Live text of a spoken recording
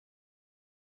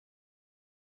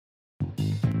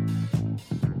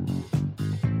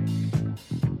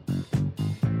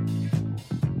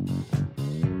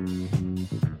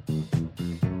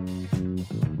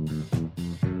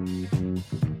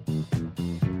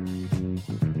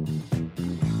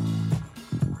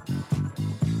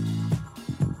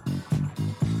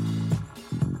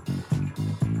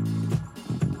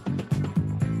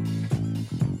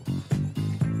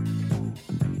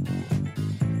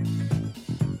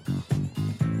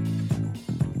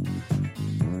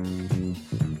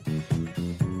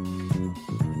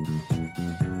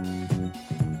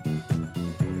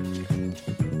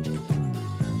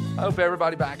I hope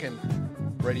everybody back in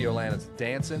Radio Land is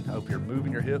dancing. I hope you're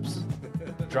moving your hips,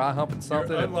 dry humping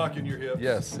something. You're unlocking your hips.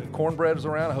 Yes. Cornbread is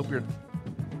around. I hope you're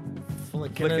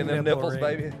flicking them nipples,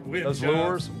 baby. Wind Those chimes,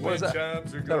 lures. What is that?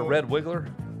 chimes are Is that a going. red wiggler?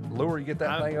 Lure, you get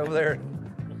that thing over there?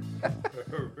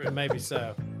 Maybe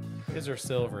so. His are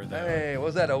silver, though. Hey,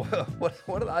 what's that?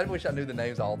 I wish I knew the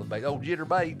names of all the bait. Oh,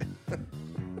 jitterbait.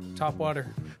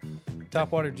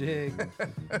 Topwater jig.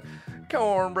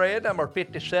 Cornbread, number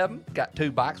 57. Got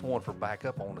 2 bikes, one for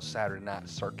backup on the Saturday night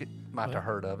circuit. Might have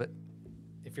heard of it.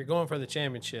 If you're going for the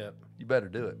championship, You better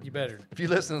do it. you better. If you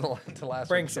listen to last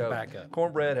Bring week's some show, backup.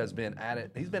 Cornbread has been at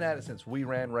it. He's been at it since we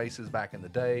ran races back in the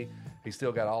day. He's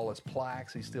still got all his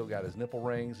plaques. He's still got his nipple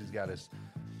rings. He's got his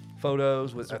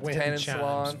photos with at the wind tanning chimes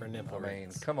salon. for nipple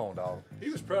rings. Come on, dog. He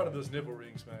was proud of those nipple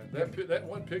rings, man. That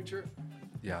one picture,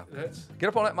 Yeah. that Get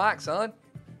up on that mic, son.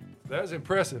 was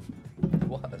impressive. It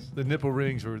was. The nipple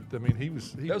rings were. I mean,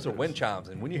 Those are wind chimes,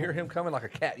 and when you hear him coming like a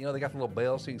cat, you know they got the little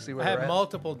bells so you can see where I they're had at.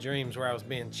 multiple dreams where I was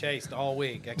being chased all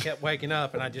week. I kept waking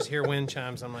up and I just hear wind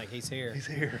chimes. I'm like, he's here. He's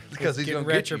here because he's Getting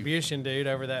gonna get you. retribution, dude,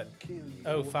 over that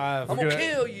 05 I'm gonna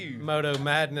kill you. Moto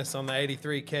Madness on the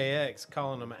 83 KX,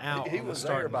 calling them out. He on the was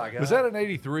there, starting by line. God. Was that an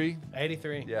 83?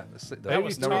 83. Yeah. That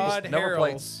was Todd number Harrell's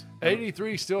plates.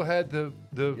 83 still had the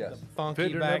Yes. funky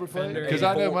fender back number plate? fender. Because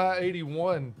I know 84. my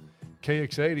 81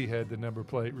 KX80 had the number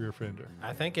plate rear fender.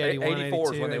 I think 81, 84 is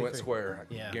 82, when they went 83. square.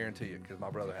 I Yeah. guarantee you, because my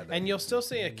brother had that. And you'll still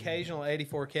see occasional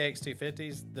 84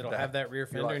 KX250s that'll have that rear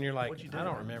fender, like, and you're like, "What'd you do, I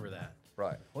don't man?" remember that.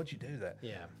 Right. What'd you do that?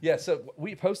 Yeah. Yeah, so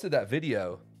we posted that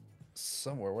video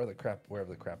somewhere, wherever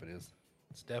the crap it is.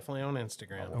 It's definitely on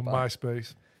Instagram. On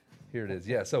MySpace. Here it is.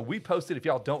 Yeah, so we posted, if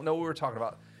y'all don't know what we were talking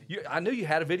about, I knew you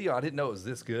had a video. I didn't know it was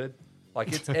this good.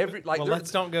 Like, it's every, like, Well, there-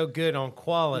 let's don't go good on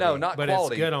quality. no, not but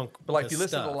quality. It's good on but like, the if you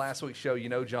listen to stuff. the last week's show, you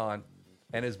know John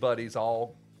and his buddies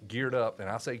all geared up. And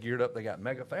I say geared up, they got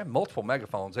they have multiple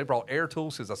megaphones. They brought air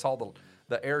tools, because I saw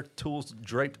the air tools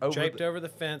draped over over the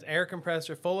fence, air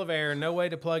compressor full of air, no way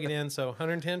to plug it in. So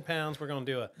 110 pounds, we're going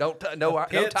to do no a tires,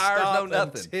 pit no stop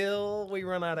nothing. until we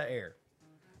run out of air.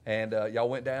 And y'all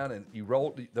went down and you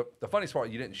rolled. The funniest part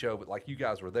you didn't show, but like you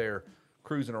guys were there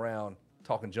cruising around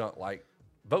talking junk, like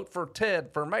vote for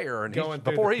Ted for mayor. And Going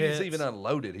through before the he's pits. even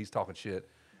unloaded, he's talking shit.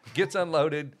 Gets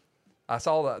unloaded. I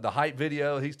saw the hype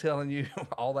video. He's telling you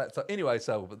all that stuff. Anyway,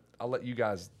 so I'll let you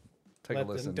guys take a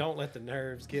listen. Don't let the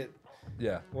nerves get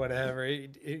Yeah, whatever.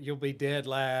 You'll be dead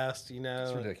last, you know.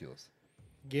 it's ridiculous.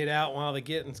 Get out while the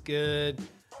getting's good.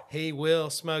 He will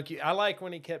smoke you. I like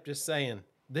when he kept just saying,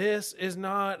 "This is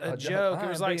not a joke." It I'm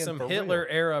was like being some for Hitler real.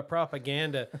 era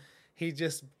propaganda. He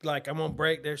just like, I'm gonna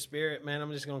break their spirit, man.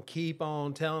 I'm just gonna keep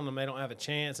on telling them they don't have a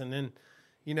chance, and then,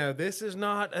 you know, this is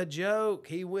not a joke.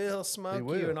 He will smoke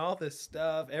will. you and all this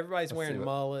stuff. Everybody's wearing see it.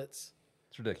 mullets.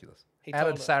 It's ridiculous. He At a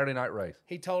told- Saturday night race.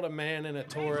 He told a man in a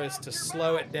Taurus to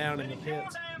slow it down in the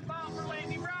pits.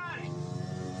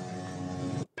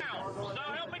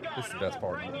 This is the best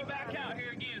part. Bring you back out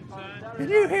here again, son. Did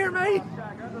you hear me?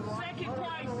 Second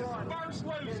place is the first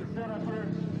loser. Do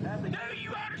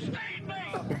you understand me?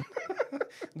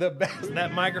 The best.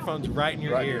 That microphone's right in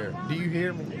your Right ear. here. Do you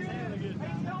hear me?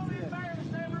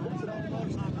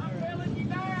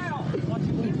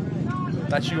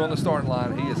 That's you on the starting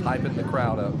line. He is hyping the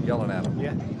crowd up, yelling at them.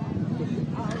 Yeah.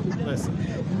 Listen.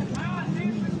 He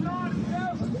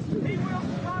will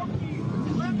smoke you.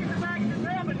 Look at the back of his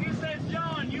helmet. He says,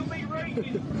 John, you'll be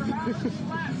reading it for how many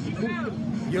laps you have.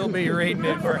 You'll be reading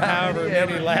it for however Yeah.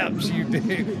 many laps you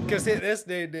do. Because this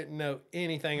dude didn't know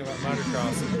anything about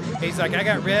motocross. He's like, I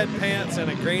got red pants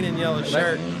and a green and yellow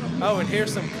shirt. Oh, and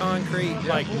here's some concrete,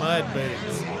 like mud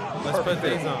boots. Let's put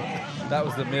these on. That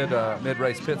was the mid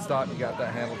race pit stop. You got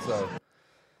that handled, so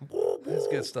it's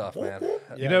good stuff, man.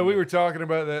 You know, we were talking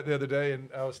about that the other day, and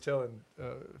I was telling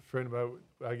a friend of mine,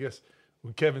 I guess,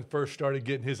 when Kevin first started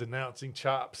getting his announcing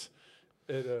chops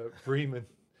at Freeman,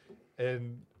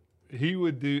 and he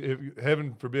would do, if,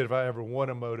 heaven forbid, if I ever won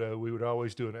a moto, we would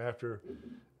always do an after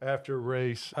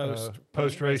race,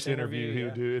 post race interview. He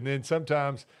would do, and then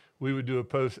sometimes we would do a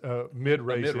mid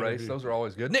race. Mid race, those are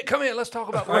always good. Nick, come in. Let's talk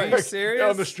about the Are you race. serious?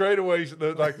 On the straightaways,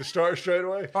 like the start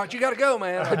straightaway. All right, you got to go,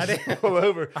 man. I just pull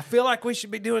over. I feel like we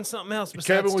should be doing something else besides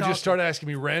Kevin would talking. just start asking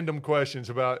me random questions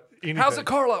about anything. How's the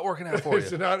car lot working out for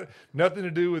It's you? nothing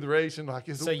to do with racing. Like,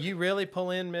 So you really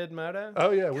pull in mid-moto? oh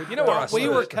yeah, You know what I We said?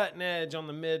 were cutting edge on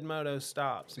the mid-moto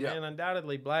stops. Yeah. Man,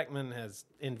 undoubtedly Blackman has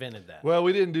invented that. Well,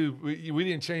 we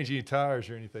didn't change any tires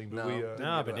or anything, but No.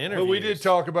 No, but but interviews. we did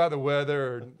talk about the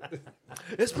weather.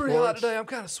 It's pretty hot today. I'm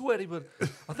kind of sweaty, but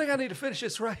I think I need to finish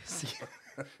this race.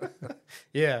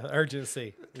 Yeah,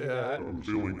 urgency. Yeah,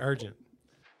 Urgent.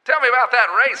 Tell me about that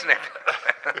race, Nick.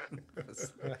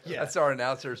 That's our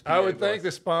announcers. I would PA thank the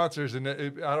voice. sponsors, and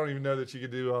I don't even know that you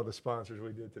could do all the sponsors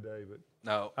we did today, but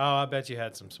No, Oh, I bet you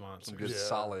had some some sponsors. good, Yeah.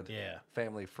 solid, Yeah.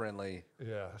 family friendly.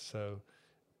 yeah. So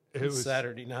it was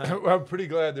Saturday night. I'm pretty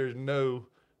glad there's no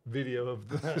video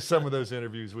of some of those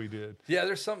interviews we did. Yeah,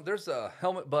 there's a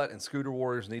helmet butt and Scooter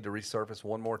Warriors need to resurface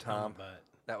one more time. But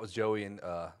That was Joey and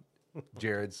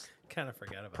Jared's kind of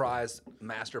forgot about prized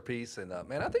masterpiece, and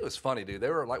man, I think it was funny, dude. They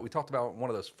were like, we talked about one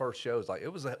of those first shows, like it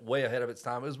was way ahead of its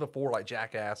time. It was before like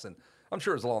Jackass, and I'm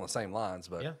sure it was along the same lines.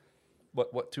 But Yeah.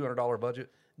 what $200 budget?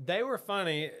 They were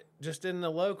funny just in the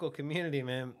local community,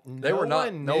 man. They were not-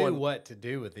 One no knew one- what to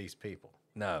do with these people.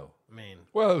 No, I mean,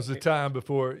 Well, it was a time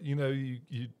before you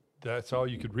that's all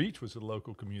you could reach was the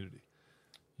local community.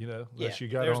 Unless you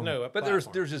got there's on. no but there's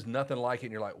platform. just nothing like it.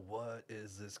 And you're like, what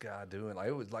is this guy doing? Like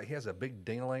it was like he has a big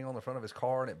ding-a-ling on the front of his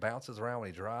car, and it bounces around when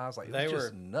he drives. Like it was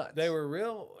just nuts. They were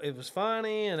real. It was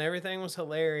funny and everything was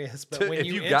hilarious. But when If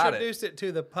you you got it. introduced it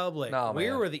to the public, No, we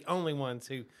man. were the only ones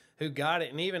who got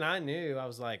it. And even I knew, I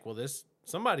was like, well,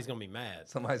 somebody's gonna be mad.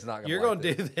 Somebody's not gonna. You're like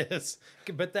gonna this. do this,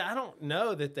 but I don't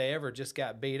know that they ever just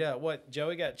got beat up. What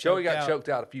Joey got choked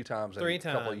out a few times in 3 a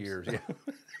couple of times. years. Yeah.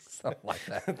 Something like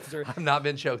that. Three- I've not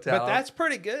been choked But out. that's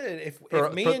pretty good. If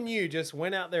For- me for- and you just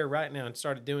went out there right now and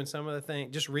started doing some of the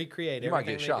things, just recreate You might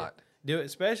everything get they shot. did. Do it,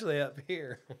 especially up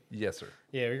here. Yes, sir.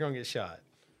 Yeah, you're gonna get shot.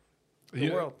 The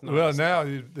You- world well, knows. now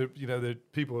the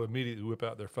people immediately whip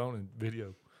out their phone and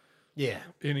video Yeah.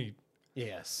 any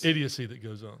Yes. idiocy that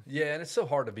goes on. Yeah, and it's so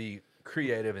hard to be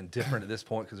creative and different at this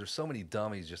point because there's so many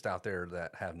dummies just out there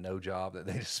that have no job that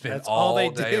they just spend That's all all they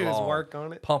day do is long work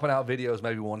on it. pumping out videos,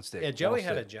 maybe one stick. Yeah, Joey one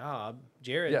had a stick. job.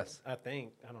 Jared, Yes. I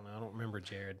think. I don't know. I don't remember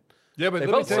Jared. Yeah, but They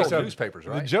let me both tell you sold something. newspapers,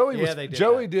 right? Yeah, they did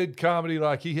Joey that. did comedy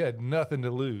like he had nothing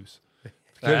to lose. Because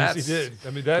That's- he did. I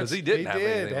mean, Because that's he didn't have He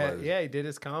anything did. to lose. Yeah, he did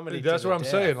his comedy. that's to what the I'm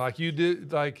death. saying. Like you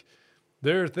did. Like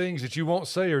there are things that you won't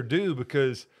say or do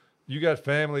because you got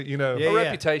family. Yeah, A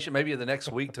reputation, maybe the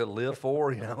next week to live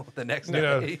for, the next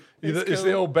day. It's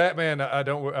the old Batman.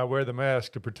 I wear the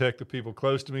mask to protect the people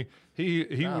close to me. He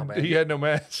man. had no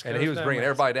mask. And he was no bringing mess.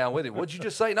 everybody down with him. What'd you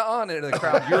just say? Nuh-uh. And the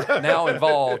crowd, you're now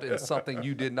involved in something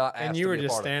you did not ask And to you were be a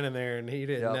just part of. standing there, and he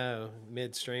didn't Yep. know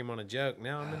midstream on a joke.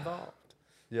 Now I'm involved.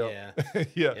 Yep. Yeah. Yeah,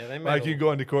 Yeah, they made like a- you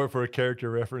go into court for a character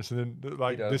reference and then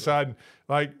like does. deciding,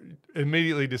 like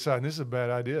immediately deciding this is a bad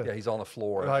idea. Yeah, he's on the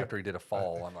floor Like- after he did a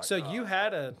fall. I'm like, So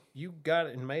you got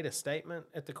and made a statement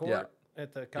at the court, Yeah.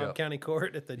 at the Cobb Yeah. County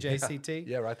Court at the JCT.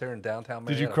 yeah, right there in downtown.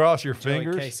 Did you Marietta. cross your Joey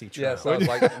fingers? Casey trial. Yeah, so I was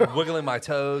like wiggling my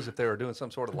toes if they were doing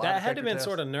some sort of lie That had to have detector been test.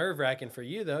 sort of nerve wracking for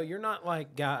you, though. You're not like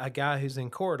a guy who's in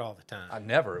court all the time. I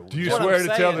never. Do you That's what swear I'm to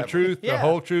tell saying. the truth, the Yeah.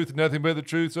 whole truth, nothing but the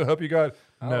truth, so help you God?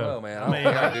 I don't know, No, man. I I don't mean,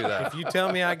 think I do that. if you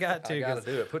tell me I got to, I got 'cause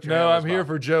to do it. Put your no, hand on I'm the here spot.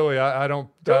 for Joey. I don't.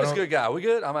 Joey's a good guy. We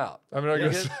good? I'm out. I'm not You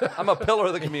gonna. good? I'm a pillar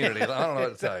of the community. I don't know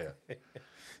what to tell you.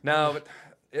 No, but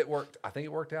it worked. I think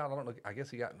it worked out. I don't know. I guess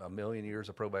he got 1,000,000 years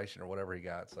of probation or whatever he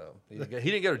got. So he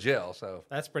didn't go to jail. So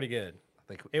that's pretty good. I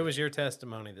think It was your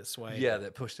testimony that swayed. yeah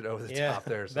that pushed it over the Yeah, top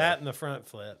there. So. that and the front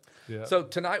flip. Yeah. So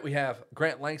tonight we have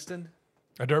Grant Langston.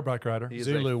 A dirt bike rider. He is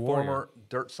Zulu a warrior. former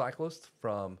dirt cyclist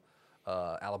from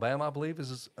Alabama, I believe,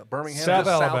 is Birmingham, South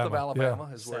just south of Alabama, Alabama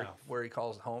yeah. is South. where he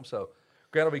calls it home. So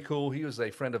Grant will be cool. He was a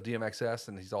friend of DMXS,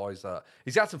 and he's always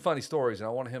he's got some funny stories, and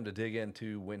I wanted him to dig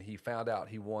into when he found out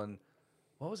he won.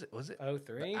 What was it? Was it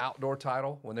 03? the outdoor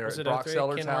title when they're Was at it Brock 03?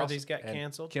 Seller's Ken house? Worthy's got and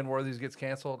canceled? Ken Worthy's gets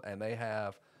canceled, and they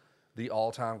have the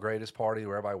all-time greatest party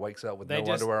where everybody wakes up with They no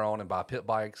just- underwear on and buy pit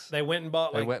bikes. They went and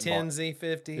bought They like went and 10 bought-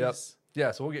 Z50s. Yep.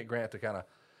 Yeah, so we'll get Grant to kind of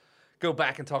go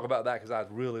back and talk about that because I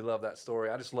really love that story.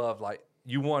 I just love, like,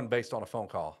 you won based on a phone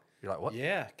call. You're like, what?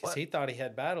 Yeah, because What? he thought he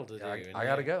had battle to do. I and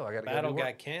got to then go. I got to go. Battle do work.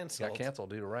 got canceled. Got canceled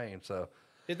due to rain. So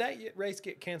Did that race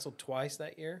get canceled twice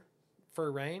that year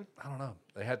for rain? I don't know.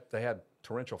 They had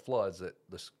torrential floods that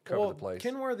just covered the place.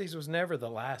 Kenworthy's was never the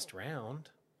last round,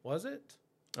 was it?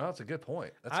 Oh, that's a good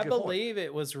point. That's a I good point. believe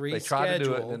it was rescheduled. They tried to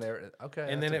do it, and then they're okay.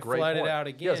 and that's then a it great flooded point. out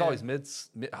Yeah, it's again. always it's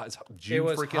June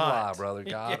was freaking hot. live, brother.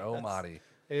 God Yes. almighty.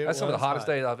 It That's some of the was hottest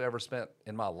hot. days I've ever spent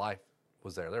in my life.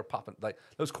 Was there? They're popping like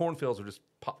those cornfields are just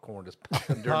popcorn, just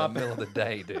popping during the middle of the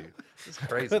day, dude. It's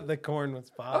crazy. the corn was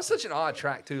That popping. was such an odd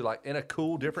track too, like in a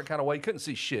cool, different kind of way. You couldn't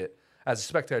see shit as a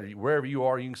spectator. Wherever you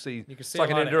are, you can see. You can it's see like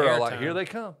a an lot of enduro. Like airtime. here they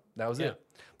come. That was Yeah. it.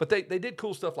 But they did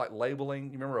cool stuff like labeling.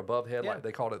 You remember above head, Yeah. like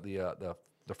they called it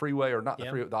the freeway or not the Yeah.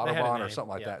 freeway, the They had a autobahn or name. something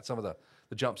like Yeah. that. Some of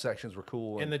the jump sections were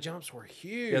cool. And the jumps were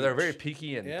huge. yeah, they're very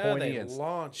peaky and Yeah, pointy, they and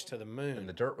launched to the moon.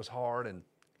 the dirt was hard. And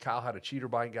Kyle had a cheater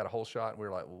bike and got a whole shot. And we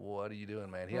were like, "What are you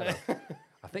doing, man?" He had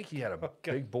I think he had a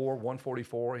big bore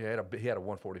 144. He had a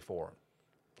 144.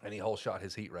 And he whole shot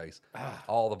his heat race,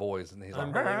 all the boys, and he's like,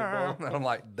 Unbelievable. and I'm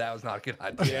like, that was not a good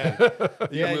idea.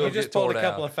 Yeah, will you just get pulled tore a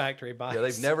couple down. of factory bikes. Yeah,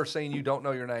 they've never seen you, don't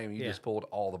know your name. You Yeah. just pulled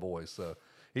all the boys. So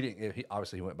he didn't. He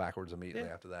obviously he went backwards immediately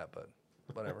after that, but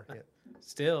whatever. Yeah.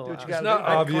 Still, what you I- gotta Not do.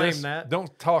 I'd obvious. claim that.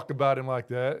 Don't talk about him like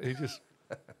that. He just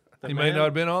he may man. not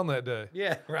have been on that day.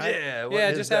 Yeah, right. Yeah, it yeah. wasn't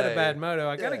Just his had day. a bad moto.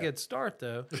 I got a Yeah. good start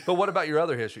though. But what about your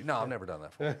other history? No, I've never done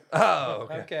that before. Oh,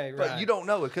 okay. Okay, But right. you don't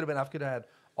know. It could have been. I could have had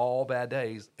all bad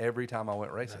days every time I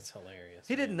went racing. That's hilarious.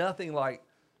 He did nothing like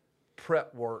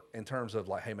prep work in terms of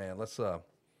like, hey man, let's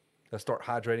start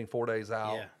hydrating 4 days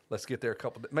out. Yeah. Let's get there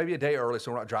maybe a day early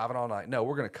so we're not driving all night. No,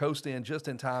 we're gonna coast in just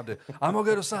in time to. I'm gonna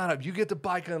go to sign up. You get the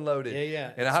bike unloaded.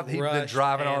 Yeah. And It's he's been rushed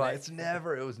driving all and night.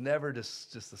 It was never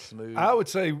just a smooth. I would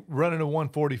say running a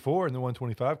 144 in the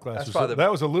 125 class. That's Was, probably the-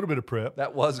 that was a little bit of prep.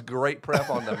 That was great prep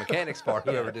on the mechanics part.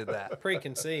 Whoever did that.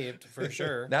 Preconceived for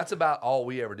sure. That's about all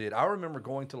we ever did. I remember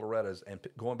going to Loretta's and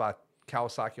going by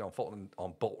Kawasaki on Fulton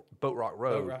on Boat Rock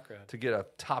Road, Rock Road. to get a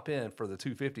top end for the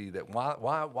 250. That why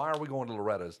are we going to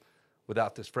Loretta's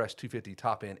without this fresh 250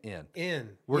 top end in?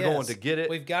 We're going to get it.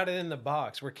 We've got it in the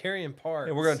box. We're carrying parts.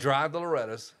 And we're going to drive to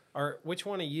Loretta's. Or which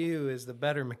one of you is the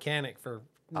better mechanic for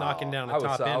knocking down I a would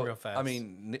top say- end real fast? I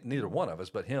mean, neither one of us,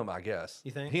 but him, I guess.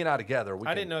 You think? He and I together.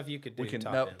 I didn't know if you could do we can.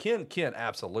 top No, end. Ken,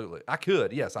 absolutely. I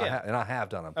could. Yes, Yeah. I have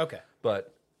done them. Okay.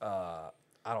 But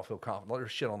I don't feel confident.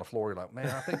 There's shit on the floor. You're like, man,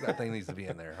 I think that thing needs to be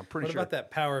in there. I'm pretty What sure. about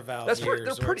that power valve? They're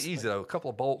gears where pretty it's easy though. A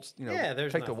couple of bolts, Yeah,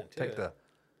 there's take nothing to take it.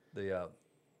 the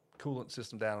coolant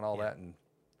system down and all that, and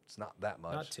it's not that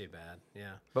much. Not too bad.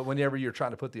 Yeah. But whenever you're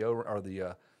trying to put the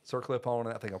circlip on,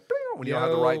 and that thing, go, "Bing," when you don't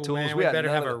have the right Yo, tools, man, we had better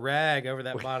none have of a that. rag over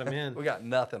that bottom end. We got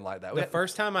nothing like that. We The had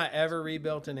first time I ever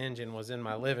rebuilt an engine was in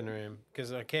my living room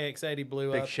because a KX80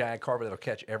 blew big up. shag carpet that'll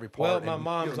catch every Well, part. my and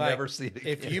mom's you'll like, never see it again.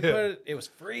 if you put it was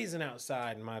freezing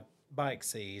outside and my bike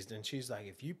seized, and she's like,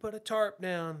 if you put a tarp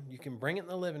down, you can bring it in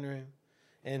the living room.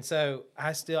 And so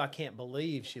I can't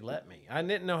believe she let me. I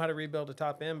didn't know how to rebuild a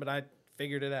top end, but I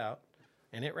figured it out,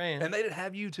 and it ran. And they didn't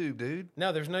have YouTube, dude.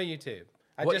 No, there's no YouTube.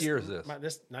 What year is this?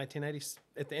 This 1980,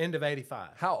 at the end of 85.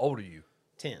 How old are you?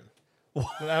 10. When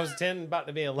I was 10, about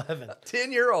to be 11.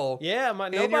 10-year-old. Yeah, your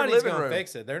nobody's living going to room.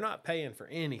 fix it. They're not paying for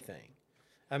anything.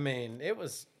 I mean, it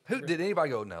was... Who did anybody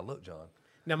go? Now look, John.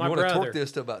 Now, my you want to brother... torque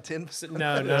this to about 10?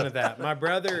 No, none of that. My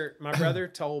brother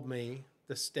told me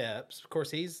the steps. Of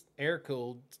course, he's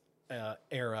air-cooled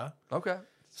era. Okay.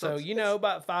 So,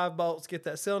 about 5 bolts, get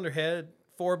that cylinder head,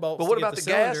 4 bolts But to what get about the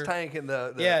cylinder. gas tank and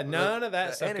the Yeah, none of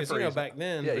that stuff. Because, antifreeze? back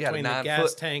then, Yeah, you had a between the 9 gas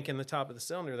foot. tank and the top of the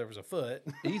cylinder, there was a foot.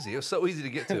 Easy. It was so easy to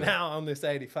get to. Now on this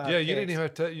 85 Yeah, you didn't kicks. even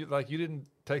have to you didn't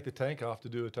take the tank off to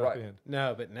do a top Right. end.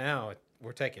 No, but now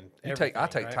we're taking I everything,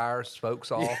 take right? tires,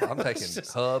 spokes off. I'm taking It's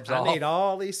just- hubs I off. need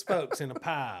all these spokes in a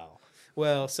pile.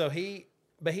 Well,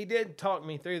 he did talk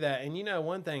me through that. And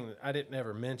one thing that I didn't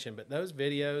ever mention, but those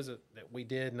videos that we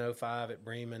did in 05 at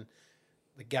Bremen,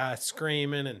 the guy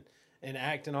screaming and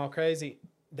acting all crazy,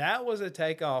 that was a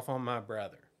takeoff on my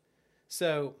brother.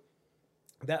 So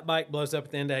that bike blows up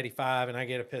at the end of 85 and I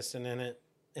get a piston in it.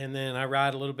 And then I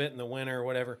ride a little bit in the winter or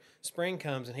whatever. Spring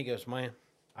comes and he goes, man,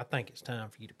 I think it's time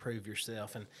for you to prove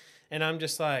yourself. And I'm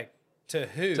just like, to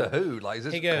who? To who? Like, is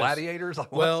this He goes, gladiators?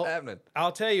 Like, well, what's happening?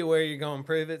 I'll tell you where you're going to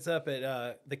prove it's up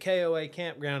at the KOA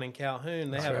campground in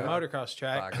Calhoun. They have a right. motocross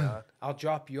track. My God. I'll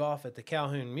drop you off at the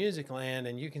Calhoun Music Land,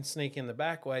 and you can sneak in the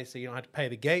back way so you don't have to pay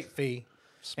the gate fee.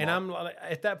 And I'm like,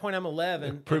 at that point, I'm 11.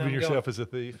 and Proving I'm yourself going, as a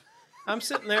thief. I'm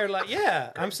sitting there like, yeah.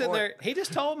 I'm sitting point. there. He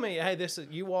just told me, hey,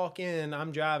 you walk in,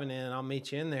 I'm driving in, I'll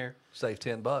meet you in there. Save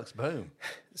 $10. Boom.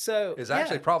 So It's yeah.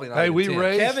 actually probably not. Hey, even we 10.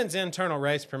 raised- Kevin's internal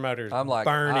race promoter is I'm like,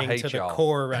 I burning hate to the y'all.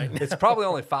 core right now. It's probably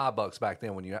only $5 back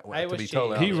then when you It to was be cheap.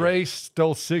 totally He honest. raced,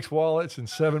 stole 6 wallets and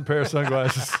 7 pair of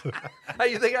sunglasses.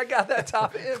 Hey, you think I got that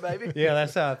top end, baby? Yeah,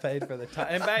 that's how I paid for the top.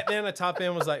 And back then, a top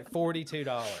end was like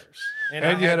 $42. and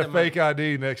I you had a the money. fake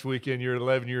ID next weekend. You're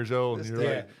 11 years old. And you're Yeah.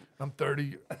 like, I'm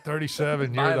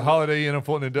 37. You're Mine- the Holiday Inn in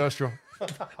Fulton Industrial.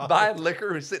 Buying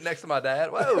liquor who's sitting next to my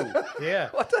dad. Whoa. Yeah.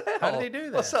 What the hell? How did he do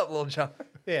that? What's up, little John?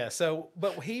 Yeah. So,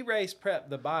 but he race prepped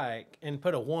the bike and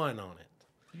put a 1 on it.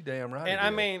 You damn right. And he I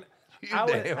did. mean, You I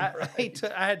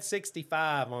damn I had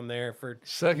 65 on there for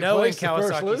Second knowing place, the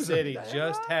first Kawasaki loser. City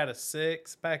just had a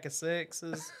pack of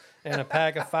 6s and a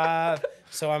pack of 5.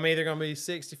 So I'm either going to be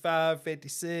 65,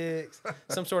 56,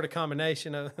 some sort of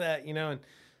combination of that,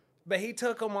 but he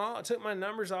took them all, took my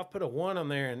numbers off, put a 1 on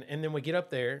there. And then we get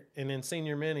up there and in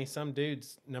senior mini, some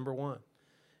dude's number 1.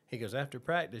 He goes, after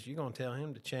practice, you're going to tell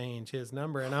him to change his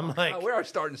number. And I'm like, Oh, we're already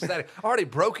starting static. I already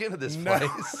broke into this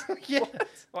place. yeah.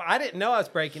 Well, I didn't know I was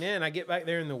breaking in. I get back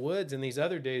there in the woods, and these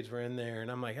other dudes were in there. And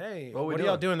I'm like, hey, What we what are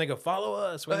y'all doing? doing? They go, follow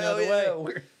us. We know Hell the yeah,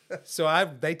 way. So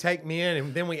they take me in,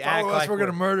 and then we act Follow us, like we're going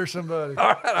to murder somebody. All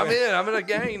right, I'm in. I'm in a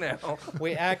gang now.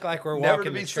 we act like we're Never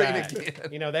walking to be the seen track.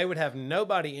 again. You know, they would have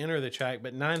nobody enter the track,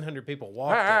 but 900 people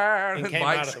walked it and came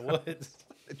Bikes. out of the woods.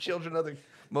 The children of the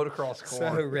motocross So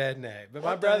corn. redneck. But my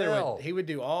What the brother hell? he would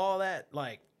do all that,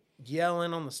 like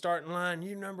yelling on the starting line,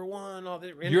 you number one, all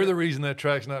that. You're the reason that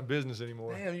track's not business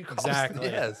anymore. Damn, you cost Exactly.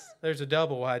 Yes. There's a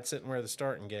double wide sitting where the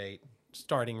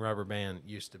starting rubber band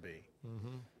used to be.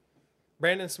 Mm-hmm.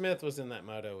 Brandon Smith was in that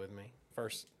moto with me.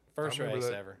 First remember race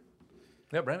that. ever.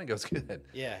 Yeah, Brandon goes good.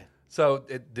 Yeah. So,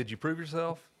 did you prove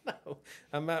yourself?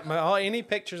 No. Any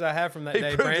pictures I have from that He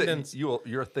day, proved that Brandon's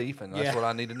you're a thief, and that's Yeah. what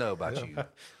I need to know about you.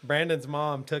 Brandon's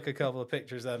mom took a couple of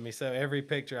pictures of me. So every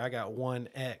picture I got one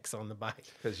X on the bike.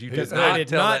 Because you Because did I not did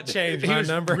tell not that change He my was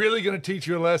number. really going to teach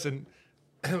you a lesson.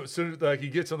 As soon as he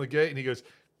gets on the gate and he goes,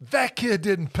 that kid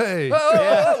didn't pay.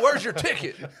 Oh, where's your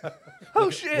ticket? Oh,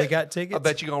 shit. We got tickets. I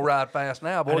bet you're going to ride fast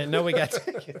now, boy. I didn't know we got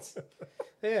tickets.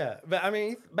 Yeah, but I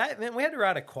mean, back then we had to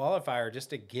ride a qualifier just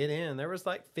to get in. There was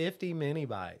like 50 mini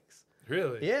bikes.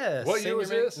 Really? Yeah. What year was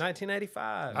this?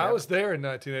 1985. I was there in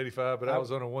 1985, but I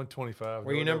was on a 125.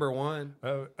 Were you number one?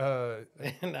 And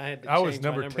And I had to I was change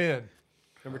my number 10.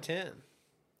 Number 10.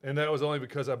 And that was only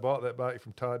because I bought that bike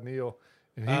from Todd Neal.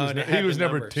 And Oh, and it he had was the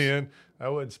number numbers. 10. I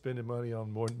wasn't spending money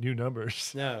on more new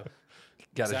numbers. No.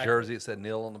 Got Exactly. a jersey that said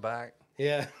Neil on the back.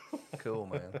 Yeah. Cool,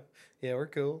 man. Yeah, we're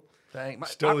cool. Dang.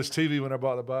 Stole his TV when I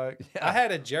bought the bike. I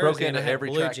had a jersey Broke and into I had every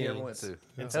blue track jeans you ever went to. and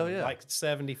Hell some, yeah. like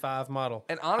 75 model.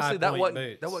 And honestly, that high-point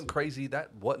wasn't boots. crazy.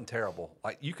 That wasn't terrible.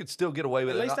 Like, you could still get away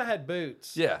with At it. least I had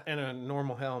boots. Yeah. And a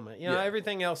normal helmet. You know, Yeah.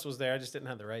 everything else was there. I just didn't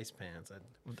have the race pants.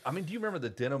 I mean, do you remember the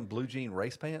denim blue jean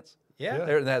race pants? Yeah.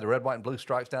 They had the red, white, and blue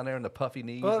stripes down there and the puffy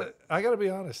knees. Well, I got to be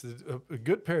honest. A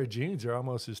good pair of jeans are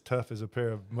almost as tough as a pair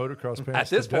of motocross pants. At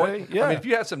this today. point, yeah. I mean, if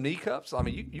you have some knee cups, I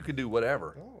mean, you could do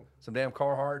whatever. Some damn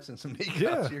Carhartts and some knee cups.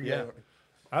 Yeah. You're Yeah. good.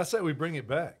 I say we bring it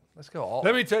back. Let's go all.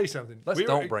 Let me tell you something. Let's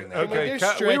don't bring that back. Okay, They're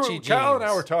stretchy Kyle and I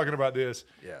jeans. were talking about this,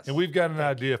 Yes. and we've got an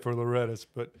idea for Loretta's,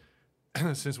 but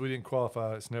since we didn't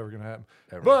qualify, it's never going to happen.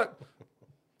 Ever. But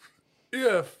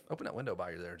if Open that window by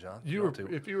you there, John. you want were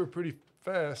to. if you were pretty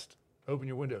fast, open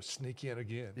your window, sneak in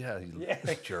again. Yeah, you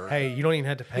jerk. Hey, you don't even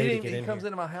have to pay to He, get he in comes here.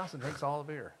 into my house and drinks all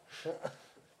the beer.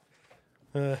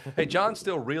 Hey, John's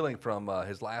still reeling from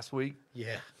his last week.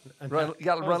 Yeah. You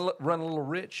got to run a little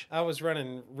rich. I was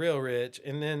running real rich,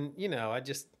 and then, you know, I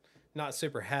just not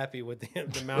super happy with the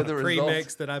amount With the of results.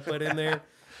 premix that I put in there.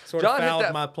 Sort John of hit fouled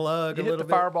that- my plug You a hit little the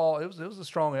bit. fireball. It was a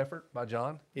strong effort by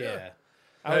John. Yeah.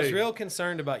 I was Hey. real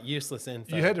concerned about useless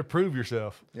info. You had to prove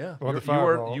yourself. Yeah, On the you were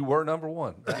fireball. you were number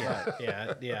one.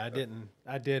 yeah.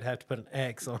 I did have to put an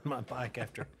X on my bike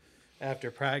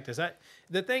after practice.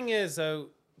 The thing is, though,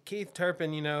 Keith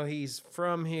Turpin, you know, he's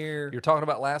from here. You're talking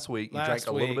about last week. You drank Last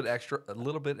a little week. bit extra, a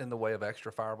little bit in the way of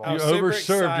extra fireball. I You was super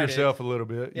overserved excited. yourself a little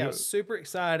bit. Yeah, I You- was super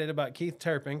excited about Keith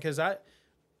Turpin because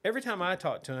every time I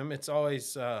talk to him, it's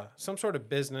always some sort of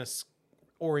business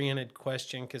oriented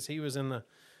question because he was in the,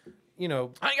 you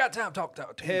know. I ain't got time to talk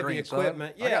to Heavy green,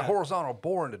 equipment, Son. I yeah. got horizontal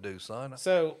boring to do, son.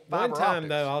 So one Fiber time optics.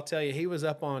 though, I'll tell you, he was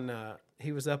up on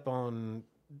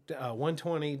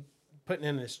 120, putting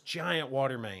in this giant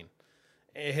water main.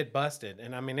 It had busted,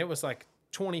 and I mean it was like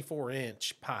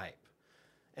 24-inch pipe,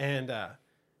 and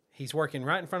he's working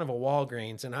right in front of a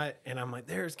Walgreens, and I'm like,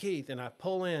 there's Keith, and I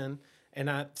pull in, and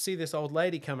I see this old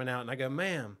lady coming out, and I go,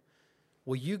 ma'am,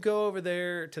 will you go over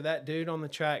there to that dude on the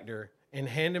tractor and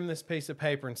hand him this piece of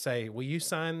paper and say, will you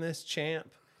sign this, champ?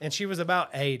 And she was about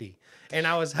 80, and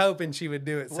I was hoping she would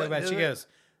do it so Wouldn't bad. do She it? goes,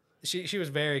 she was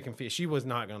very confused. She was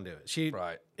not going to do it.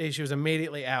 She was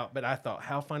immediately out. But I thought,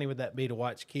 how funny would that be to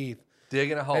watch Keith,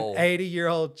 Digging a hole. an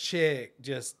 80-year-old chick,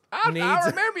 just I needs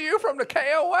remember you from the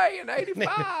KOA in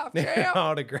 '85, an champ.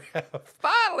 autograph.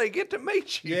 Finally get to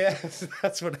meet you. Yes,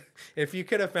 that's what. If you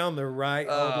could have found the right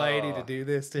old lady to do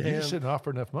this to you him, just didn't offer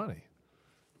enough money.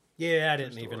 yeah, I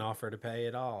didn't even offer to pay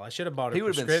at all. I should have bought her He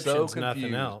would have been so prescriptions,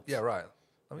 confused. nothing else. Yeah, right.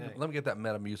 Let me get that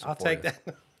Metamucil. I'll for take you.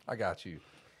 that. I got you.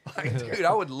 Like, dude,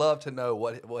 I would love to know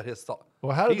what his thought.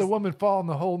 Well, how did the He's- woman fall in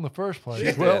the hole in the first place?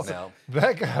 She's Well, dead now.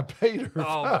 that guy paid her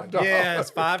Oh, my $5. Yeah, it's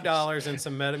 $5 and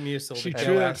some Metamucil. She to go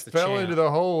tripped, ask the fell champ. into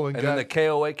the hole, and And got then the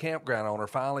KOA campground owner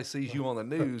finally sees you on the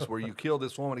news where you killed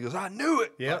this woman. He goes, I knew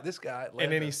it. Yep. Like, this guy.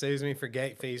 And then he sues me for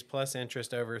gate fees plus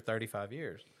interest over 35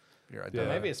 years. You're right Yeah.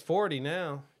 there. Maybe it's 40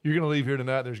 now. You're gonna leave here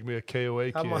tonight. There's gonna be a KOA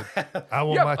I'm kid. gonna- I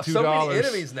want You my got $2. so many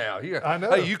enemies now. You got, I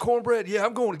know. Hey, you cornbread? Yeah,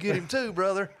 I'm going to get him too,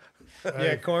 brother.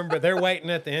 Yeah, cornbread. They're waiting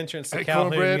at the entrance to Hey,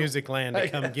 Calhoun cornbread. Music Land to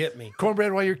come get me.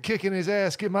 Cornbread, while you're kicking his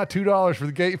ass, get my $2 for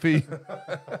the gate fee.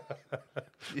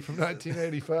 From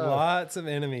 1985. Lots of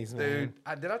enemies, man.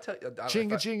 Dude, did I tell you?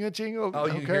 Chinga, chinga, chinga. Oh,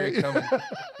 you hear it okay. coming.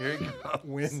 Here he comes.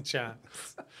 Wind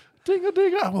chimes. Dingle,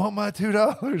 dingle. I want my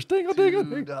 $2. Dingle, dingle,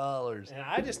 dingle. $2. And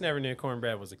I just never knew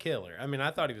cornbread was a killer. I mean,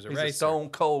 I thought he was a He's racer. a stone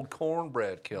cold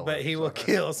cornbread killer. But he will son.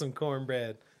 kill some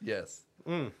cornbread. Yes.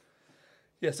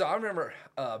 Yeah, so I remember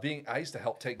I used to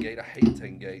help take gate. I hate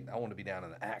taking gate. I wanted to be down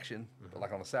in the action. But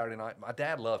like on a Saturday night, my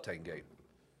dad loved taking gate.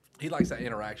 He likes that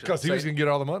interaction. Because he was going to get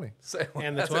all the money.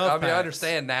 And the that's it. 12 I mean, I packs.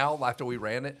 understand now after we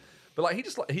ran it. But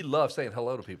like he loved saying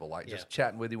hello to people, like just Yeah.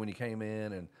 chatting with you when you came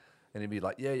in, and he'd be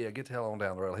like, yeah, get the hell on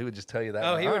down the road. He would just tell you that.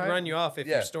 Oh, and he all would right. run you off if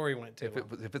Yeah. your story went too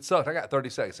long. If it sucked, I got 30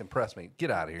 seconds. Impress me.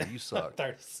 Get out of here. You suck.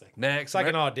 30 seconds. Next. It's like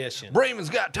an audition. Bremen's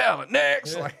got talent.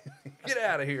 Next. Like, get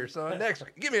out of here, son. Next.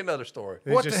 Give me another story.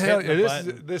 What the just hell?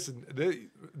 hitting the This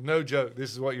no joke.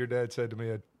 This is what your dad said to me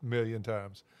a million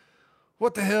times.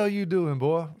 What the hell you doing,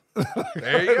 boy?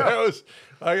 There you go.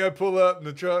 I got to pull up in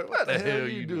the truck. What the the hell hell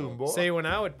you you doing, boy? See, when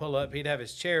I would pull up, he'd have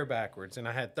his chair backwards, and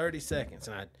I had 30 seconds,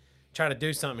 and I'd try to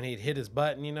do something, and he'd hit his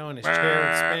button, and his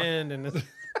chair would spin,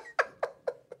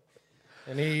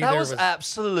 and he That either was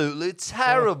absolutely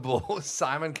terrible.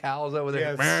 Simon Cowell's over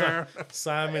there. yeah,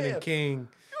 Simon and King.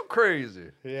 You're crazy.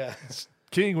 Yeah.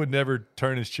 King would never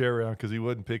turn his chair around because he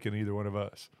wasn't picking either one of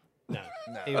us. No,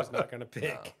 he was not going to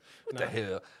pick. What the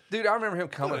hell? Dude, I remember him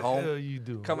coming What the hell home. you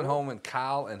doing, Coming boy? home, and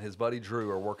Kyle and his buddy Drew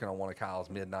are working on one of Kyle's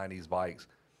mid-90s bikes.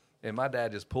 And my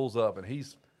dad just pulls up, and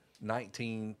he's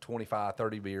 19, 25,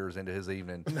 30 beers into his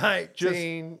evening.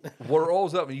 19.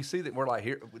 Rolls up, and you see that we're like,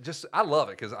 here. I love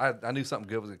it because I knew something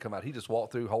good was going to come out. He just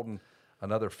walked through holding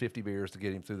another 50 beers to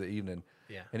get him through the evening.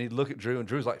 Yeah. And he'd look at Drew, and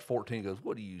Drew's like 14. He goes,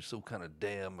 what are you, some kind of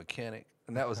damn mechanic?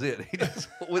 And that was it. He just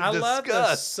with I love the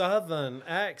disgust. Southern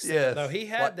accent, Yes. though. He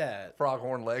had Like that.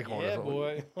 Foghorn Leghorn. or Yeah, something.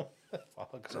 boy.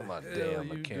 Some hell damn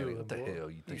you mechanic. doing, What the boy? hell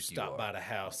you think You you stop are? by the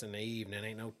house in the evening,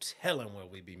 ain't no telling where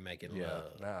we be making Yeah,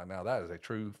 love. now that is a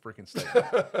true freaking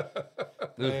statement.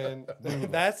 And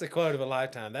that's the quote of a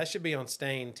lifetime. That should be on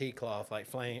stained tea cloth, like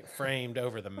framed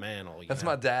over the mantle. That's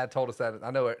my dad told us that.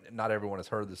 I know not everyone has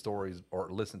heard the stories or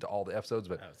listened to all the episodes,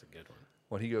 but That was a good one.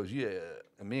 when he goes, yeah,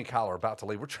 and me and Kyle are about to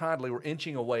leave. We're trying to leave. We're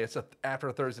inching away. It's after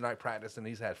a Thursday night practice, and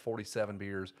he's had 47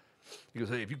 beers. He goes,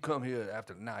 hey, if you come here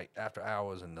after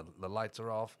hours, and the lights are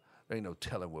off, there ain't no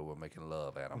telling where we're making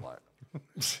love at. I'm like,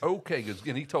 okay.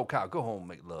 And he told Kyle, go home and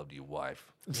make love to your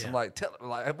wife. Yeah. I'm like,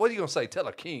 what are you going to say? Tell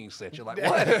her King sent you. Like,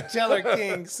 what? Tell her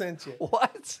King sent you.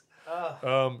 What?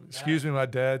 Excuse me, my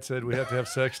dad said we have to have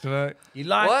sex tonight. You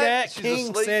like What? that? She's King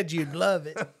asleep. said you'd love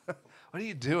it. What are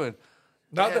you doing?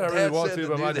 Not that I really Dad want said to,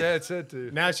 but do my that. dad said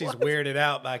to. Now she's weirded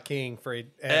out by King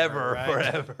Ever,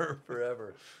 right?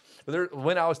 forever. But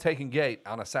when I was taking gate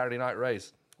on a Saturday night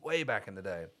race, way back in the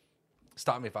day,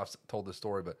 stop me if I've told this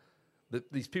story, but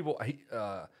these people,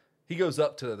 he goes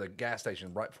up to the gas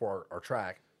station right before our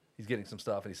track. He's getting some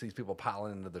stuff, and he sees people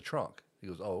piling into the trunk. He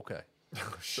goes, oh, okay.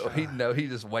 So he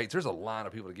just waits. There's a line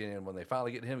of people to get in. When they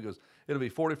finally get to him, he goes, it'll be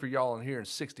 40 for y'all in here and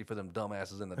 60 for them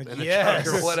dumbasses in the Yes.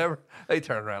 trunk or whatever. They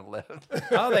turned around and left.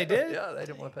 Oh, they did? Yeah, they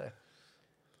didn't want to pay.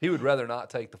 He would rather not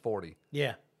take the 40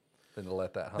 Yeah. than to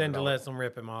let that $100. Then to let them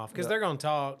rip him off. Because they're going to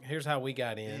talk. Here's how we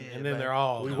got in. and then they're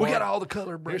all. We got all the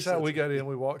color Here's bracelets how we got in.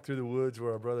 We walked through the woods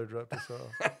where our brother dropped us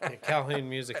off. at Calhoun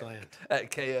Music Land. at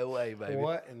KOA, baby.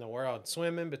 What in the world?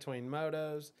 Swimming between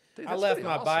motos. Dude, I that's left pretty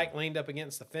my awesome. bike leaned up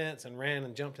against the fence and ran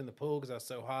and jumped in the pool because I was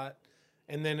so hot.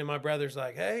 And then my brother's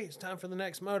like, hey, it's time for the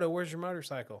next moto. Where's your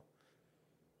motorcycle?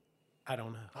 I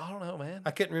don't know. I don't know, man.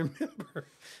 I couldn't remember.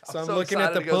 So I'm so looking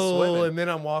at excited the to go pool swimming. and then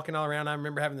I'm walking all around. I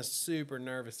remember having this super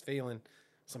nervous feeling.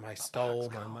 Somebody stole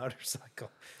my motorcycle.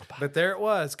 But there it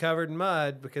was, covered in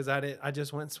mud because I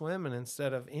just went swimming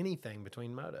instead of anything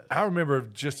between motos. I remember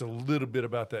just a little bit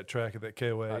about that track at that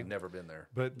KOA. I've never been there.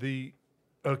 But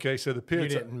so the pits.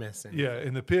 You didn't miss it. Yeah,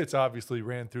 and the pits obviously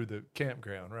ran through the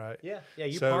campground, right? Yeah.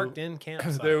 You So, parked in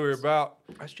campsites. There were about,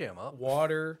 Let's jam up.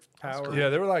 water, power.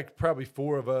 there were like probably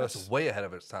four of us. That's way ahead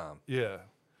of its time. Yeah.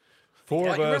 Four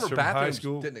Yeah, of you us remember from bathrooms high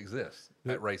school. didn't exist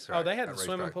at race. Oh, they had at the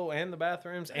swimming racetrack. pool and the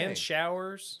bathrooms Dang. and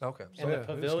showers. Okay. And Yeah, the it was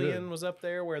pavilion good. was up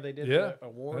there where they did Yeah, the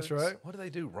awards. that's right. What do they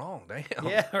do wrong? Damn.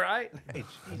 Yeah, right. Hey,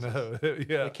 No,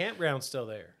 yeah. The campground's still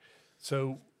there.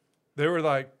 So there were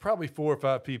like probably 4 or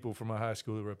 5 people from my high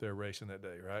school who were up there racing that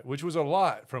day, right? Which was a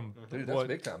lot from dude, that's what,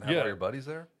 big time. How yeah, about your buddies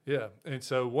there? yeah. And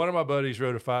so one of my buddies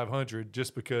rode a 500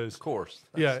 just because. Of course.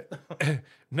 Yeah,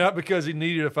 not because he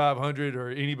needed a 500 or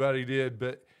anybody did,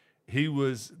 but they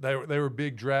were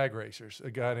big drag racers.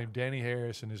 A guy named Danny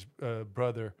Harris and his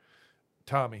brother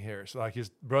Tommy Harris. Like his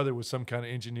brother was some kind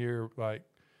of engineer, like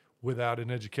without an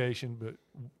education, but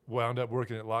wound up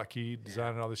working at Lockheed,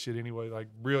 designing all this shit anyway. Like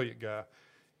brilliant guy,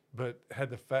 but had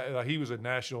the fact like he was a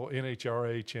national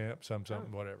NHRA champ,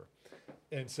 something, whatever.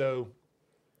 And so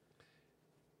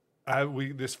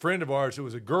this friend of ours, it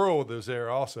was a girl that was there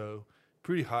also,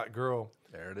 pretty hot girl.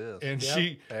 There it is. And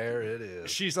there it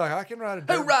is. she's like, I can ride a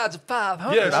dirt Who rides a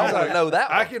 500? Yeah, I she's want like, to know that.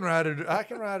 I can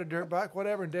ride a dirt bike,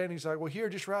 whatever. And Danny's like, well, here,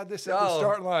 just ride this at the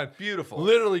start line. Beautiful.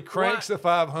 Literally cranks the What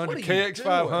 500, are you KX doing?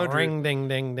 500, Ring, ding,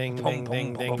 ding, ding, ding,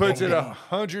 ding, ding. puts ding, it ding.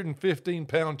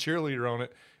 115-pound cheerleader on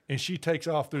it, and she takes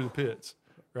off through the pits.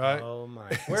 Right? Oh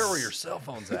my! Where were your cell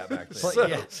phones at back then? So,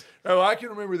 yes. I can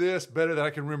remember this better than I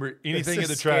can remember anything This at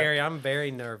the is track. scary. I'm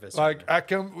very nervous. Like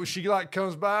she like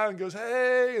comes by and goes,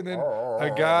 hey, and then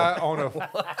a guy on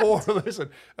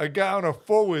a guy on a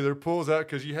 4-wheeler pulls out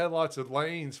because you had lots of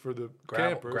lanes for the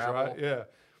campers, gravel. right? Yeah.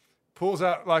 Pulls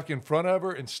out like in front of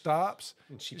her and stops.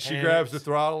 And she grabs the panics.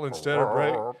 throttle instead of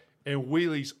brake and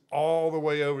wheelies all the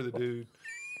way over the dude.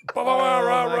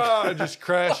 And just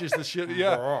crashes the shit.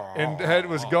 Yeah. And head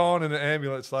was gone in the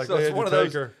ambulance. Like So they it's had one to of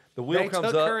take those. her. The wheel They comes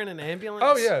took up. her in an ambulance.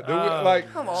 Oh yeah,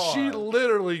 come on. she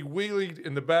literally wheelied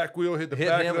and the back wheel hit the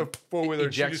back him of the 4-wheeler.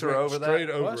 and she ejects just her went over that? straight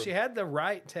over. Well, him. she had the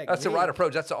right technique. That's the right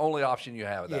approach. That's the only option you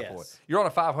have at that Yes. point. You're on a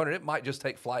 500. It might just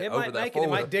take flight It over might that make it. It forward.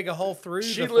 might dig a hole through.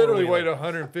 She the literally four-wheeler. weighed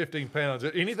 115 pounds.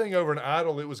 Anything over an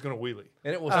idle, it was going to wheelie.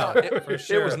 And it was not. It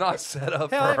sure. was not set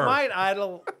up Hell, for it her. might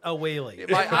idle a wheelie. It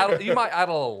might idle, you might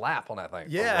idle a lap on that thing.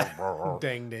 Yeah.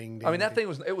 Ding, ding, ding. I mean, that thing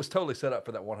was totally set up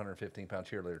for that 115-pound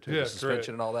cheerleader too. Yeah, the suspension correct.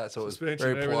 and all that. So it was Suspension,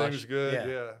 very everything plush. was good. Yeah.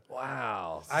 Yeah.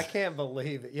 Wow. I can't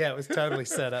believe it. Yeah, it was totally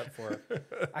set up for her.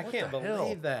 I can't Hell.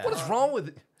 believe that. What is wrong with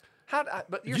it?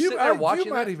 But you're sitting You there watching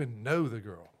might that? even know the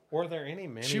girl. Were there any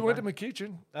men? She went to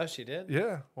McEachin. Oh, she did?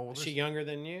 Yeah. Was she younger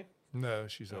than you? No,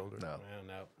 she's older. No. Oh,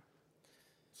 no.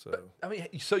 So I mean,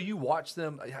 so you watched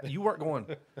them. You weren't going,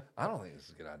 I don't think this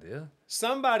is a good idea.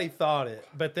 Somebody thought it,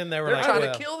 but then they were They're like, trying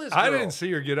well, to kill this girl. I didn't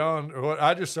see her get on. Or what?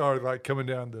 I just saw her like coming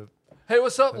down the. Hey,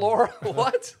 what's up, Laura?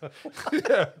 What?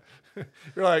 Yeah.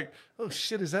 You're like, oh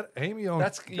shit, is that Amy on,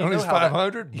 You on know his how that-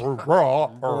 500? You know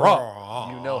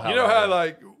how. You know that how is.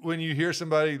 like when you hear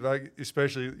somebody like,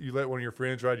 especially you let one of your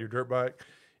friends ride your dirt bike,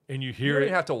 and you You hear don't it.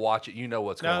 even have to watch it. You know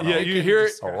what's No, going Yeah, on. you hear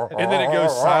it, and then it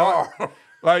goes silent.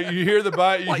 Like you hear the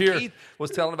bike, you Like hear. Keith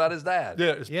was telling about his dad.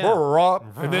 Yeah, it's Yeah.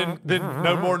 and then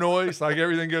no more noise. Like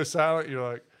everything goes silent. You're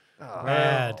like,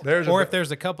 bad. There's or a- if there's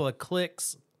a couple of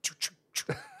clicks,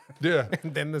 yeah.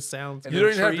 then the sounds. And You then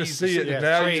don't even have to trees, see it. Yeah,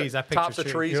 Now you- trees. I picture Tops of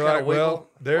trees You're kind like, of wiggle. well,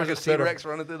 there's like a a set of- T-Rex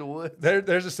running through the woods.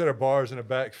 There's a set of bars in a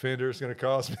back fender. It's going to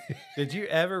cost me. Did you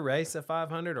ever race a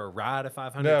 500 or ride a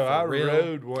 500? No, for I real?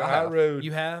 rode one. I I have. rode.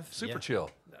 You have Super Yeah.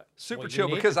 chill. Super Well, you chill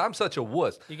need because to- I'm such a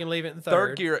wuss. You can leave it in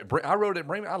Third gear. I rode it in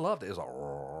Bremen. I loved it. It was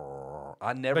like,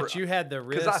 I never. But you had the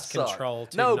because I wrist sucked. control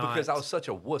to No, not- because I was such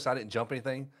a wuss. I didn't jump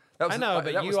anything. That was, I know,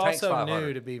 but that you was Tank's also 500.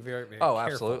 knew to be very, very Oh, careful.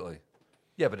 absolutely.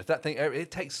 Yeah, but if that thing, it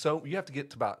takes so. You have to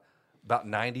get to about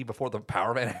 90 before the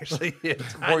power man actually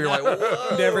hits. Before you're like,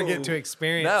 whoa. Never get to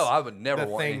experience. No, I would never the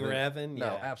want thing anything. revving. No,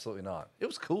 Yeah. absolutely not. It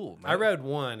was cool, man. I rode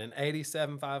one, an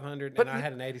 87 500, and I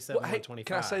had an 87 well, hey, 125.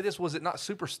 can I say this? Was it not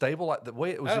super stable? Like the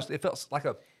way it was Oh. just, it felt like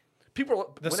a.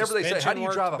 People, The whenever they say, "How suspension do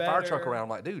you drive a worked fire truck better. around?" I'm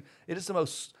like, dude, it is the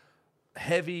most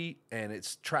heavy and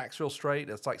its tracks real straight.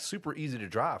 It's like super easy to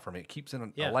drive for me. It keeps in a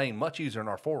Yeah. lane much easier than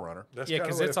our 4Runner. That's Yeah, kinda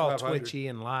because the way it's a all 500 twitchy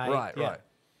and light. Right, yeah. right.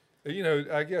 You know,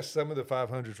 I guess some of the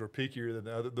 500s were peakier than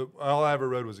the other. All I ever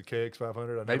rode was a KX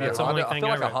 500. I Maybe never That's a the only Honda. I thing feel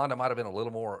I like a read. Honda might have been a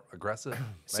little more aggressive.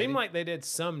 Seemed maybe. like they did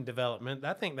some development.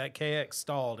 I think that KX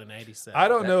stalled in 87. I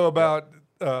don't know about.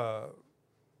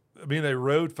 I mean, they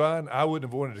rode fine. I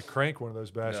wouldn't have wanted to crank one of those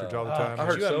bastards all the time. I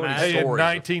heard you so many imagine? Hey, in stories.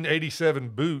 1987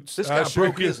 boots. This I guy sure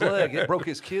broke his could- leg. It broke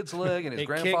his kid's leg and his It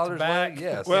kicked grandfather's back. leg.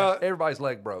 Yes. Well- everybody's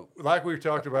leg broke. Like we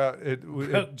talked about,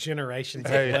 Broke generations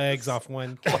Hey. of legs off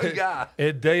one. One guy.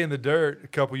 at Day in the Dirt a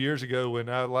couple years ago when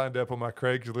I lined up on my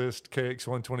Craigslist KX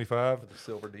 125 The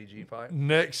silver DG pipe.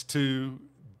 next to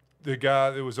the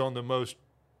guy that was on the most,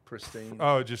 Pristine.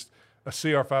 just a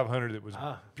CR 500 that was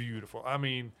Ah. beautiful. I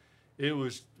mean, it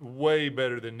was way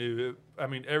better than new.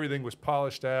 Everything was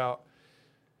polished out.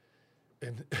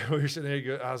 And we were sitting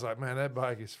there, I was like, man, that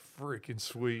bike is freaking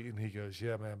sweet. And he goes,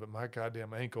 yeah, man, but my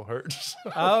goddamn ankle hurts.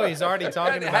 Oh, he's already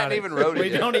talking Hadn't about it. even rode it We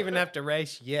yet. don't even have to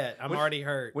race yet. I'm already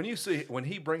hurt. When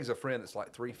he brings a friend that's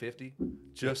like 350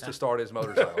 just to start his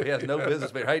motorcycle, he has no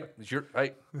business. But hey,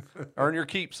 earn your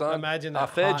keep, son. Imagine I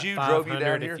that fed hot you, drove you 500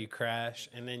 down here. if you crash,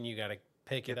 and then you got to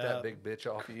pick Get it that up. big bitch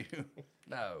off of you.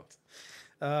 No,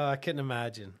 I couldn't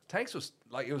imagine. Tanks was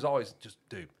like it was always just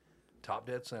dude, top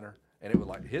dead center. and it was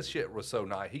like his shit was so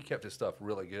nice. He kept his stuff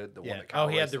really good. The one that Oh,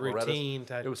 he had raced the Loretta's. routine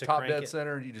It was to top crank dead it.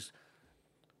 center. And you just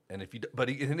and if you but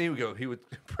he and he would go. He would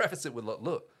preface it with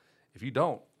look, if you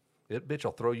don't, it bitch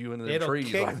will throw you into the It'll trees.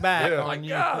 kick Like, back Yeah. on like you.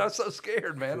 God, I'm so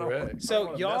scared, man. Correct.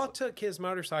 So y'all took his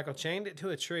motorcycle, chained it to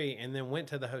a tree, and then went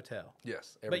to the hotel.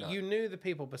 Yes, every But night. you knew the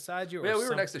people beside you. Or Yeah, we were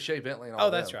some- next to Shea Bentley and all Oh,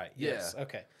 that's them. right. Yeah. Yes.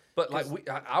 Okay. But like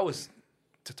I was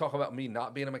to talk about me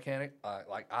not being a mechanic.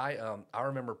 I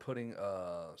remember putting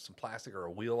some plastic or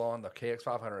a wheel on the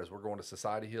KX500 as we're going to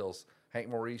Society Hills, Hank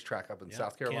Maurice track up in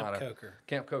South Carolina.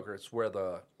 Camp Coker. It's where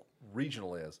the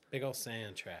regional is. Big old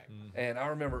sand track. And I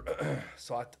remember,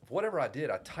 whatever I did,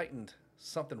 I tightened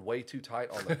something way too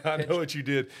tight on the I pinch. know what you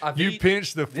did. I You beat-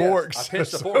 pinched the Yes, forks. I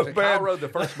pinched the so forks. And Kyle bad. rode the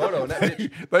first moto, and that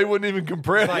bitch. They wouldn't even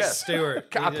compress. Like Yes. Stewart.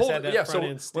 I He just pulled had it. that Yeah, front so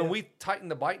end stiff. when we tightened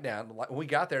the bike down, like when we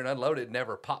got there and unloaded, it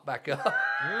never popped back up.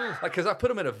 Like because I put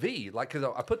them in a V, like because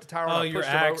I put the tire on, Oh, I your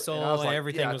pushed them over, axle and I was and like,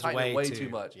 everything I was tightened it way too too-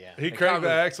 much. yeah. He And cranked Kyle the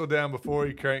goes, axle down before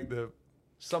he cranked the.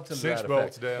 something to cinch that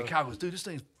bolts effect. down. And Kyle goes, dude, this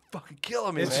thing's fucking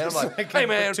killing me, It's man. I'm just like, like hey a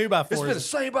man, 2x4 it's been the is-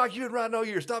 same bike you've been riding all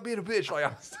year. Stop being a bitch. Like I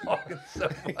was talking so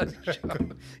much.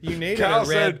 You needed Kyle a red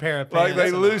said, pair of like pants. they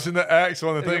and loosened the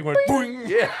axle and the thing went boing.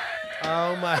 Yeah,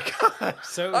 Oh my gosh!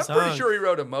 So it I'm was pretty hung. sure he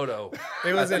rode a moto.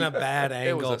 It was in a bad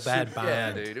It was angle, a bad super- bind.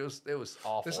 Yeah, dude, it was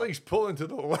awful. This thing's pulling to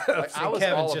the left. Like, I was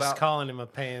Kevin's all just about. calling him a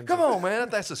pansy. Come on, man.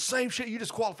 That's the same shit. You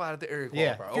just qualified at the area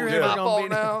Yeah, qualifier. you're Oh, never my gonna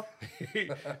fault beat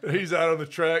now. He's out on the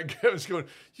track. Kevin's going,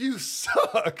 "You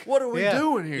suck." What are we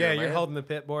doing here? Yeah, man? you're holding the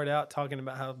pit board out, talking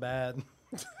about how bad.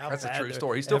 how That's a bad true their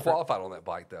story. He's still effort- qualified on that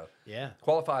bike though. Yeah.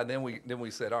 Qualified, and then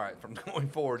we said, all right, from going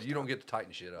forward, you don't get to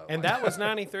tighten shit up. And Like, that was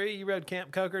 '93. You rode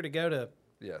Camp Coker to go to.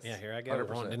 yes, Yeah, here I go. 100%.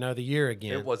 Wanting to know the year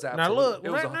again. It was Now absolutely. look, it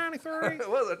was was that '93? It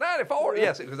was a 94.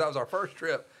 Yes, because that was our first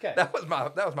trip. Okay. That was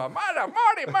my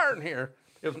Marty Martin here.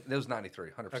 It was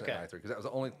 93, 100% Okay. 93, because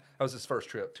that was his first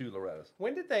trip to Loretta's.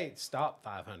 When did they stop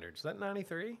 500s? Was that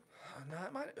 '93? No,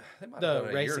 they might The have done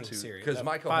it a year or racing two. series, Because the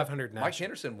Mike 500 Mike national.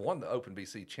 Henderson won the Open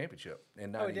BC Championship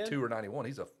in Oh, he did? 92 or 91.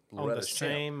 He's a the Loretta's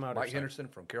same champ. Mike motorcycle. Henderson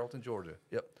from Carrollton, Georgia.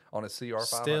 Yep, on his CR 500.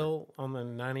 Still on the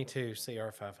 '92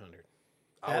 CR 500.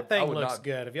 I That would- I thing would looks not-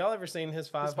 good. Have y'all ever seen his This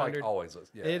bike 500? always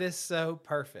was. Yeah. It is so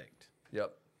perfect.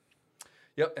 Yep.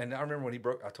 Yep. And I remember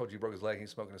when I told you he broke his leg, he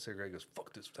was smoking a cigarette. He goes,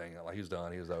 fuck this thing. Like, he was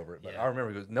done. He was over it. But Yeah. I remember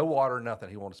he goes, no water, nothing.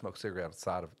 He wanted to smoke a cigarette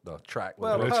outside of the track. with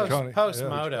Well, the- Richard Connie. post Yeah,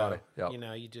 moto, Richard Connie. Yep. you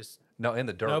know, you just no, in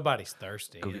the dirt. nobody's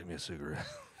thirsty. Go get me a cigarette.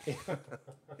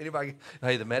 Anybody?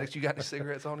 Hey, the medics, you got any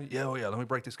cigarettes on you? Yeah, oh yeah. Let me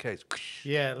break this case.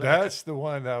 Yeah, That's the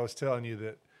one that I was telling you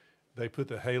that they put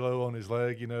the halo on his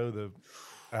leg. You know, the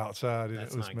outside, and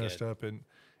That's it was not messed good. up.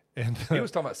 And He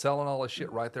was talking about selling all this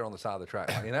shit right there on the side of the track.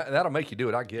 I mean, that'll make you do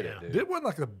it. I get Yeah. it, dude. it wasn't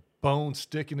like a bone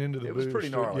sticking into the It was boot pretty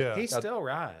straight- gnarly. Yeah, he still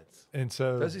rides. and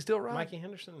so Does he still ride? Mikey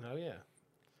Henderson? Oh yeah.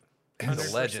 He's a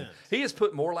 100%. legend. He has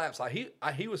put more laps. Like he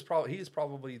is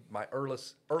probably my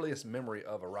earliest memory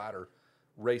of a rider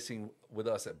racing with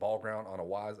us at ball ground on a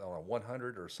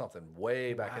 100 or something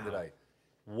way back in the Wow. day.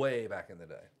 Way back in the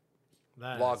day.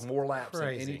 That Logged is more laps than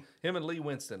crazy. him and Lee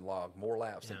Winston logged more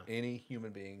laps than Yeah. any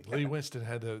human being. Lee Winston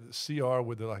had the CR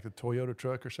with like a Toyota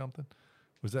truck or something.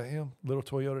 Was that him? Little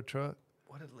Toyota truck?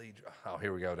 What did Lee? Oh,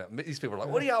 here we go. Now, these people are like,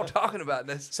 "What are y'all talking about?"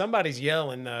 This Somebody's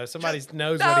yelling though. Somebody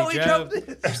knows No, what he he drove. drove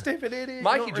You stupid idiot.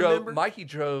 Mikey You don't drove. remember? Mikey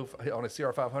drove on a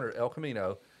CR500 El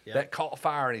Camino. Yeah. That caught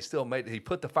fire, and he still made it. He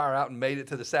put the fire out and made it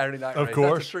to the Saturday night Of race.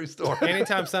 course. That's a true story.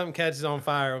 Anytime something catches on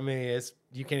fire with me,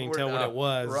 you can't even We're tell what not- it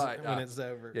was right, when it's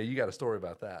over. Yeah, you got a story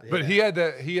about that. But he had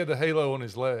the halo on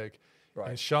his leg. Right.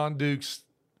 And Sean Duke's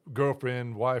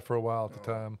girlfriend, wife for a while at the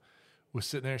time, was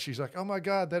sitting there and she's like, "Oh my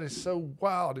God, that is so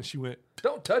wild." And she went,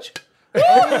 Don't touch it.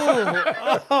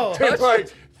 Oh,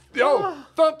 like,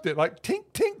 thumped it like tink,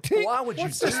 tink, tink. Why would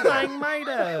what's you this do that? thing made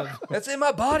of? That's in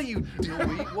my body, you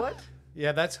dillweed. What?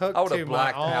 Yeah, that's hooked I would to have my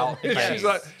blacked arm. out. And Yeah. she's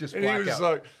like, Just and he was black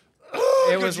like,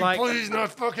 It "Could was you like please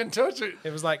not fucking touch it."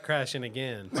 it was like crashing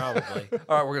again, probably.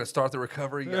 All right, we're gonna start the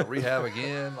recovery. You got rehab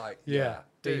again. Like, Yeah,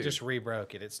 dude. he just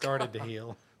re-broke it. It started to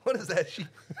heal. What is that? She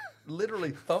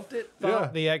literally thumped it. Yeah.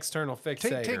 The external Tink,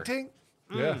 fixator. tink, tink.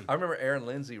 Yeah. I remember Aaron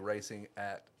Lindsay racing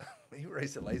at he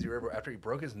raced at Lazy River after he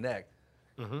broke his neck,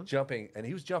 jumping, and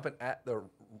he was jumping at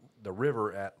the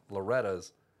river at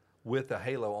Loretta's with a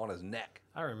halo on his neck.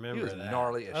 I remember He was that.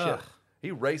 gnarly as Ugh. shit.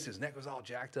 He raced, his neck was all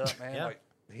jacked up, man. Yeah. Like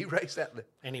he raced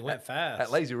And he went fast. at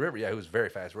Lazy River. Yeah, he was very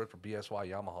fast. He rode for BSY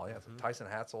Yamaha. Yeah, Tyson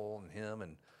Hatzel and him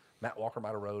and Matt Walker might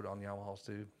have rode on Yamahas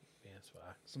too. Yeah, that's why.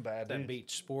 Some bad That dudes.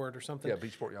 beach sport or something. Yeah,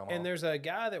 Beach Sport Yamaha. And there's a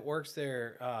guy that works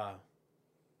there,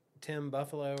 Tim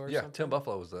Buffalo or yeah, something. Tim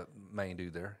Buffalo was the main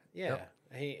dude there. Yeah.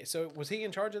 Yep. So was he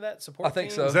in charge of that support? I think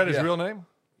team? so. Is that his Yeah. real name?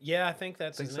 Yeah, I think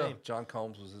that's I think his so. name. John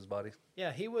Combs was his buddy.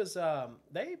 Yeah, he was.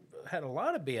 They had a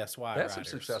lot of BSY They had some riders.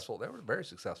 successful. They were very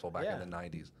successful back Yeah. in the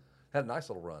 '90s. Had a nice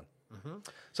little run.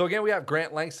 So again, we have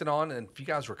Grant Langston on, and if you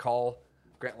guys recall,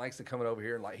 Grant Langston coming over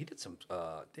here and like he did some.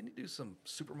 Didn't he do some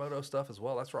supermoto stuff as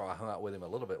well? That's where I hung out with him a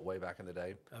little bit way back in the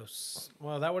day. Oh,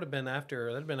 well, that would have been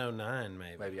after. That'd have been 09,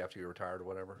 maybe. Maybe after you retired or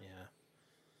whatever. Yeah,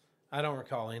 I don't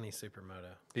recall any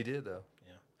supermoto. He did though.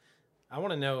 Yeah, I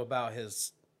want to know about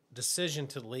his decision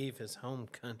to leave his home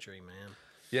country, man.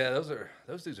 Yeah,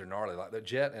 those dudes are gnarly. Like the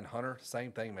Jet and Hunter,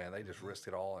 same thing, man. They just risked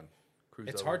it all and cruised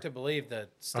It's over. hard to believe that.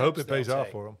 I hope it pays off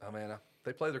take. for them. I mean,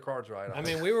 they play their cards right. I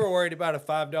mean, we were worried about a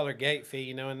 $5 gate fee,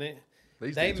 you know, and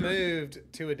These they dudes are-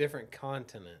 moved to a different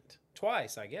continent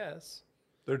twice, I guess.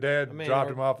 Their dad mean, dropped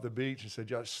or- them off at the beach and said,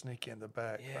 "Y'all just sneak in the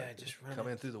back." Yeah, just run come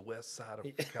it. in through the west side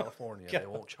of California. They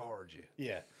won't charge you.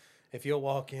 Yeah, if you'll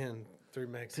walk in through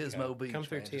Mexico, Pismo Beach, come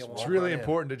through man, just Tijuana. It's walk really right in.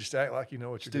 important to just act like you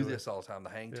know what you're Do doing. this all the time. The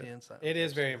hang ten. It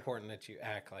is very important that you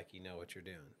act like you know what you're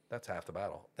doing. That's half the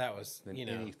battle. That was, In you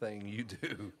know, anything you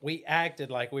do. we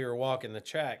acted like we were walking the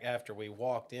track after we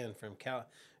walked in from Cal.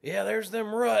 Yeah, there's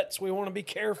them ruts. We want to be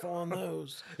careful on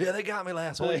those. Yeah, they got me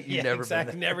last week. You Yeah, never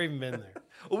exactly. been there. Never even been there.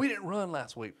 Well, we didn't run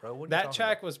last week, bro. What are you That talking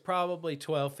track was probably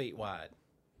 12 feet wide.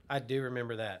 I do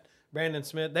remember that. Brandon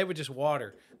Smith, they would just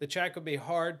water. The track would be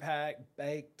hard packed,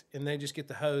 baked, and they just get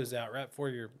the hose out right before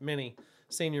your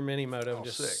senior mini moto and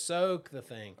just sick. soak the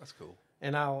thing. That's cool.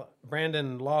 And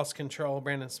Brandon lost control.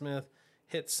 Brandon Smith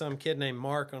hits some kid named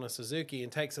Mark on a Suzuki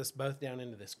and takes us both down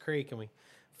into this creek, and we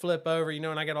flip over, you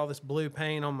know, and I got all this blue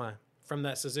paint on from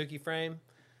that Suzuki frame.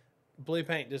 Blue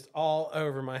paint just all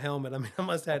over my helmet. I mean, I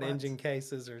must have had engine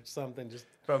cases or something. Just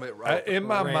From it right. In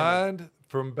my Random. mind,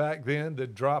 from back then, the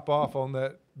drop off on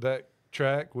that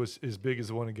track was as big as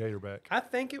the one in Gatorback. I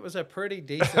think it was a pretty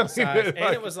decent size,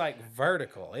 and it was like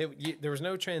vertical. There was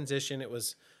no transition. It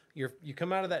was you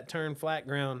come out of that turn flat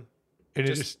ground. And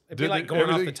It'd be like going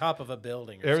off the top of a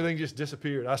building. Or Everything just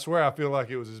disappeared. I swear, I feel like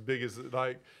it was as big as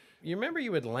like. You remember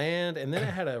you would land, and then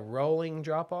it had a rolling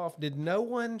drop off. Did no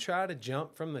one try to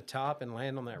jump from the top and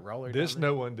land on that roller? This down there?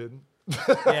 no one didn't.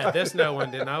 Yeah, this no one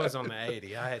did. I was on the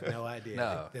 80. I had no idea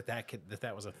No.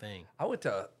 that was a thing. I went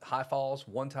to High Falls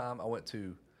one time.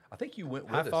 I think you went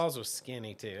with High us. Falls was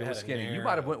skinny too. It was skinny. You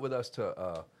might have went with us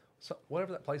to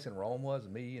whatever that place in Rome was.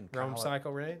 Me and Rome Kyle.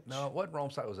 Cycle Range. No, it wasn't Rome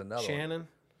Cycle. It was another one. Shannon.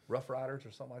 Rough Riders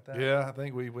or something like that. Yeah, I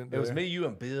think we went It there. was me, you,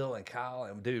 and Bill and Kyle,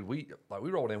 and dude, we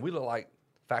rolled in. We looked like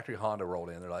factory Honda rolled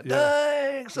in. They're like, Yeah.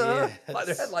 dang, son. Yes. Like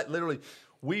they had like literally,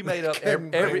 we made up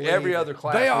couldn't every believe other it.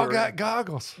 class. They all we were got in.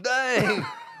 goggles. Dang.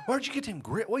 Where'd you get them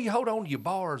grip? What you hold on to your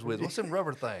bars with? What's them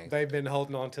rubber things? They've been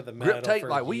holding on to the metal Grip tape. for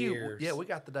Like years. we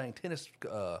got the dang tennis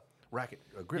racket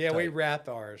grip Yeah, tape. we wrapped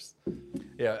ours.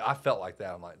 Yeah, I felt like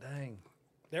that. I'm like, dang.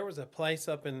 There was a place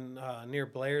up in near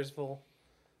Blairsville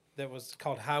that was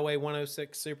called Highway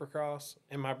 106 Supercross,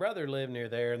 and my brother lived near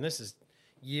there. And this is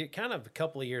kind of a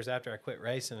couple of years after I quit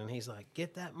racing, and he's like,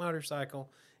 "Get that motorcycle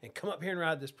and come up here and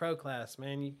ride this pro class,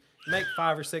 man. You make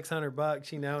 $500 or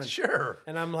 $600, you know." And, Sure.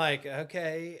 and I'm like,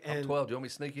 okay. And I'm 12. Do you want me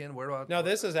to sneak in? Where do I? no,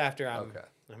 this is after I'm Okay.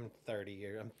 I'm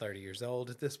 30 years old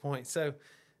at this point. So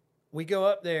we go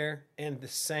up there, and the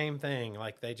same thing.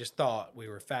 Like they just thought we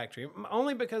were factory,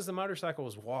 only because the motorcycle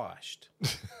was washed.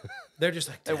 They're just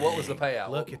like, And what was the "Dang, payout?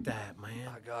 Look at that, man."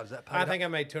 My God, is that paid I off? think I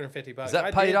made $250. Is that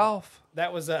I paid did- off?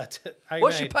 That was I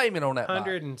What's your made payment on that? bike?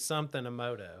 100 and something a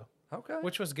moto, Okay.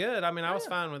 which was good. I mean, I was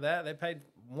fine with that. They paid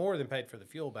more than paid for the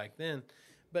fuel back then.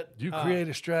 But You create a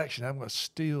distraction, I'm going to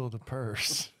steal the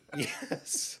purse.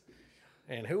 yes.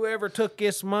 And whoever took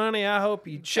this money, I hope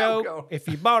you Choke choke. on. If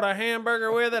you bought a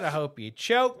hamburger with it, I hope you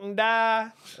choke and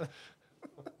die.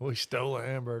 We stole a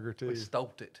hamburger too. We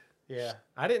stoked it. Yeah.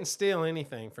 I didn't steal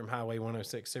anything from Highway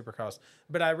 106 Supercross,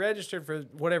 but I registered for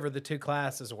whatever the two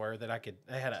classes were that I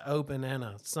had an open and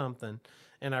a something,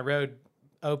 and I rode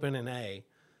open and A.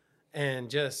 And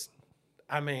just,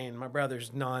 I mean, my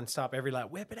brother's nonstop every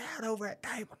lap, whip it out over at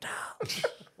tabletop.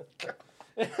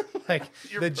 Like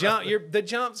the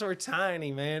jumps were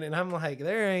tiny, man, and I'm like,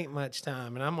 there ain't much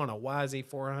time, and I'm on a YZ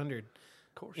 400.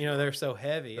 Of course. You know, they're so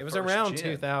heavy. It was first around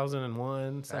gen. 2001,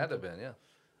 Had to something have been, yeah.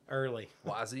 early.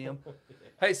 YZM.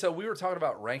 Hey, so we were talking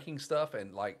about ranking stuff,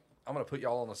 and like, I'm gonna put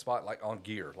y'all on the spot, like on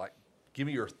gear. Like, give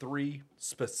me your 3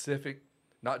 specific,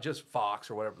 not just Fox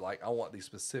or whatever. Like, I want these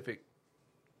specific,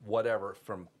 whatever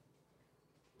from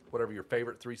whatever your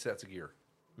favorite 3 sets of gear.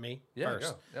 Me Yeah,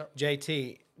 first. go.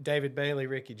 JT, David Bailey,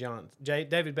 Ricky Johnson,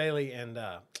 David Bailey, and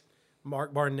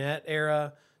Mark Barnett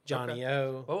era, Johnny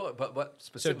O. Oh, but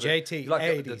specifically, JT, you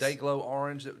like the 80s. Day Glow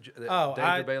orange that Oh,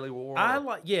 David Bailey wore. I or-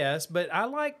 like but I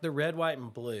like the red, white,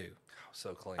 and blue.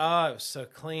 So clean. Oh, it was so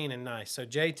clean and nice. So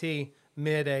JT,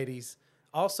 mid-'80s.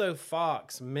 Also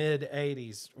Fox,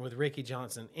 mid-'80s with Ricky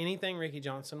Johnson. Anything Ricky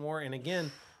Johnson wore. And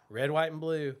again, red, white, and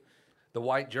blue. The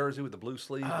white jersey with the blue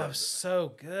sleeve. Oh,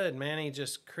 so good, man. He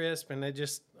just crisp, and they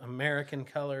just American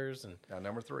colors and, Now,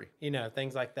 number 3.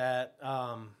 things like that.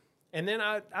 And then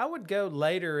I would go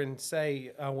later and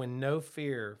say when No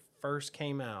Fear first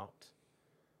came out,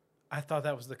 I thought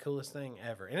that was the coolest thing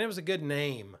ever. And it was a good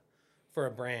name for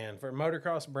a brand, for a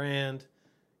motocross brand,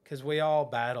 because we all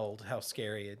battled how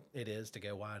scary it is to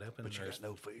go wide open. But there's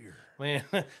no fear. Man,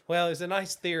 well, it's a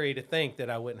nice theory to think that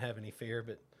I wouldn't have any fear,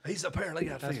 but He's apparently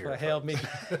got that's fear. what held me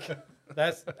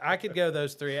back. I could go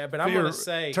those 3, but I'm going to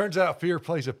say, Turns out fear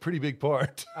plays a pretty big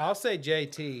part. I'll say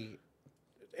JT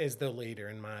is the leader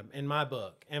in my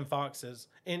book, and Fox is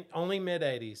in only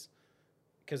mid-'80s,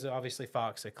 because obviously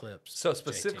Fox eclipsed. So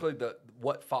specifically,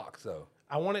 what Fox though?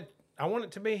 I want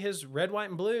it to be his red, white,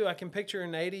 and blue. I can picture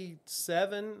an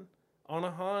 '87 on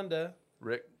a Honda.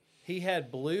 Rick. He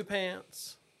had blue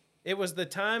pants. It was the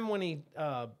time when he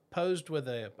posed with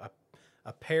a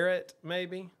parrot,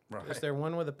 maybe. Right. Was there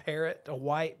one with a parrot, a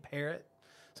white parrot,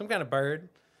 some kind of bird?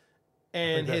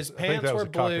 And his I think pants that was were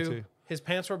a blue. cockatoo. His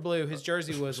pants were blue. His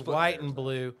jersey was Split white hairs. and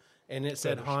blue, and it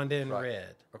said Honda in Right.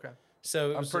 red. Okay.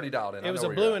 So it I'm was, pretty dialed in. I It was know a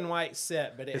where blue you're at. and white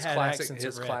set, but it His had classic. accents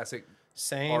His of red. classic.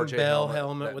 Same RJ bell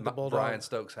helmet that with the bulldog. Brian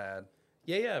Stokes had.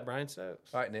 Yeah, Brian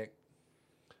Stokes. All right, Nick.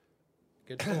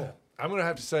 Good pull. I'm going to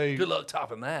have to say, Good luck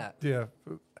topping that. yeah,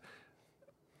 I'm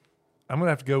going to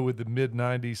have to go with the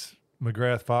mid-'90s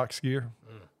McGrath Fox gear.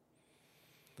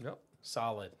 Yep.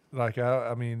 Solid. Like,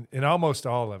 I mean, in almost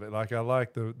all of it. Like, I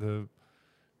like the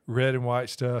red and white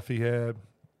stuff he had.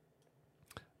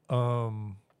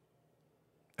 And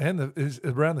is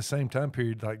around the same time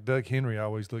period, like Doug Henry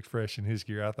always looked fresh in his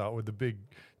gear, I thought, with the big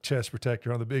chest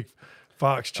protector on the big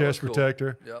Fox chest cool.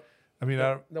 protector. Yep. I mean,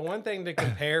 The one thing to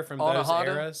compare from On a those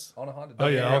Honda. eras, On a Honda. oh,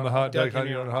 yeah, Yeah, on the Honda, Doug Doug Henry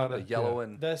Henry on the on Honda. The yellow yeah.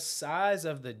 and the size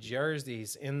of the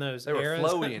jerseys in those They were eras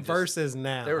flowy and just- versus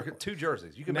now. there were 2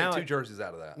 jerseys. You can Now make 2 it- jerseys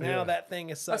out of that. Now Yeah. that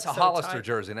thing is That's a so Hollister tight.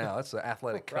 jersey now. That's an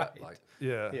athletic cut. Right. Like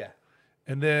Yeah. Yeah.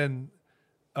 And then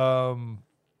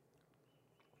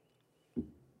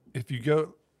if you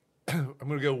go, I'm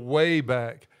going to go way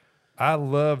back. I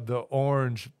love the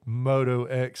orange Moto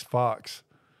X Fox.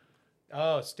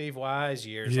 Oh, Steve Wise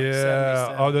years. Yeah. Like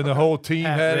 77. Oh, then the whole team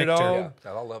Pat had it Richter. on. yeah,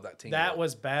 God, I love that team. That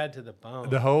was bad to the bone.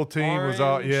 The whole team was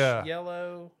all, Orange, yeah.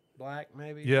 yellow, black,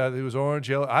 maybe. Yeah, it was orange,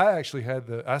 yellow. I actually had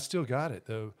I still got it,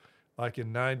 though, like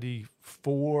in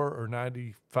 94 or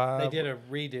 95. They did a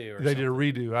redo. Or They did a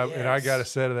redo, and I got a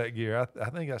Yes. set of that gear. I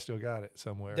think I still got it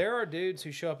somewhere. There are dudes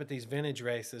who show up at these vintage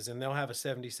races and they'll have a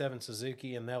 '77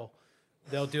 Suzuki and they'll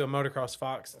do a Motocross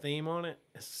Fox theme on it.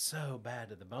 It's so bad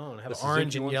to the bone. Have The an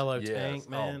orange Suzuki and ones? yellow Yes. tank,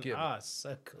 Oh, man. give me. Ah, it's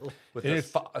so cool. with And the,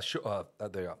 it's-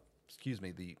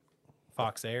 the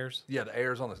Fox Airs. yeah, the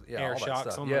airs on the Air all that shocks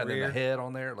stuff. on yeah, the and then rear. the head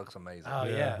on there, it looks amazing. Oh,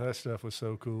 yeah. That stuff was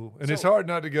so cool. And it's hard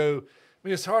not to go. I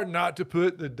mean, it's hard not to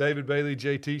put the David Bailey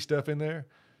JT stuff in there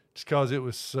just because it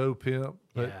was so pimp.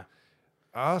 But Yeah.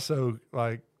 I also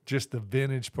like just the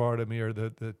vintage part of me, or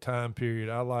the time period.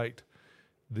 I liked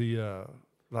the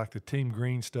Team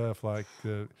Green stuff, like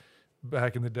the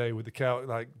back in the day with the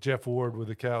like Jeff Ward with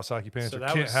the Kawasaki Panther, So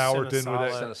that Kent was Howerton with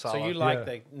Cinesala. that. So you Cinesala. like Yeah.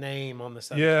 the name on the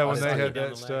side? Yeah, Oh, when it's they like had down that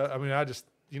the stuff. left. I mean, I just,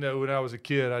 when I was a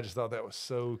kid, I just thought that was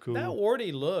so cool. That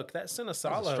warty look, that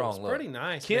Cinesalo was strong look. pretty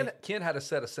nice. Ken had a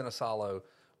set of Cinesalo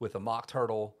with a mock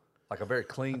turtle, like a very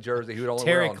clean jersey. He would only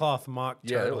Terry wear on, cloth mock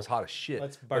Yeah, turtle. it was hot as shit.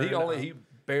 Let's But burn it up. he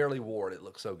barely wore it. It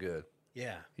looked so good.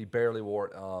 Yeah. He barely wore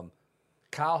it.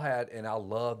 Kyle had, and I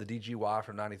love the DGY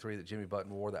from '93 that Jimmy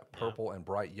Button wore, that purple and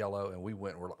bright yellow, and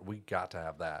we got to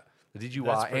have that. The That's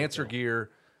DGY pretty answer cool.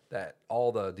 gear, that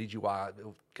all the DGY,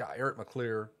 got Eric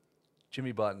McClear,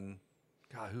 Jimmy Button,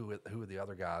 God, who were the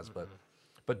other guys,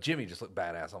 but Jimmy just looked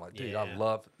badass. I'm like, dude, I Yeah.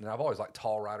 love, and I've always liked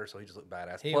tall riders, so he just looked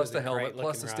badass. He Plus was the a helmet, plus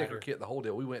great-looking the sticker rider. kit, the whole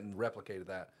deal. We went and replicated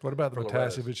that. What about the for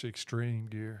Loretta's. Matasevich Extreme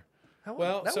gear?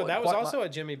 Well, so that was quite also a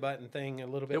Jimmy Button thing a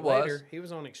little bit It was. later. He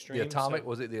was on Extreme. the Atomic. so-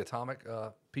 Was it the Atomic,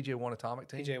 PJ1 Atomic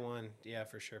team? PJ1, yeah,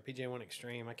 for sure. PJ1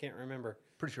 Extreme. I can't remember.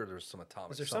 Pretty sure there was some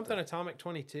Atomic. Is there something Atomic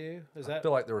 22? Is I that?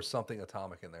 feel like there was something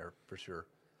Atomic in there for sure.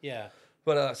 Yeah.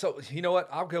 But so you know what?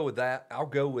 I'll go with that.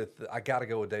 I got to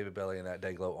go with David Bailey in that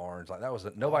Dayglow orange. Like that was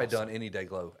nobody done any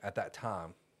Dayglow at that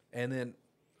time. And then,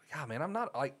 God, man, I'm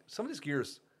not like some of these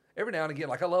gears. Every now and again,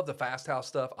 like I love the Fast House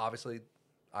stuff. Obviously,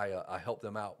 I help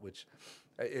them out, which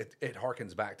it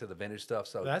harkens back to the vintage stuff.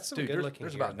 So That's some dude, good-looking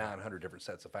there's gear. about 900 different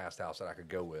sets of Fast House that I could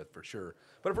go with for sure.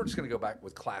 But if we're just gonna go back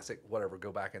with classic, whatever,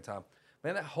 go back in time,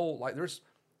 man, that whole like there's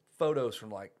photos from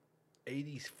like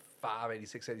 85,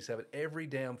 86, 87. Every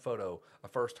damn photo, a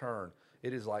first turn,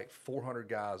 it is like 400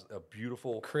 guys, a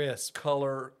beautiful, Crisp.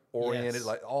 color oriented. Yes.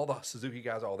 Like all the Suzuki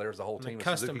guys, there's the whole And team the of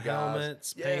custom Suzuki guys.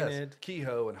 helmets, Yes, painted.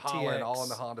 Kehoe and Holland, all in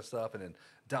the TX. Honda stuff, and then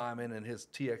Diamond and his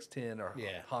TX10 or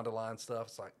Yeah. Honda line stuff.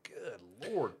 It's like,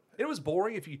 good Lord. It was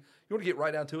boring. If you want to get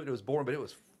right down to it, it was boring, but it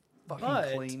was fucking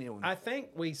But clean. And I think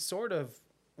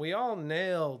we all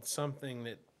nailed something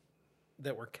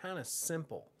that were kind of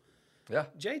simple. yeah.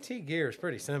 JT gear is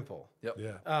pretty simple. Yep.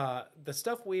 Yeah. The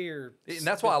stuff we're And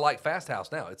that's why I like Fast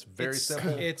House now. It's very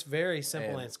simple. It's very simple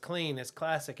And- and it's clean, it's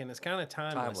classic, and it's kind of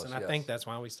timeless. Timeless, And I yes. think that's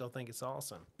why we still think it's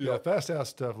awesome. Yeah, Fast House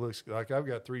stuff looks like I've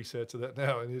got 3 sets of that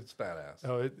now, and it's badass.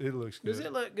 it looks good. Does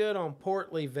it look good on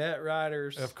portly vet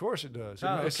riders? Of course it does.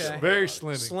 Oh, It's okay. very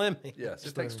slimming. Slimming. Yes,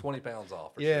 it takes 20 pounds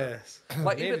off. For Yes. Sure.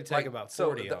 Like Need even to take like, about so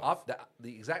 40 off.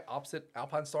 the exact opposite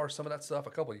Alpine Star, some of that stuff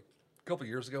a couple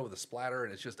years ago with the splatter,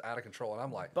 and it's just out of control. And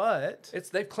I'm like, But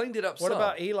they've cleaned it up. what some.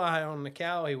 about Eli on the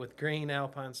Cowie with green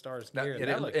Alpine Stars Now, gear? and,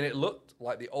 it looked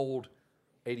like the old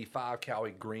 '85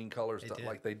 Cowie green colors. It did.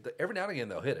 Like they every now and again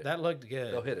they'll hit it. that looked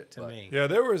good. They'll hit it, to but- me. Yeah,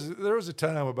 there was a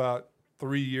time about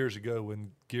 3 years ago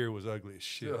when gear was ugly as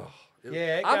shit. Ugh.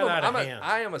 Yeah, it got out of hand.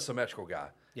 I am a symmetrical guy.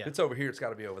 Yeah. If it's over here, it's got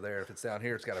to be over there. If it's down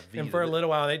here, it's got to be. And for a little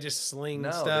while, they just sling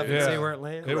No, stuff dude. and Yeah. see where it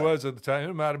lands. It was at the time.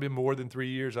 It might have been more than 3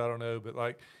 years. I don't know, but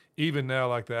like even now,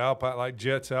 like the Alpine, like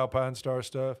Jets Alpine Star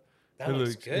stuff, That it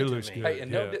looks good to looks me. good. Hey, and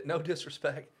yeah. no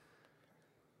disrespect,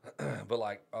 but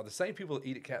like, are the same people that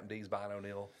eat at Captain D's buying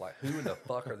O'Neill? Like, who in the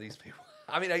fuck are these people?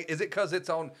 I mean, is it because it's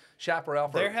on Chaparral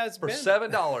for, There has for been-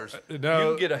 $7? You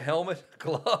No. can get a helmet,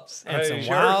 gloves, And some jersey.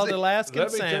 wild Alaskan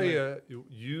Let me salmon. tell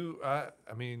you, I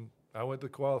mean, I went to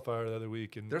the qualifier the other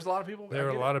week, and There's a lot of people. there were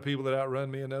a lot of people that outrun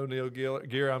me in O'Neill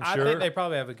gear. I'm I sure, think they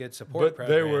probably have a good support but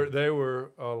program. there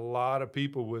were a lot of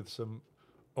people with some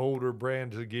older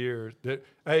brands of gear that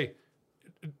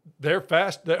they're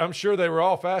fast. I'm sure they were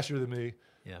all faster than me,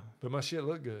 Yeah. but my shit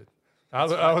looked good. I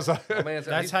was like, My man's-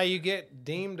 That's he's- how you get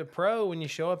deemed a pro when you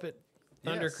show up at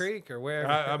Thunder Yes. Creek or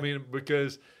wherever. I mean,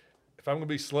 because if I'm gonna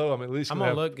be slow, I'm at least I'm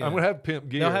gonna gonna have, look good. I'm gonna have pimp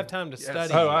gear. They'll have time to Yes.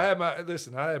 study. Oh, you.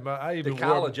 I even Did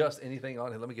Kyle wore. adjust anything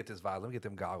on it? Let me get this visor. Let me get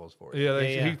them goggles for you. Yeah,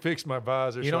 Yeah. he fixed my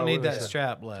visor. You so don't I need wouldn't that have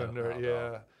strap low. Thunder, Oh, yeah.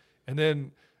 no. And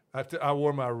then I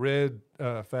wore my red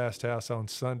Fast House on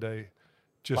Sunday,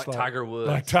 just Like Tiger Woods.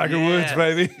 like Tiger Woods, Yes.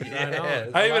 baby. Right on.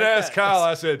 Yes. I even like asked that. Kyle.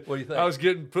 I said, What do you think? I was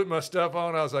putting my stuff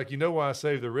on. I was like, you know why I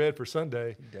saved the red for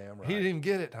Sunday? Damn right. He didn't even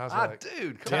get it. I was like,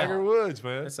 dude, come Tiger on. Woods,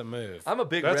 man. That's a move. I'm a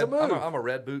big That's red. a move. I'm a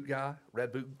red boot guy.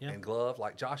 Red boot Yeah. and glove,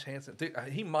 like Josh Hansen. Dude,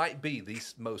 he might be the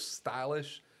most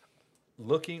stylish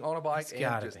looking on a bike. He's And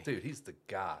gotta just, be. dude, he's the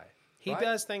guy. He right?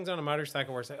 does things on a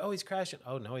motorcycle where it's like, oh, he's crashing.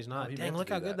 Oh, no, he's not. he Dang, meant to look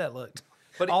do how good that. that looked.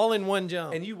 But he- all in one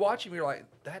jump. And you watch him, you're like,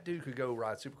 that dude could go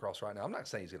ride Supercross right now. I'm not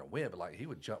saying he's gonna win, but like he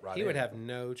would jump right. he in. would have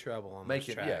no trouble on Make those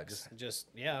it- yeah, tracks. Just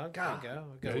yeah, okay, God. go. I'll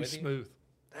Yeah, go he's with you. smooth.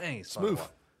 Dang, he's fun to Smooth. watch.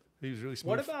 He was really smooth.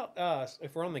 What about us?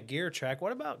 If we're on the gear track,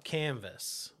 what about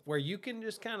canvas, where you can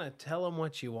just kind of tell them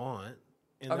what you want?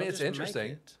 And I mean, they'll it's just make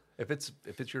interesting. it. If it's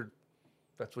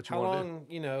that's what you How want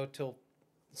to do. long, till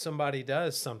somebody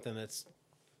does something that's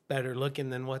better looking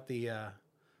than what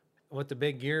the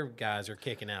big gear guys are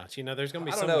kicking out? There's going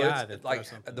to be I some don't know. guy It's that like throws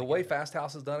something the way together. Fast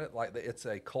House has done it. Like it's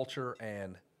a culture,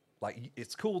 and like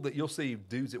it's cool that you'll see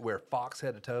dudes that wear Fox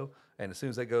head to toe, and as soon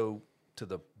as they go to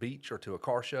the beach or to a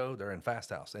car show, they're in Fast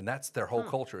House, and that's their whole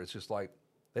culture. It's just like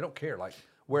they don't care. Like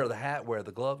wear the hat, wear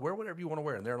the glove, wear whatever you want to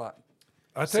wear, and they're like,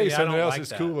 I'll tell you See, I something don't else like that's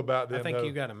that. cool about them. I think though.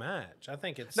 you got to match. I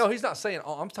think it's no, he's not saying.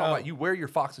 Oh, I'm talking Oh. about you wear your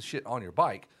Fox's shit on your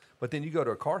bike, but then you go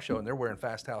to a car show and they're wearing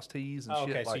Fast House tees and Oh,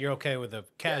 shit. okay. So like, you're okay with a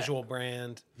casual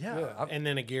brand, yeah. I'm- and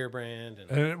then a gear brand,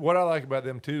 and And what I like about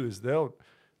them too is they'll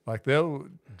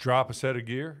drop a set of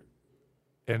gear,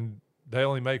 and they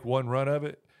only make one run of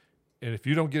it, and if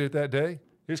you don't get it that day,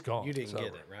 it's gone. you didn't So-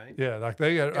 get it right. Yeah, like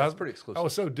they got. Yeah, it's I- pretty exclusive. I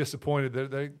was so disappointed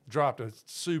that they dropped a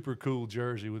super cool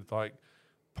jersey with like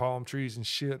palm trees and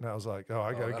shit, and I was like, oh,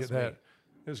 I gotta that's get that. me.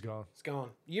 It was gone. It's gone.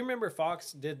 You remember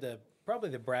Fox did probably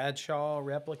the Bradshaw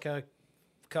replica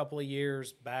a couple of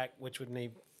years back, which would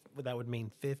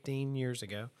mean 15 years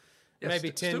ago, yeah,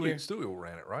 maybe 10 Stewie, years. Stewie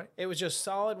ran it right. It was just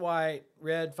solid white,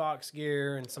 red Fox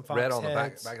gear, and some Fox Red on the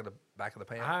heads. back of the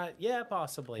pants. Yeah,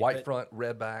 possibly. White but front,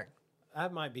 red back,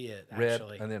 That might be it. red,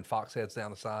 Actually, and then Fox heads down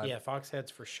the side. yeah, Fox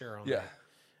heads for sure. On Yeah. there.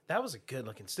 That was a good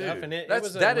looking stuff, Dude, and it that's-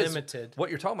 was that is- limited. what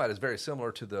you're talking about is very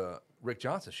similar to the Rick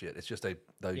Johnson shit. It's just the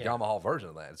Yeah. Yamaha version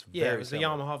of that. It's Yeah, very it was the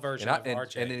similar. Yamaha version and, of and,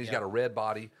 RJ, and then he's yeah. got a red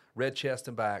body, red chest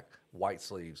and back, white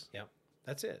sleeves. Yep,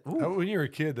 that's it. When you're a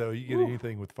kid though, you get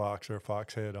anything with Fox or a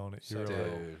Fox head on it, you're Dude,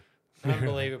 like,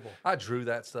 Unbelievable. I drew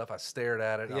that stuff. I stared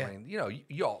at it. Yeah. I mean, you know,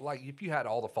 y'all like if you had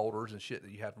all the folders and shit that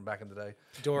you had from back in the day,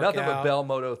 Dork nothing out. but Bell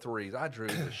Moto 3s. I drew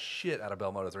the shit out of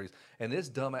Bell Moto 3s, and this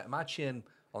dumb my chin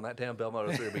on that damn Bell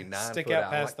Moto 3 would be 9 Stick foot out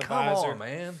out. I'm past like, the come visor. on,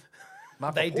 man. My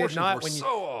They did proportions not were when so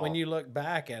you off. when you look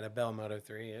back at a Bell Moto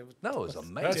 3. It No, it was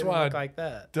amazing. That's didn't why look like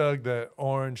that. dug that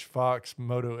orange Fox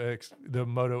Moto X, the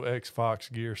Moto X Fox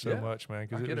gear so Yeah, much, man. I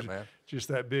Because get was it, man. just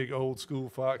that big old school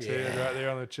Fox head Yeah. right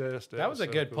there on the chest. That was a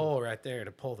so good cool. pull right there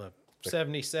to pull the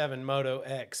 77 Moto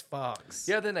X Fox.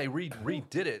 Yeah, then they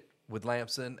redid it with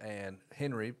Langston and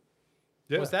Henry.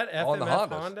 Yeah. Was that On the FMF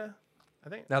Hondas. Honda? I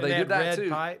think. Now And they had did that red too.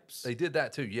 Pipes. They did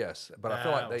that too, yes. But I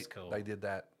feel That like was cool. they did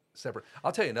that separate.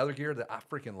 I'll tell you another gear that I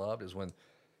freaking loved is when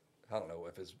I don't know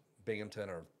if it's Binghamton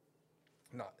or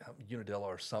not Unadilla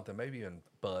or something, maybe even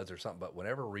Buds or something. But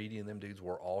whenever Reedy and them dudes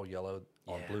were all yellow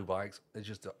on Yeah. blue bikes, it's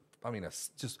just it's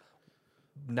just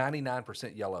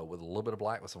 99% yellow with a little bit of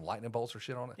black with some lightning bolts or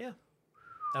shit on it. Yeah.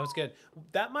 That was good.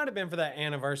 That might have been for that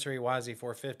anniversary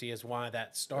YZ450 is why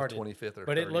that started. 25th or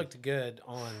But it 30th. looked good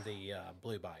on the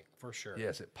blue bike for sure.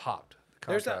 Yes, it popped. The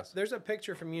There's contrast. a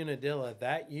picture from Unadilla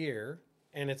that year,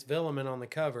 and it's Villeman on the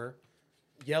cover,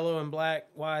 yellow and black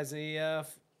YZF,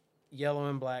 yellow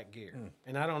and black gear.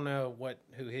 And I don't know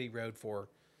who he rode for,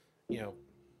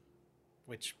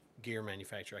 which gear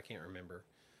manufacturer, I can't remember.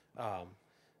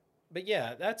 But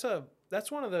yeah,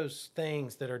 that's one of those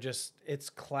things that are just, it's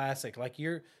classic. Like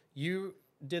you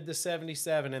did the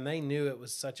 77 and they knew it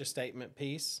was such a statement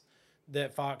piece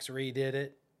that Fox redid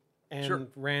it and Sure.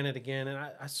 ran it again. And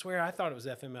I swear I thought it was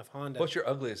FMF Honda What's your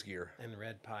ugliest gear? and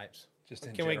red pipes. Just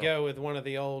in Can we general. go with one of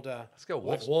the old Let's go like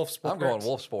Wolf. Wolf Sports? I'm going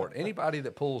Wolf Sport. Anybody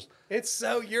that pulls It's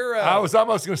so Euro. I was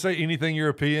almost going to say anything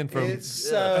European from it's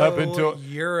so up until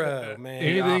Euro, man.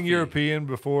 anything Biaffi. European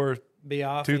before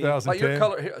Biaffi. 2010. like your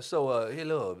color.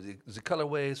 Hello, the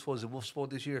colorways for the Wolf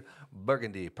Sport this year: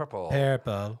 burgundy, purple,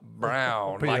 Purple.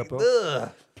 brown, like Purple.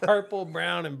 ugh. Purple,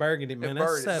 brown, and burgundy, man. That's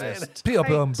burgundy, set man. us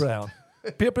Purple and tight. brown.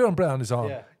 Purple and brown is on.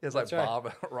 Yeah. It's like that's right.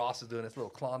 Bob Ross is doing this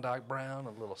little Klondike brown,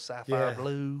 a little sapphire Yeah.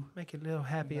 blue. Make it a little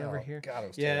happy over Oh, here. God, it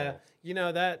was Yeah, terrible. you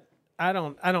know that I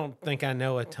don't think I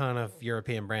know a ton of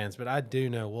European brands, but I do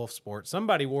know Wolf Sport.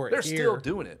 Somebody wore it They're here. still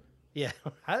doing it. Yeah,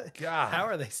 God, how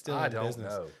are they still I in don't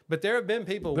business? know. But there have been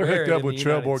people. They're wear hooked it up in with the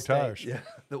United Trailborg States. tires. Yeah,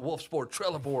 the Wolf Sport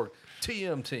Trelleborg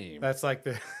TM team. That's like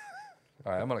the.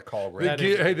 All right, I'm gonna call The Greg.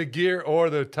 gear, the gear or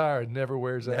the tire never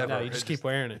wears out. No, Never. you just keep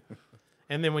wearing it,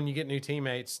 and then when you get new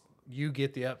teammates, you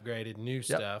get the upgraded new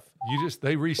stuff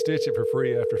They restitch it for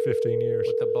free after 15 years.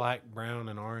 with the black, brown,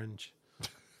 and orange.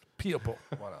 Purple.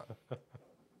 Why not?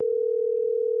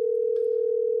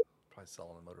 Probably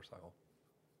selling a motorcycle.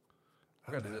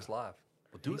 We're gonna do this live.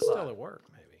 We'll do He's it still live. at work,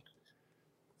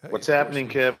 maybe. What's happening,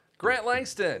 Kev? Grant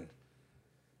Langston,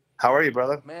 How are you,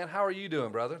 brother? man, how are you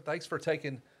doing, brother? Thanks for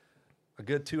taking a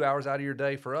good 2 hours out of your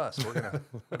day for us.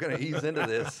 We're gonna ease into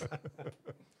this.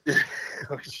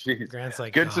 Oh, jeez. Grant's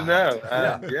like, Good to "God." know.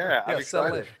 I'm Yeah, settle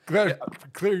excited. in. Glad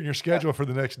clearing your schedule for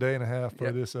the next day and a half for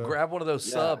Yeah, this. grab one of those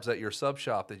Yeah. subs at your sub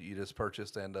shop that you just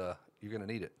purchased, and you're gonna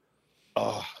need it.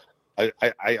 Oh,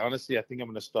 I honestly, I think I'm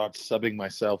going to start subbing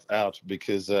myself out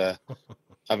because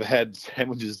I've had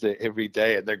sandwiches there every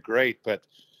day and they're great. But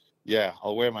yeah,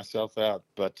 I'll wear myself out.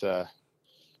 But I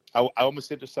almost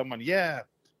said to someone, yeah,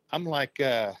 I'm like,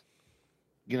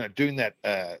 doing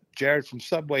that Jared from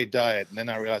Subway diet. And then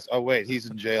I realized, oh, wait, he's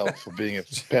in jail for being a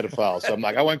pedophile. So I'm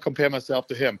like, I won't compare myself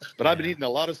to him. But I've been eating a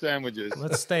lot of sandwiches.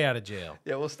 Let's stay out of jail.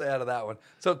 Yeah, we'll stay out of that one.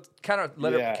 So, kind of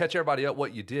Yeah. catch everybody up.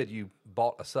 What you did? You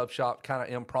bought a sub shop, kind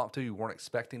of impromptu. You weren't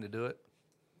expecting to do it.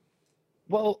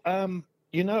 Well,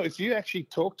 if you actually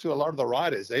talk to a lot of the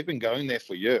riders, they've been going there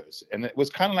for years. And it was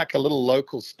kind of like a little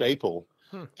local staple.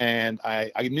 And I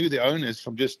knew the owners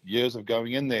from just years of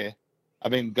going in there. I've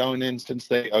been going in since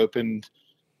they opened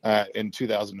in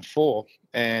 2004.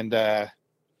 And,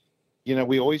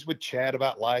 we always would chat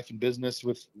about life and business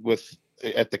with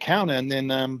at the counter. And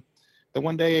then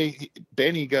one day,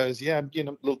 Benny goes, yeah, I'm getting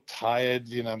a little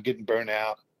tired. I'm getting burnt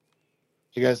out.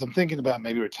 He goes, I'm thinking about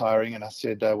maybe retiring. And I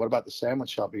said, what about the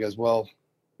sandwich shop? He goes, well,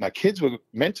 my kids were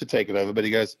meant to take it over. But he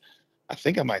goes, I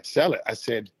think I might sell it. I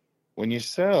said, when you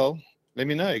sell, let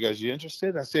me know. He goes, you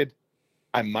interested? I said,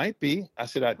 I might be. I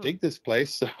said, I dig this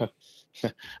place. So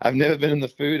I've never been in the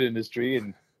food industry.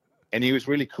 And he was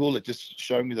really cool at just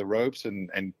showing me the ropes and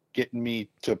getting me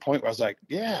to a point where I was like,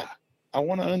 yeah, I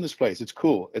want to own this place. It's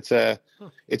cool.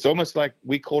 It's almost like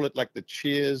we call it like the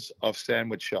Cheers of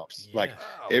sandwich shops. Yeah. Like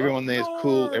everyone there is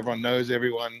cool. Everyone knows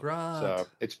everyone. Grant. So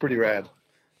it's pretty rad.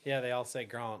 Yeah, they all say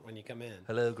Grant when you come in.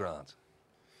 Hello, Grant.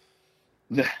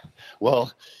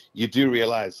 Well, you do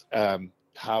realize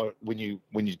how when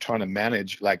you're trying to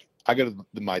manage, like I go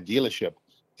to my dealership.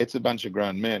 It's a bunch of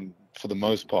grown men for the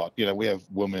most part. You know, we have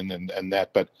women and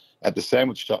that, but at the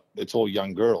sandwich shop, it's all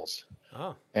young girls.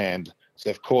 Oh, And so,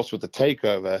 of course, with the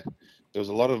takeover, there was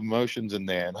a lot of emotions in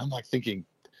there. And I'm like thinking,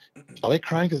 are they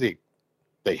crying because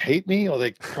they hate me, or are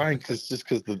they crying because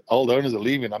the old owners are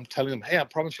leaving? I'm telling them, hey, I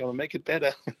promise you, I'm gonna make it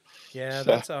better. yeah,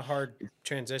 So, that's a hard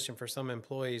transition for some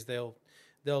employees. They'll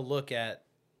look at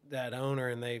that owner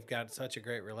and they've got such a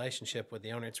great relationship with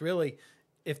the owner. It's really,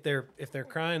 if they're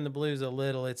crying the blues a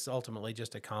little, it's ultimately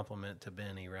just a compliment to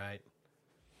Benny, right?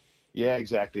 yeah,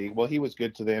 exactly. Well, he was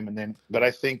good to them, but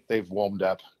I think they've warmed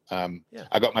up. Yeah.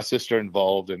 I got my sister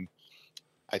involved, and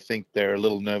I think they're a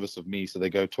little nervous of me, so they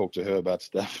go talk to her about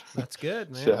stuff. That's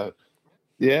good, man. So,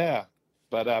 yeah,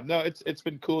 but no, it's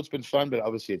been cool. It's been fun, but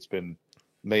obviously it's been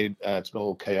a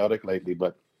little chaotic lately.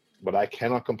 But I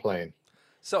cannot complain.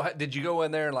 So did you go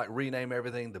in there and like rename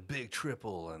everything the Big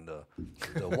Triple and the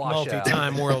Washout?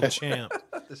 Multi-time world champ.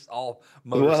 It's all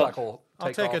motorcycle.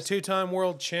 I'll take a takeoffs. 2-time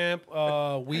world champ,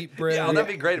 wheat bread. Yeah, that'd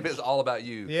be great if it's all about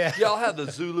you. Yeah. Y'all have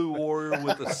the Zulu Warrior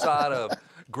with the side of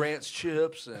Grant's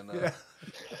chips and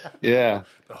Yeah,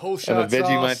 The whole and shot a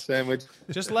Vegemite sauce. sandwich.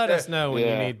 Just let us know when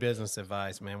Yeah. you need business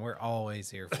advice, man. We're always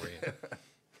here for you.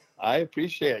 I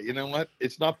appreciate it. You know what?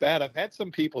 It's not bad. I've had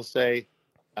some people say,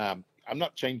 I'm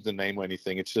not changing the name or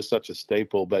anything. It's just such a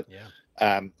staple. But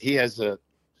Yeah. he has the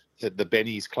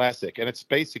Benny's Classic, and it's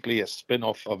basically a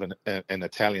spin-off of an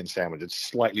Italian sandwich. It's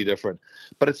slightly different,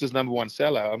 but it's his number one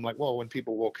seller. I'm like, well, when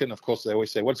people walk in, of course, they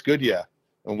always say, what's good here?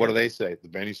 And what do they say? The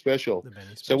Benny Special. The Benny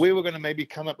So Special. we were going to maybe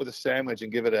come up with a sandwich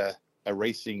and give it a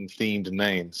racing-themed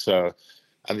name. So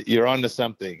you're on to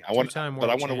something. I want Two-time to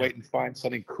world wait champ. and find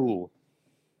something cool.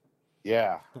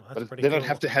 Yeah, Well, that's but pretty they don't cool.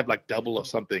 have to have like double or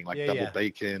something, like Yeah, double yeah.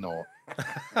 bacon or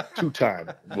 2-time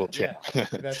world champ.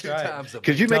 That's two right. times the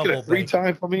Could you make it a Double bacon.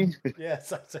 3-time for me?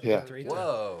 Yes, I'd say Yeah. 3 times.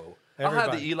 Whoa. I'll have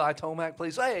Everybody. the Eli Tomac,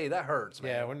 please. Hey, that hurts,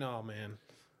 man. Yeah, well, no, man.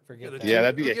 Forget that. Yeah,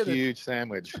 that'd be Look a at it. huge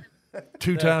sandwich.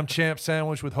 2-time champ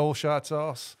sandwich with whole shot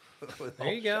sauce. With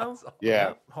There you all go. shots on. Yeah.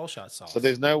 Yep, whole shot sauce. So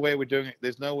there's no way we're doing it.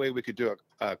 There's no way we could do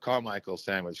a Carmichael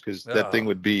sandwich because that thing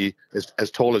would be as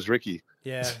tall as Ricky.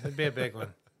 Yeah, it'd be a big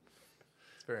one.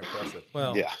 It's very impressive.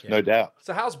 Well, Yeah, no doubt.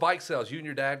 So how's bike sales? You and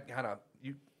your dad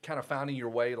kind of finding your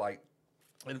way, like,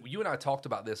 and you and I talked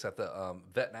about this at the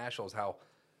Vet Nationals, how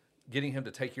getting him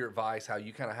to take your advice, how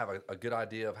you kind of have a good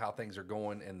idea of how things are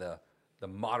going in the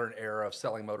modern era of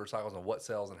selling motorcycles and what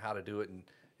sells and how to do it.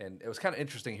 And it was kind of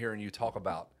interesting hearing you talk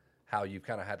about how you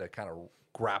kind of had to kind of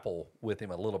grapple with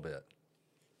him a little bit.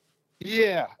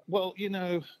 Yeah. Well,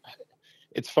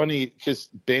 it's funny because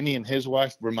Benny and his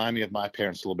wife remind me of my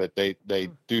parents a little bit. They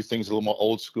do things a little more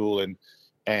old school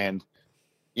and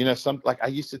some, like I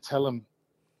used to tell him,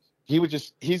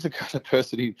 he's the kind of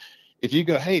person if you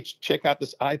go, hey, check out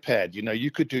this iPad,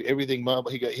 you could do everything mobile.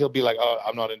 He'll be like, oh,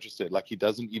 I'm not interested. Like he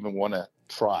doesn't even want to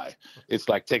try. It's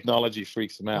like technology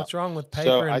freaks him out. what's wrong with So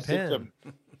paper I and said to pen?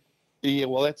 him, yeah,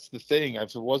 well, that's the thing.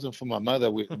 If it wasn't for my mother,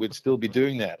 we'd still be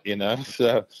doing that,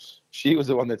 So she was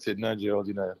the one that said, no, Gerald,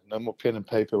 no more pen and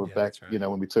paper. We're Yeah, back, that's right.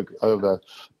 when we took over.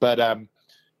 But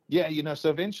so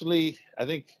eventually I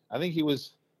think he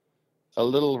was a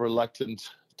little reluctant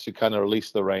to kind of release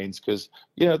the reins because,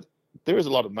 there is a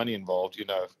lot of money involved,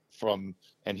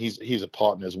 and he's a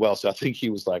partner as well. So I think he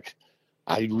was like,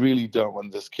 I really don't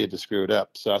want this kid to screw it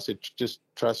up. So I said, just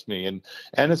trust me. And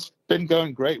it's been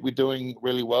going great. We're doing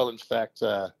really well. In fact,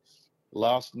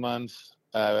 last month,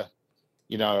 with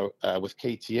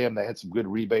KTM, they had some good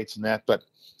rebates and that, but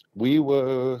we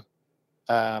were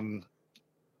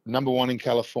number one in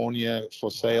California for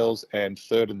sales and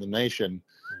third in the nation.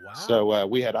 Wow. So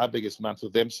we had our biggest month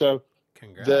with them. So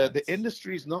Congrats. the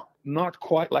industry's not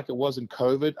quite like it was in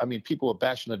COVID. I mean, people were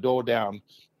bashing the door down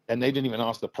and they didn't even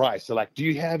ask the price. They're like, do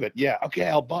you have it? Yeah. Okay,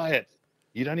 I'll buy it.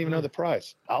 You don't even know the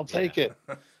price. I'll take it.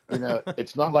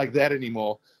 It's not like that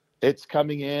anymore. It's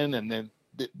coming in and then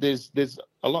there's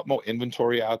a lot more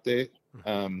inventory out there.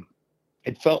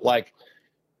 It felt like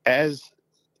as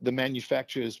the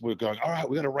manufacturers were going, all right,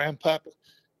 we're going to ramp up.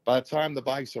 By the time the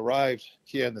bikes arrived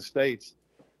here in the States,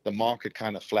 the market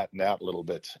kind of flattened out a little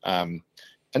bit. And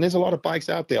there's a lot of bikes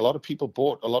out there. A lot of people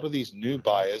bought, a lot of these new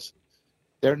buyers,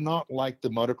 they're not like the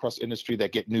motocross industry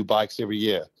that get new bikes every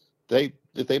year.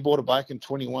 If they bought a bike in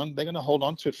 21, they're going to hold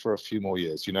on to it for a few more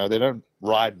years. They don't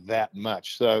ride that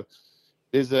much. So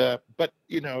but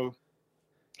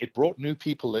it brought new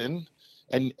people in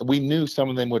and we knew some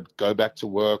of them would go back to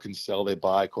work and sell their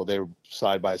bike or their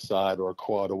side by side or a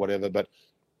quad or whatever. But,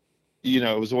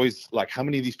 it was always like, how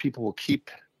many of these people will keep,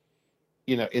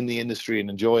 in the industry and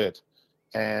enjoy it?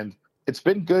 And it's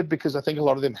been good because I think a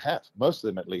lot of them have, most of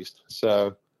them at least.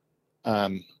 So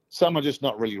Some are just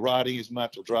not really riding as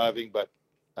much or driving, but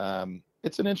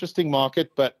it's an interesting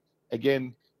market. But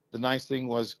again, the nice thing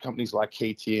was companies like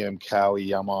KTM, Cowie,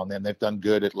 Yamaha, and then they've done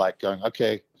good at like going,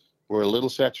 okay, we're a little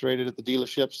saturated at the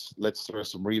dealerships. Let's throw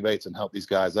some rebates and help these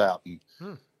guys out.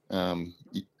 And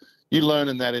you learn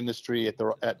in that industry at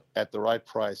the right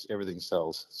price, everything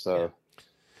sells. So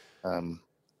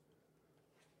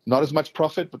not as much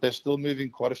profit, but they're still moving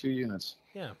quite a few units.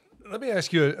 Yeah. Let me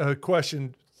ask you a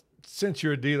question. Since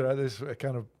you're a dealer, this is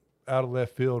kind of out of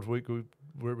left field. We're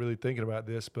really thinking about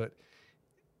this, but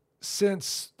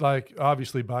since like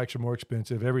obviously bikes are more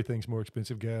expensive, everything's more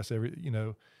expensive, gas,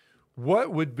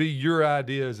 what would be your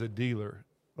idea as a dealer,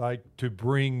 like to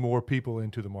bring more people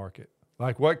into the market?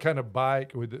 Like what kind of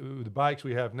bike with the bikes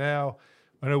we have now?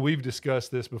 I know we've discussed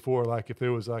this before. Like if it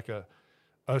was like a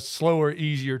slower,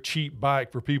 easier, cheap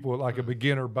bike for people, like a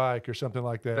beginner bike or something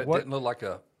like that. That didn't look like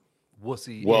a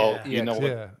wussy. Well, EX. you know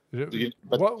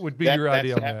what? What would be your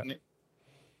idea on that?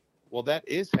 Well, that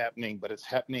is happening, but it's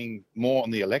happening more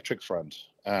on the electric front.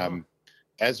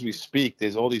 As we speak,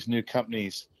 there's all these new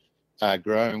companies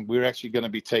growing. We're actually going to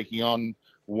be taking on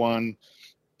one.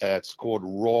 It's called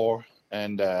Roar,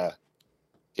 and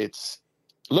it's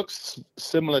looks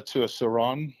similar to a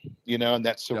Saron, and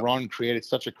that Saron created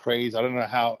such a craze. I don't know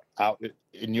how out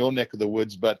in your neck of the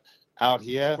woods, but out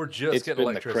here, We're just getting been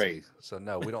the electricity. craze. So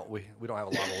no, we don't have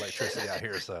a lot of electricity out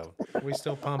here. So We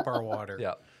still pump our water.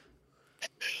 yeah.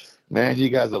 Man, you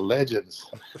guys are legends.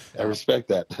 I respect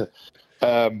that.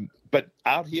 But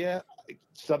out here,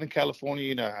 Southern California,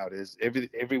 you know how it is.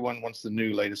 Everyone wants the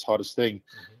new, latest, hottest thing.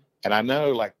 And I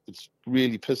know, like, it's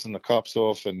really pissing the cops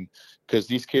off, and because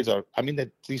these kids are,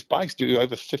 these bikes do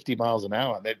over 50 miles an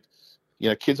hour.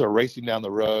 And kids are racing down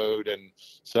the road, and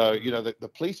so the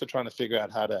police are trying to figure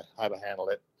out how to handle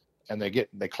it, and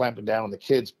they're clamping down on the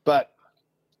kids. But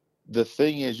the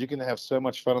thing is, you can have so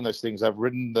much fun on those things. I've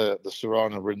ridden the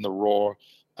Saron, I've ridden the Roar.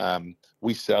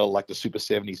 We sell like the Super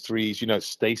 73s.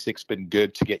 STACYC's been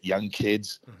good to get young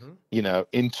kids,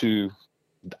 into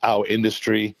our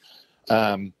industry.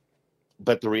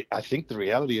 But I think the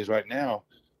reality is right now,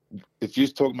 if you're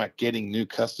talking about getting new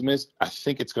customers, I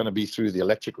think it's going to be through the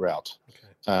electric route.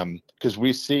 Because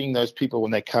we're seeing those people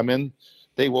when they come in,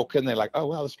 they walk in, they're like, oh,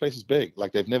 wow, this place is big.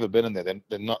 Like they've never been in there.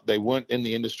 They weren't in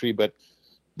the industry, but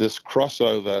this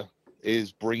crossover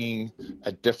is bringing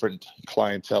a different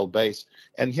clientele base.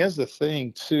 And here's the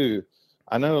thing too.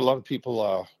 I know a lot of people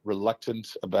are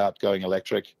reluctant about going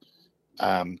electric.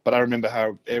 But I remember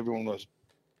how everyone was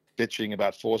bitching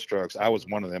about 4-strokes. I was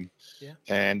one of them. Yeah.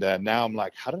 And now I'm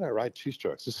like, how did I ride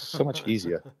 2-strokes? This is so much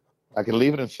easier. I can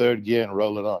leave it in third gear and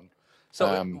roll it on.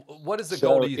 So what is the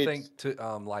goal, do you think, to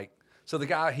so the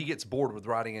guy, he gets bored with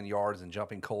riding in yards and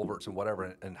jumping culverts and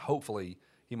whatever, and hopefully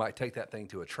he might take that thing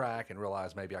to a track and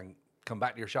realize maybe I can come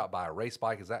back to your shop, buy a race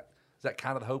bike. Is that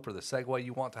kind of the hope or the segue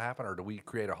you want to happen, or do we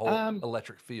create a whole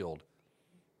electric field?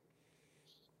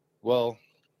 Well,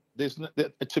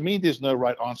 to me, there's no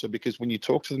right answer, because when you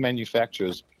talk to the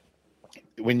manufacturers,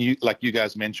 when you, like you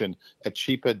guys mentioned, a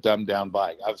cheaper, dumbed down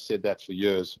bike, I've said that for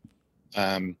years.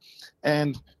 And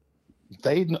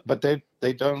they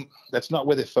don't, that's not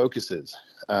where their focus is.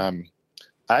 I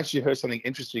actually heard something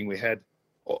interesting. We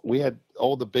had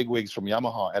all the bigwigs from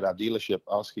Yamaha at our dealership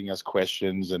asking us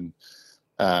questions, and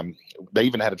they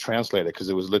even had a translator because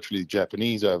it was literally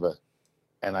Japanese over.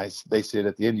 And they said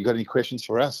at the end, you got any questions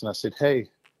for us? And I said, hey,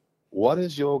 what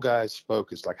is your guys'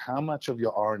 focus? Like, how much of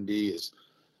your R&D is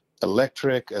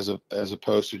electric as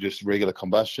opposed to just regular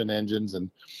combustion engines? And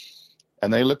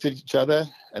they looked at each other,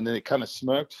 and then it kind of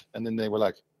smirked, and then they were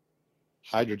like,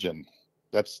 hydrogen.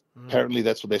 Apparently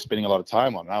that's what they're spending a lot of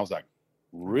time on. And I was like,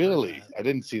 really? I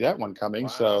didn't see that one coming. Wow.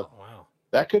 So Wow.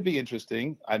 That could be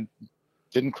interesting. I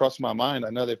didn't cross my mind. I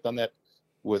know they've done that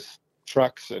with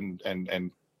trucks and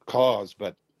cars,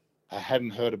 but I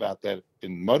hadn't heard about that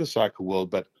in motorcycle world.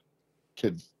 But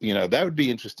that would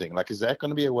be interesting. Like, is that going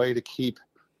to be a way to keep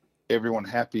everyone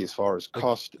happy as far as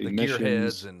cost, the emissions?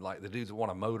 gearheads and like the dudes that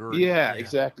want a motor. Yeah,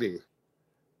 exactly.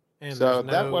 And so there's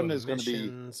that no one is going to be,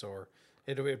 emissions, or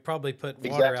it would probably put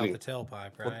water out the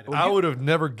tailpipe, right? I would have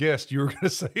never guessed you were going to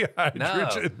say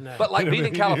hydrogen. No. But like being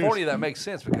in California, that makes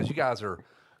sense because you guys are,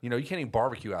 you can't even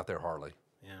barbecue out there hardly.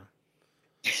 Yeah.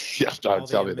 yeah, All don't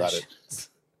tell me about it.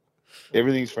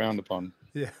 Everything's frowned upon.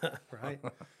 Yeah, right.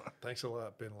 Thanks a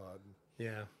lot, Bin Laden.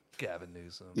 Yeah. Gavin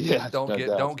Newsom. Yeah,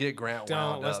 don't get Grant.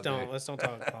 Let's don't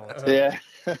talk politics. Yeah.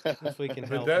 If we can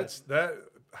help But that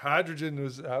hydrogen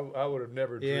was, I would have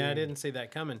never dreamed. Yeah, I didn't see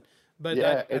that coming. But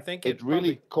yeah, I think it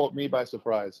really caught me by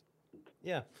surprise.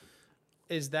 Yeah.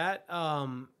 Is that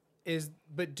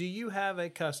but do you have a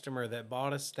customer that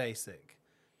bought a STACYC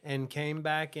and came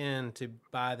back in to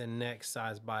buy the next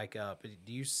size bike up,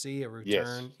 do you see a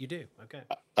return? You do. Okay.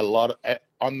 A lot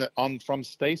from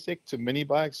Stasic to mini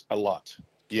bikes, a lot.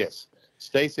 Yes,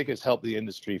 Stasic has helped the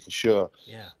industry for sure.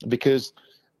 Yeah. Because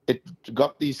it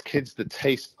got these kids the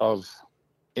taste of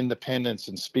independence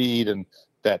and speed, and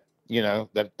that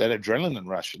that adrenaline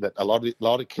rush that a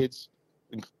lot of kids,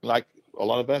 like a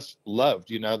lot of us,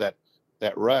 loved.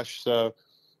 That rush. So,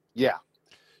 yeah.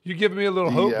 You're giving me a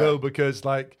little hope though, because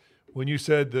like when you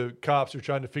said the cops are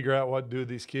trying to figure out what to do with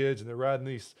these kids and they're riding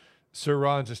these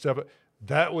Surons and stuff,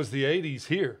 that was the 80s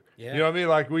here. Yeah. You know what I mean?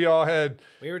 Like we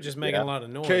were just making a lot of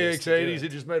noise. KX80s, it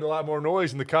just made a lot more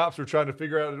noise, and the cops were trying to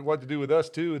figure out what to do with us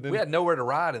too. And then we had nowhere to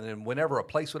ride, and then whenever a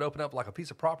place would open up, like a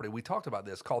piece of property, we talked about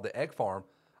this, called the Egg Farm.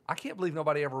 I can't believe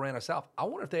nobody ever ran us out. I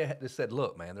wonder if they had just said,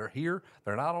 "Look, man, they're here.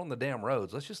 They're not on the damn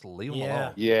roads. Let's just leave them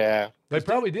alone." Yeah, they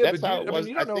probably did. That's how it was.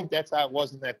 I think that's how it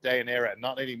was in that day and era.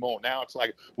 Not anymore. Now it's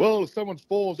like, well, if someone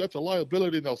falls, that's a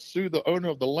liability. They'll sue the owner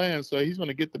of the land, so he's going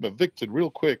to get them evicted real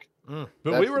quick. But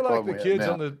That's we were the like problem the we have kids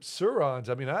now. on the Surons.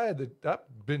 I mean, I've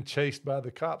been chased by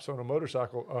the cops on a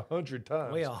motorcycle 100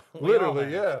 times. We all Literally,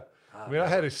 have. yeah. I mean, I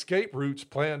had escape routes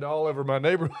planned all over my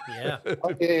neighborhood. Yeah.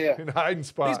 In hiding These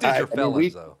spots. dudes are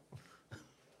felons, though.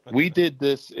 We did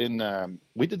this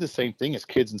we did the same thing as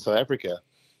kids in South Africa,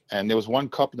 and there was one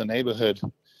cop in the neighborhood,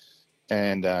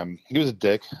 and he was a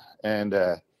dick, and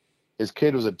his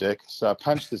kid was a dick. So I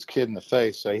punched this kid in the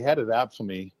face. So he had it out for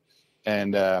me,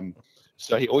 and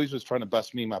so he always was trying to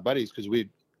bust me and my buddies, because we'd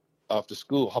after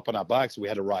school hop on our bikes. We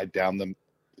had to ride down the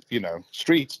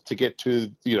streets to get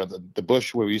to the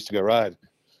bush where we used to go ride.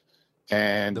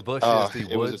 And The bush is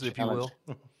the it was a woods, if you challenge.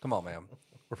 will. Come on, man.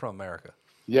 We're from America.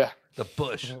 Yeah. The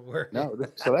bush. No,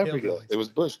 South Africa. Hillbillies. It was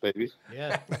bush, baby.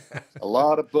 Yeah. A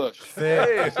lot of bush.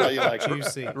 Thick, So you like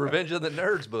juicy. Revenge of the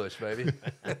Nerds bush, baby.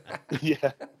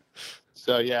 yeah.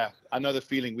 So yeah, I know the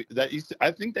feeling.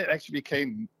 I think that actually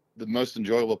became the most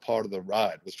enjoyable part of the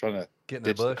ride, was trying to Get in the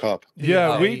ditch the bush. cop.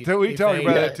 Yeah, Oh, we he talk about faded.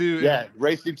 that too. Yeah,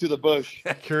 racing to the bush.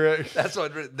 Correct. That's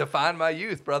what defined my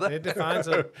youth, brother. It defines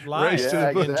a life Race to the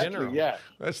Yeah, bush. in exactly. general. Yeah.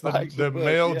 That's Bikes the and bush,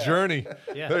 male yeah. journey.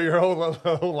 Yeah. Your whole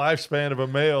lifespan of a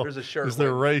male There's a shirt is the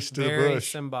with- race to Very the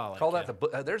bush. symbolic. Call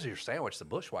that there's your sandwich, the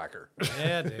bushwhacker.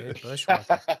 Yeah, dude.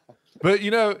 Bushwhacker. But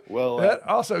Well, that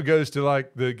also goes to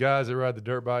like the guys that ride the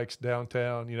dirt bikes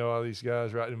downtown. All these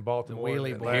guys riding in Baltimore,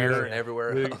 wheelie and boys. Here Atlanta. and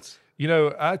everywhere Big- else.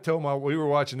 I told we were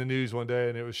watching the news one day,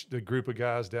 and it was a group of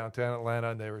guys downtown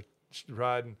Atlanta, and they were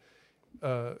riding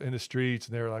in the streets,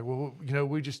 and they were like, well,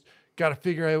 we just got to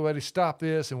figure out a way to stop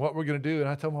this and what we're going to do. And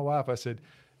I told my wife, I said,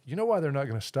 you know why they're not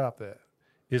going to stop that?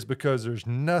 Is because there's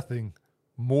nothing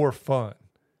more fun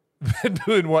than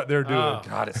doing what they're doing. Oh.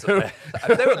 God, it's so bad.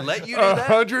 If they would let you do that.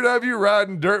 100 of you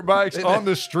riding dirt bikes on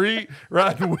the street,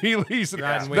 riding wheelies. Riding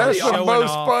That's wheelies, the showing most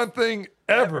off. fun thing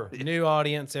ever. New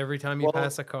audience every time you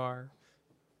pass a car.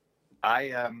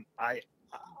 I'm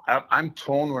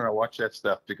torn when I watch that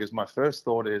stuff, because my first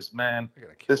thought is, man, You're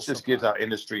gonna kill this just gives our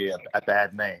industry a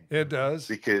bad name. It does.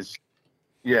 Because,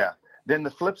 yeah. Then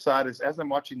the flip side is, as I'm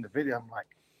watching the video, I'm like,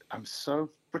 I'm so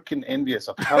freaking envious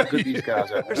of how good these guys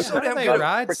are. They're so How do damn they good.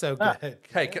 ride so good?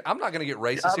 Hey, I'm not going to get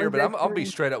racist here, but I'll be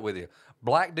straight up with you.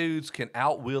 Black dudes can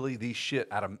out wheelie these shit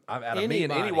out of me and any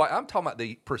Anybody. white. I'm talking about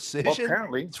the precision. Well,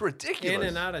 apparently. It's ridiculous. In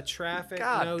and out of traffic.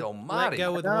 God let almighty.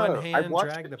 go with No, one I hand,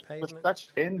 watched drag the it with pavement. such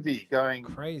envy, going,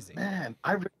 Crazy. man,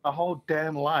 I've ridden my whole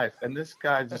damn life, and this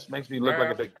guy just makes me look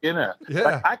like a beginner. Yeah.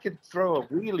 Like, I could throw a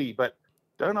wheelie, but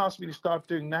don't ask me to start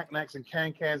doing knack-knacks and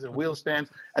can-cans and wheel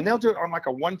stands. And they'll do it on like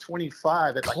a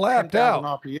 125 at like Clapped 10,000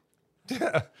 out. RPM.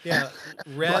 Yeah. Yeah,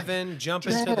 revving,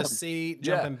 jumping to the damn. seat,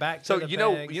 jumping back to So the you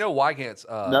know pegs. Wygant's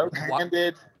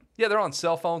No-handed. yeah, they're on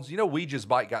cell phones. Ouija's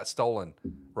bike got stolen,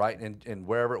 right, in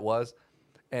wherever it was,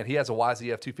 and he has a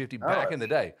YZF 250 back in the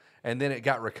day, and then it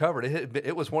got recovered.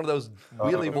 It was one of those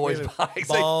wheelie boys bikes.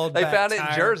 Bald They back found it in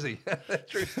tire. Jersey.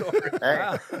 True story.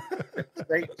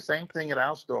 Hey, same thing at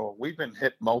our store. We've been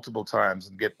hit multiple times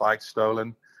and get bikes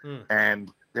stolen.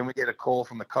 And then we get a call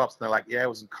from the cops, and they're like, yeah, it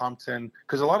was in Compton.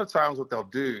 Because a lot of times what they'll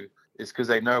do is, because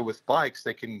they know with bikes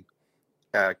they can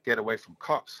get away from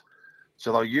cops.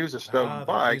 So they'll use a stolen they'll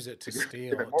bike use it to get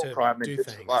steal, even more to crime and do ditch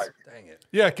the things. bike. Dang it.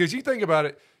 Yeah, because you think about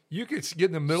it, you could get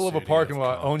in the middle of a City parking of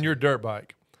lot on Compton. your dirt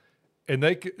bike, and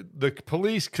the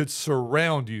police could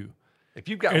surround you. If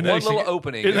you've got And one they little should-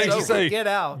 opening, and it's they over. should say, Get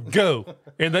out. go,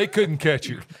 and they couldn't catch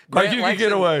you. Like Grant you could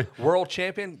get Langston, away. World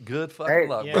champion, good fucking Hey.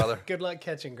 luck, Yeah, brother. good luck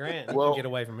catching Grant. You Well- can get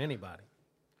away from anybody.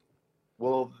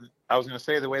 Well, I was going to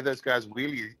say, the way those guys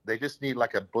wheelie, they just need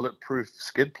like a bulletproof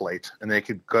skid plate, and they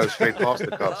could go straight past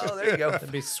the cops. Oh, there you go.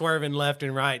 They'd be swerving left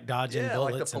and right, dodging Yeah,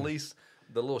 like the bullets. and- police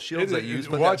The little shields they use.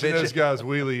 Watching those guys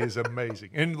wheelie is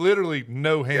amazing, and literally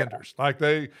no handers. Like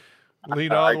they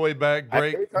lean all the way back,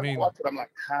 break. I mean, I'm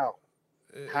like, how?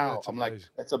 It's I'm like,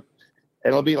 amazing.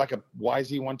 it'll be like a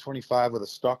YZ125 with a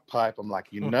stock pipe. I'm like,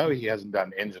 he hasn't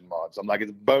done engine mods. I'm like,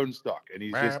 it's bone stock, and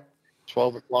he's just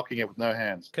 12 o'clocking it with no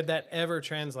hands. Could that ever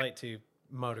translate to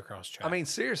motocross track? I mean,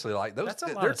 seriously, like those, That's a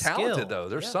lot they're of talented skill. though.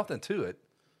 There's something to it.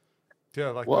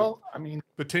 Yeah, like I mean,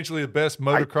 potentially the best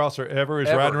motocrosser ever is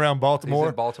riding around Baltimore.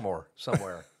 He's in Baltimore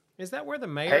somewhere. Is that where the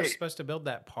mayor's supposed to build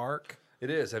that park? It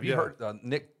is. Have you heard?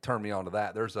 Nick turned me on to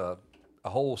that. There's a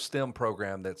whole STEM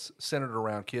program that's centered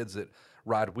around kids that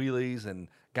ride wheelies and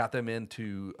got them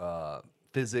into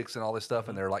physics and all this stuff,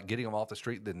 and they're like getting them off the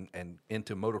street and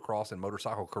into motocross and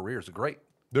motorcycle careers. Great.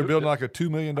 They're building like a $2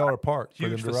 million park.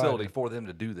 Huge facility for them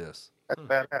to do this. That's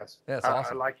badass. Yeah, it's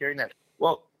awesome. I like hearing that.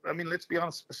 Well, I mean, let's be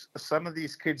honest. Some of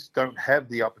these kids don't have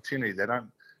the opportunity. They don't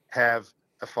have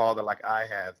a father like I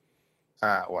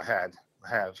have, or have.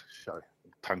 Sorry,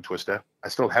 tongue twister. I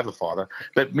still have a father,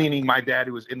 but meaning my dad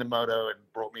who was in the moto and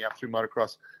brought me up through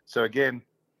motocross. So again,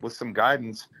 with some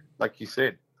guidance, like you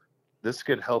said, this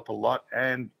could help a lot.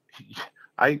 And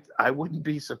I wouldn't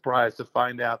be surprised to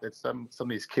find out that some of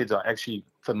these kids are actually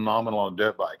phenomenal on a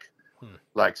dirt bike.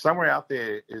 Like somewhere out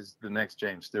there is the next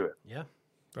James Stewart. Yeah.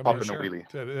 Popping a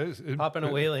wheelie. Popping a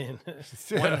wheelie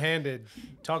and one-handed,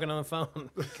 talking on the phone.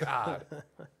 God.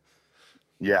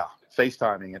 Yeah,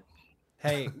 FaceTiming it.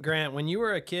 Hey, Grant, when you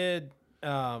were a kid,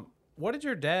 what did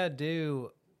your dad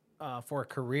do for a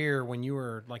career when you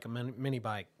were like a mini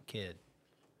bike kid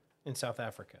in South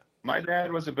Africa? My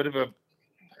dad was a bit of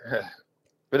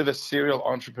a serial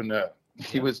entrepreneur.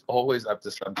 He was always up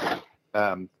to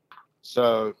something.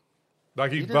 So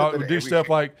like he would do stuff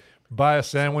like buy a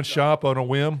sandwich shop on a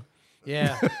whim.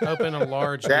 Yeah, open a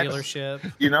large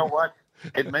dealership. You know what?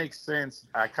 It makes sense.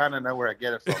 I kind of know where I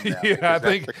get it from now. Yeah, I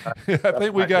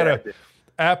think we got a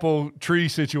apple tree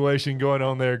situation going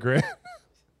on there, Grant.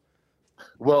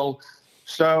 Well,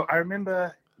 so I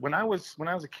remember when I was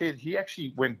a kid, he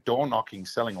actually went door knocking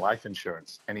selling life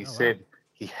insurance, and he said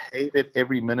he hated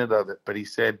every minute of it, but he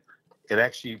said it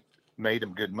actually made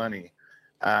him good money.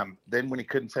 Then when he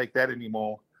couldn't take that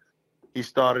anymore, he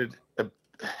started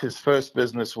his first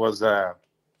business was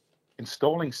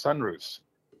installing sunroofs.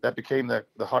 That became the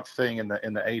hot thing in the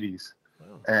 80s. Wow.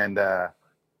 And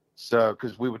so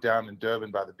because we were down in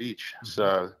Durban by the beach,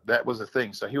 so that was a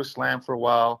thing. So he was slammed for a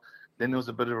while. Then there was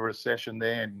a bit of a recession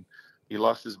there, and he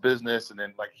lost his business. And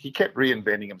then like he kept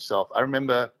reinventing himself. I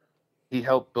remember he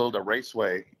helped build a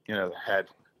raceway. That had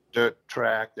dirt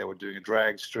track. They were doing a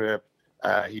drag strip.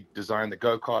 He designed the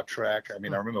go-kart track. I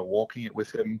mean, I remember walking it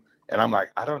with him. And I'm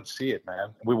like, I don't see it,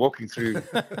 man. We're walking through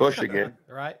bush again.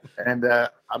 Right. And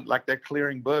I'm like, they're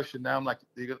clearing bush. And now I'm like,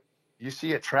 you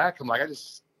see a track? I'm like, I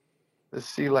just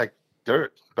see like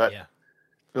dirt. But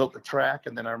built the track.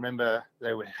 And then I remember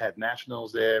they had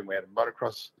nationals there. And we had a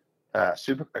motocross,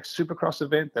 supercross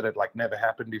event that had like never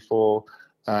happened before.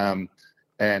 And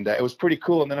it was pretty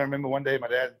cool. And then I remember one day my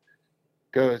dad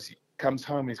comes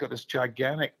home. And he's got this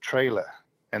gigantic trailer.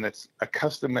 And it's a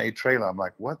custom-made trailer. I'm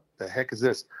like, what the heck is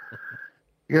this?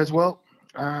 He goes, well,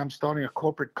 I'm starting a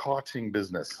corporate karting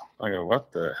business. I go,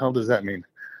 what the hell does that mean?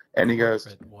 And he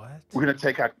goes, what? We're going to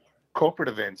take our corporate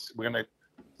events. We're going to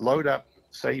load up.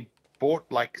 So he bought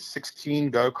like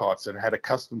 16 go-karts and had a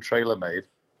custom trailer made.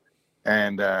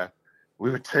 And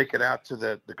we would take it out to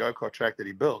the go-kart track that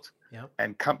he built. Yep.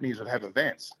 And companies would have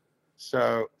events.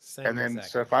 So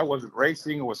if I wasn't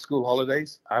racing or school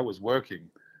holidays, I was working.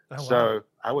 Oh, so wow.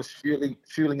 I was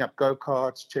fueling up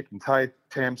go-karts, checking tire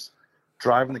temps,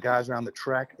 driving the guys around the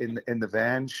track in the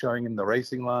van, showing them the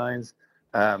racing lines,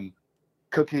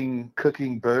 cooking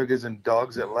burgers and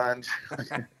dogs at lunch.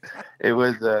 It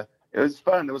was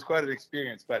fun. It was quite an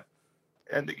experience.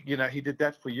 And he did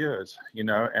that for years.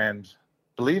 And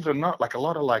believe it or not, like a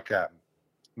lot of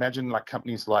imagine like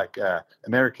companies like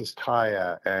America's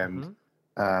Tire and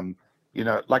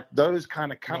like those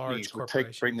kind of companies would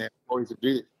bring their employees to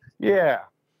do it. Yeah.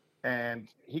 And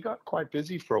he got quite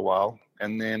busy for a while.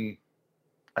 And then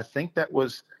I think that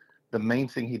was the main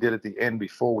thing he did at the end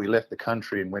before we left the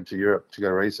country and went to Europe to go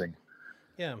racing.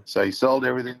 Yeah. So he sold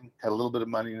everything, had a little bit of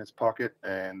money in his pocket,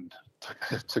 and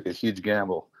took a huge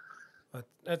gamble.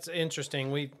 That's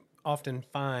interesting. We often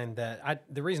find that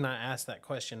the reason I asked that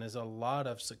question is a lot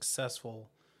of successful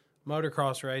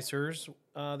motocross racers,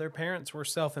 their parents were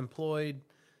self-employed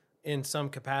in some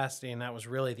capacity, and that was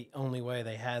really the only way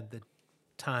they had the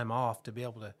time off to be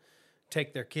able to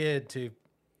take their kid to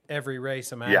every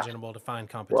race imaginable to find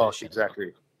competition. Well,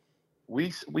 exactly. We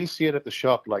see it at the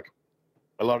shop, like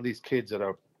a lot of these kids that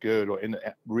are good or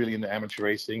really into amateur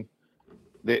racing,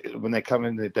 when they come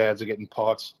in, their dads are getting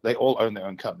parts. They all own their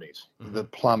own companies. The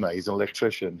plumber, he's an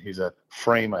electrician, he's a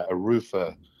framer, a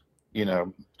roofer. You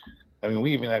know, I mean,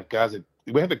 we even have guys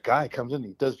we have a guy comes in,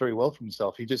 he does very well for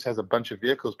himself. He just has a bunch of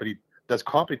vehicles, but he does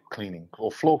carpet cleaning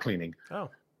or floor cleaning. Oh.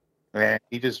 And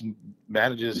he just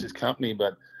manages his company.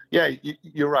 But yeah,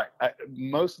 you're right.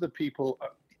 Most of the people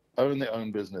own their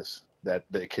own business that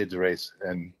their kids race.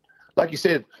 And like you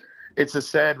said, it's a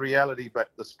sad reality,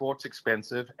 but the sport's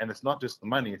expensive, and it's not just the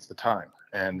money, it's the time.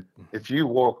 And if you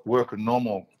work a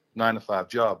normal 9-to-5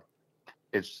 job,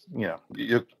 it's, you know,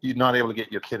 you're not able to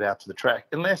get your kid out to the track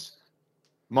unless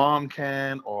mom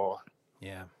can, or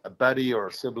a buddy or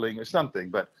a sibling or something,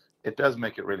 but it does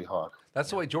make it really hard. That's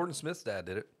the way Jordan Smith's dad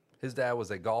did it. His dad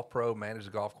was a golf pro, managed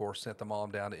the golf course, sent the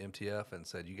mom down to MTF and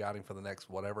said, you got him for the next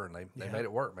whatever, and they made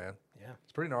it work, man. Yeah.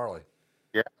 It's pretty gnarly.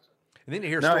 Yeah. And then you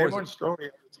hear stories. Everyone's story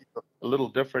is a little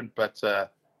different, but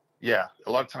yeah,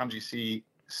 a lot of times you see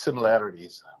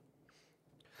similarities.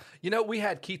 You know, we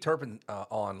had Keith Turpin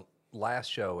on last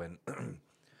show, and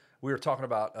we were talking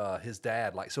about his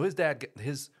dad. Like, so his dad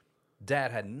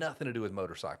had nothing to do with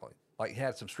motorcycling. Like, he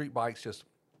had some street bikes, just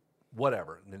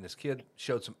whatever. And then this kid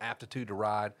showed some aptitude to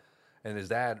ride, and his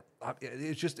dad,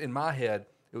 it's just in my head,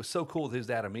 it was so cool that his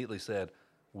dad immediately said,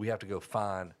 we have to go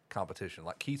find competition.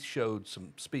 Like, Keith showed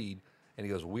some speed, and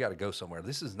he goes, well, we got to go somewhere.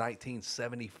 This is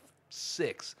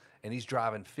 1976, and he's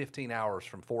driving 15 hours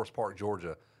from Forest Park,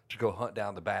 Georgia, to go hunt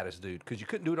down the baddest dude, because you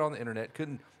couldn't do it on the internet.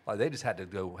 They just had to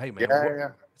go, hey, man,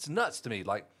 it's nuts to me.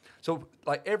 Like, so,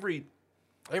 like, every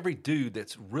dude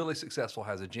that's really successful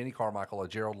has a Jenny Carmichael, a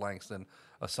Gerald Langston,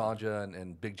 a Sanja,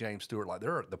 and Big James Stewart. Like,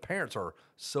 the parents are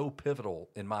so pivotal,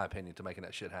 in my opinion, to making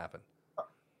that shit happen.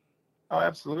 Oh,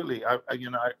 absolutely.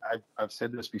 I've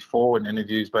said this before in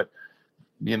interviews, but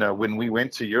you know, when we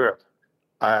went to Europe,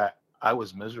 I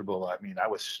was miserable. I mean, I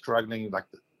was struggling. Like,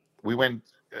 we went.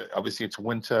 Obviously, it's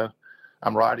winter.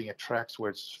 I'm riding at tracks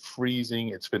where it's freezing.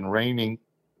 It's been raining.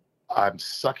 I'm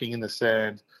sucking in the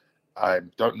sand. I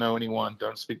don't know anyone.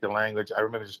 Don't speak the language. I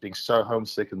remember just being so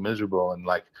homesick and miserable. And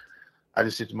like, I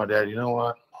just said to my dad, you know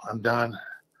what? I'm done.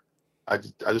 I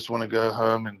just want to go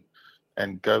home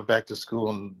and go back to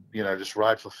school and, you know, just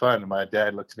ride for fun. And my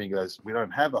dad looked at me and goes, we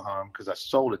don't have a home because I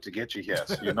sold it to get you here.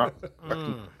 So you're not.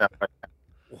 Wow.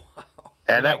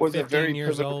 And that was a very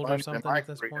years old or something at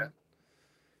this point.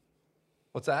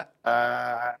 What's that?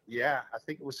 Yeah, I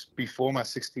think it was before my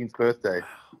 16th birthday.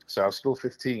 So I was still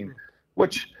 15,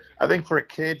 which I think for a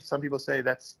kid, some people say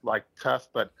that's like tough,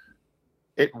 but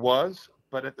it was.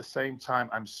 But at the same time,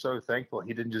 I'm so thankful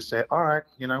he didn't just say, all right,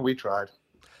 you know, we tried.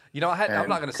 You know, I'm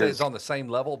not going to say it's on the same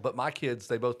level, but my kids,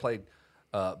 they both played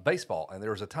baseball. And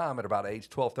there was a time at about age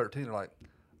 12, 13, they're like,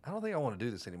 I don't think I want to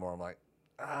do this anymore. I'm like,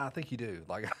 I think you do.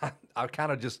 Like, I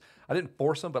kind of just, I didn't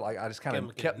force them, but like, I just kind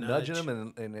of kept nudging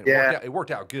them, and it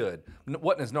worked out good. It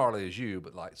wasn't as gnarly as you,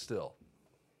 but like, still.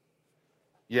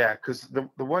 Yeah, because the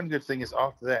one good thing is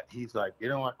after that, he's like, you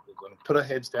know what, we're going to put our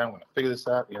heads down, we're going to figure this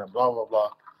out, you know, blah, blah,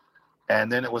 blah.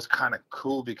 And then it was kind of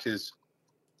cool because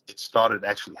it started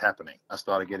actually happening. I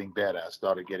started getting better. I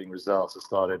started getting results. I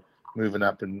started moving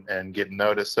up and getting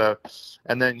noticed. So,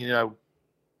 and then, you know,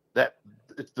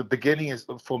 the beginning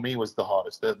for me was the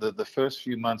hardest. The first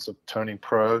few months of turning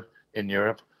pro in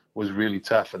Europe was really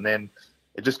tough. And then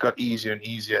it just got easier and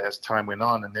easier as time went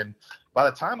on. And then by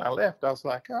the time I left, I was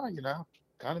like, oh, you know,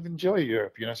 kind of enjoy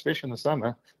Europe, you know, especially in the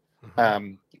summer.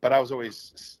 Mm-hmm. But I was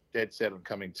always dead set on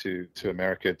coming to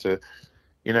America to,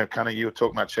 you know, kind of, you were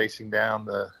talking about chasing down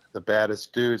the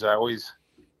baddest dudes.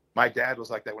 My dad was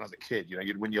like that when I was a kid. You know,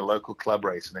 you'd win your local club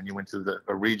race, and then you went to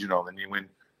a regional, and you went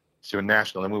to a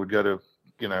national, and we would go to,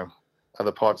 you know,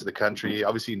 other parts of the country,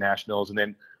 obviously nationals. And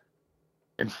then,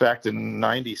 in fact, in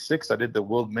 '96, I did the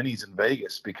World Minis in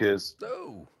Vegas because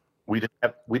we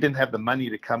didn't have the money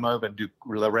to come over and do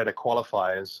Loretta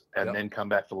qualifiers and then come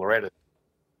back for Loretta.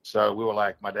 So we were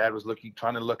like, my dad was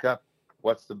trying to look up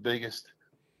what's the biggest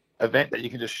event that you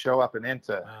can just show up and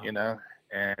enter, you know.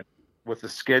 And with the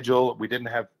schedule, we didn't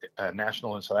have a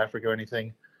national in South Africa or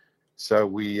anything. So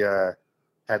we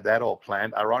had that all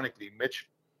planned. Ironically,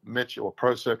 Mitch or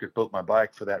Pro Circuit built my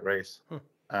bike for that race.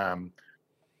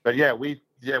 But yeah, we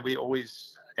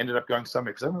always ended up going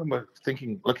somewhere. Because I remember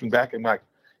looking back, and like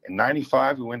in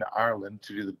 '95, we went to Ireland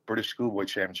to do the British Schoolboy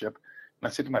Championship. And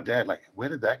I said to my dad, like, where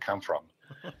did that come from?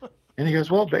 And he goes,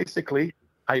 well, basically,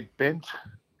 I bent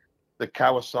the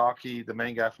Kawasaki, the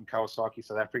main guy from Kawasaki,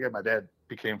 South Africa. My dad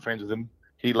became friends with him.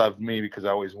 He loved me because I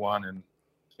always won. And,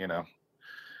 you know,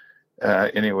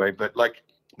 anyway, but like,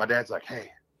 my dad's like,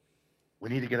 hey, we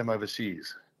need to get him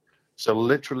overseas. So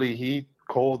literally he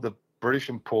called the British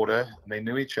importer, and they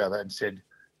knew each other, and said,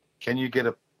 can you get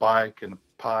a bike and a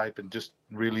pipe and just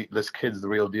really, this kid's the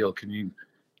real deal.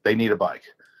 They need a bike.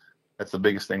 That's the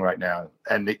biggest thing right now.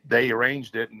 And they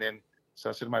arranged it. And then, so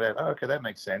I said to my dad, oh, okay, that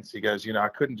makes sense. He goes, I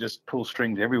couldn't just pull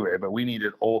strings everywhere, but we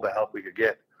needed all the help we could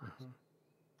get.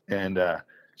 And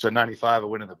so in 95, I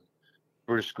went to the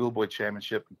British Schoolboy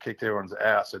Championship and kicked everyone's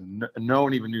ass. And no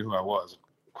one even knew who I was,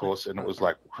 of course. And it was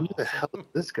like, who the hell is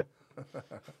this guy?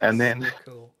 And then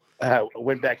I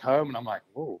went back home and I'm like,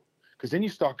 whoa. Because then you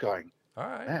start going, all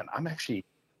right, man,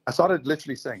 I started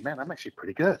literally saying, man, I'm actually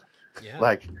pretty good. Yeah.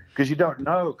 Like, because you don't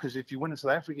know, because if you went to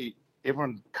South Africa,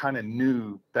 everyone kind of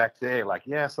knew back there, like,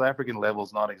 yeah, South African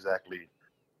level's not exactly,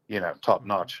 top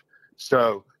notch.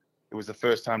 So it was the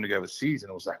first time to go overseas,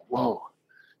 and it was like, whoa.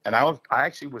 And I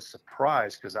actually was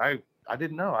surprised because I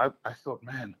didn't know. I thought,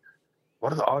 man,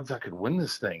 what are the odds I could win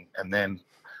this thing? And then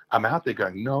I'm out there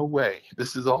going, no way,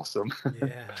 this is awesome.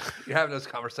 Yeah. You're having those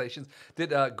conversations. Did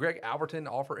Greg Alberton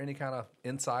offer any kind of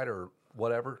insight or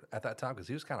whatever at that time? Because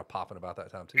he was kind of popping about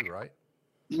that time too, right?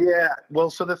 Yeah. Well,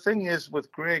 so the thing is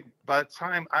with Greg, by the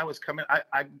time I was coming,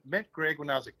 I met Greg when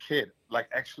I was a kid, like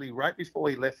actually right before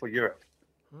he left for Europe.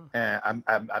 And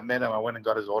I met him. I went and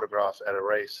got his autograph at a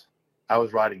race. I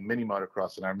was riding mini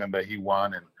motocross, and I remember he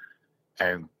won,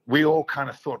 and we all kind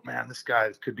of thought, man, this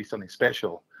guy could be something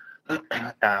special.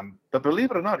 But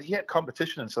believe it or not, he had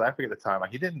competition in South Africa at the time.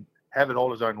 Like, he didn't have it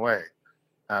all his own way.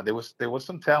 There was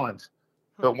some talent,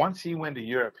 but once he went to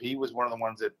Europe, he was one of the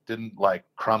ones that didn't like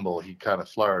crumble. He kind of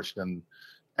flourished, and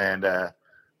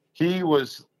he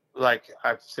was like,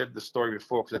 I've said the story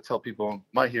before because I tell people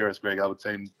my hero is Greg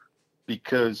Albertine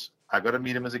because I got to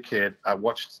meet him as a kid. I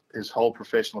watched his whole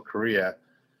professional career,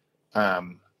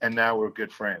 and now we're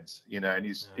good friends. And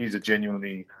he's a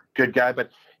genuinely good guy, but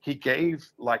he gave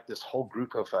like this whole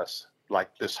group of us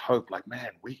like this hope, like, man,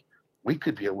 we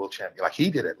could be a world champion. Like, he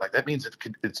did it. Like, that means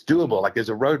it's doable. Like, there's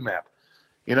a roadmap,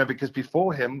 because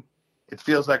before him, it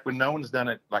feels like when no one's done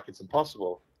it, like it's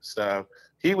impossible. So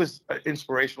he was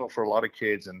inspirational for a lot of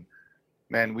kids, and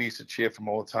man, we used to cheer for him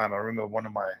all the time. I remember one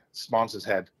of my sponsors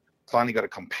had finally got a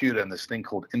computer and this thing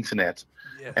called internet.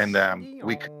 Yes. And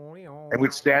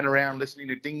we'd stand around listening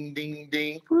to ding, ding,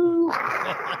 ding.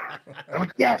 I'm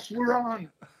like, yes, we're on.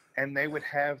 And they would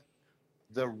have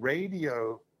the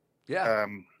radio,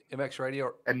 MX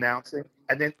radio announcing,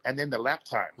 and then the lap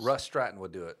times. Russ Stratton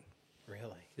would do it.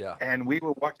 Really? Yeah. And we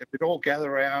were watching. We'd all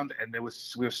gather around, and we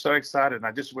were so excited. And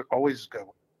I just would always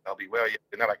go, "I'll be well."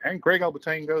 And they're like, "And Greg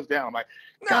Albertine goes down." I'm like,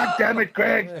 "God damn it,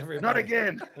 Greg! Not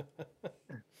again!"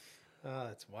 Oh,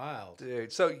 that's wild,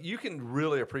 dude. So you can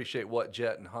really appreciate what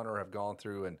Jet and Hunter have gone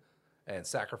through and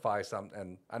sacrificed.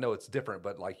 And I know it's different,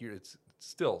 but like it's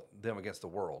still them against the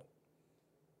world.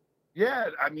 Yeah,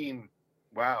 I mean,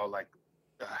 wow. Like,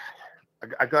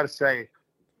 I got to say,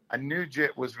 I knew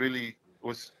Jet was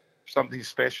something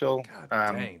special.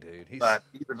 God dang, dude. But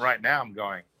even right now, I'm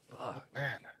going, oh,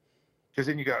 man. Because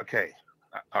then you go, okay,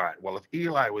 all right. Well, if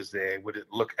Eli was there, would it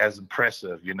look as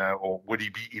impressive, or would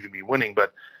he even be winning?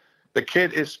 But the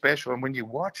kid is special, and when you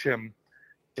watch him,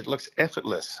 it looks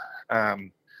effortless.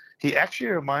 He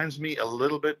actually reminds me a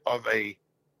little bit of a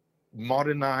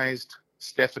modernized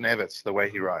Stefan Everts, the way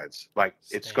he rides. Like,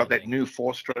 it's got that new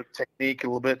four-stroke technique a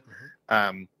little bit.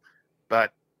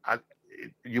 But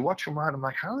you watch him ride, I'm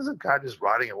like, how is a guy just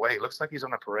riding away? It looks like he's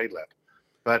on a parade lap.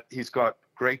 But he's got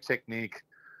great technique.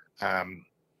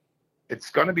 It's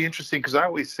going to be interesting because I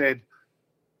always said,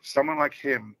 someone like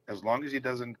him, as long as he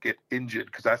doesn't get injured,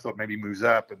 because I thought maybe he moves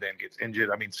up and then gets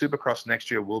injured. I mean, Supercross next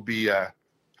year will be, I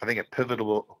think, a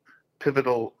pivotal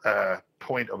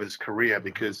point of his career,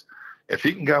 because if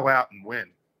he can go out and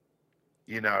win,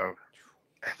 the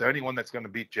only one that's going to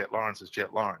beat Jet Lawrence is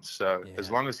Jet Lawrence. So as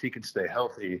long as he can stay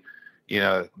healthy,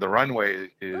 the runway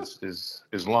is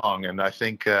long, and I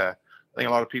think a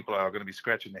lot of people are going to be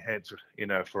scratching their heads,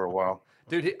 for a while.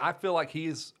 Dude, I feel like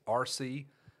he's RC,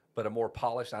 but a more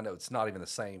polished. I know it's not even the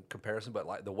same comparison, but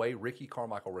like the way Ricky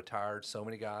Carmichael retired so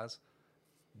many guys,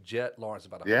 Jet Lawrence is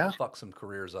about to fuck some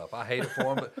careers up. I hate it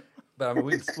for him, but I mean,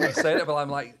 we say that, but I'm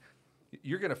like,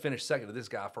 you're going to finish second to this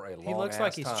guy for a long time. He looks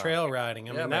like he's trail riding.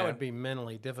 I mean, that would be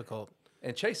mentally difficult.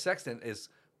 And Chase Sexton is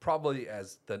probably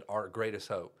our greatest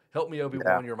hope. Help me,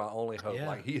 Obi-Wan, you're my only hope. Yeah.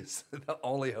 Like, he is the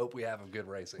only hope we have of good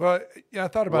racing. Well, I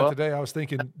thought about today. I was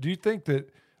thinking, do you think that,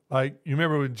 like, you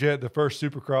remember when Jet, the first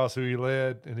Supercross, who he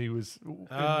led, and he was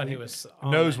he was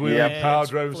nose wheel, pile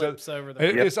drove.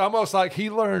 It's almost like he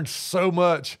learned so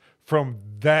much from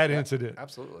that incident.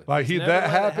 Absolutely. Like, that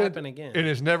happened again, and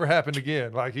it's never happened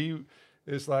again. Like,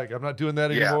 it's like, I'm not doing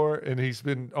that anymore, and he's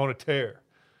been on a tear.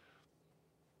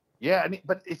 Yeah,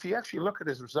 but if you actually look at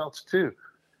his results too,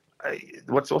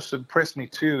 what's also impressed me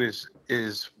too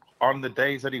is on the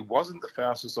days that he wasn't the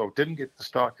fastest or didn't get the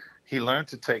start, he learned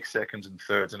to take seconds and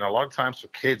thirds. And a lot of times for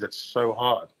kids, it's so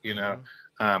hard, you know.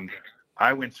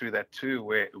 I went through that too,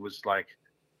 where it was like,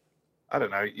 I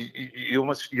don't know, you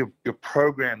almost, you're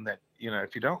programmed that, you know,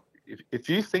 if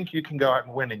you think you can go out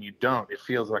and win and you don't, it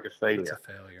feels like a failure. It's a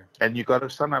failure. And you got to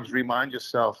sometimes remind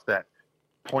yourself that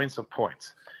points are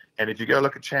points. And if you go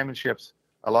look at championships,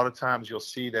 a lot of times you'll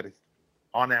see that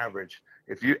on average,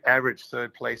 if you average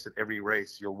third place at every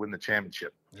race, you'll win the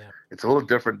championship. Yeah. It's a little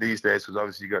different these days because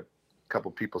obviously you got a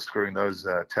couple people screwing those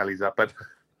tallies up. But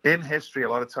in history, a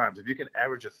lot of times, if you can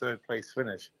average a third place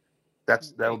finish,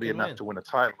 that'll be enough to win a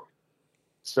title.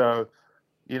 So,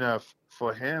 you know,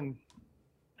 for him,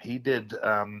 he did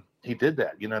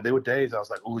that. You know, there were days I was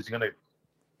like, oh, is he going to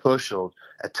push or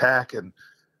attack? And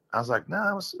I was like,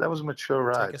 no, that was a mature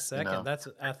ride. Take a second. You know? That's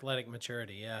athletic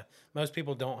maturity. Yeah. Most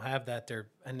people don't have that their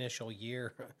initial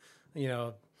year, you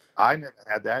know. I never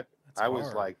had that. That's I was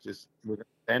hard. like, just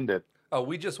end it. Oh,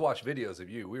 we just watched videos of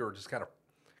you. We were just kind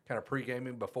of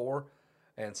pre-gaming before,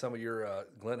 and some of your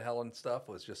Glen Helen stuff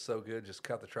was just so good. Just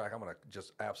cut the track. I'm going to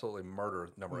just absolutely murder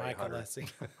number Michael 800.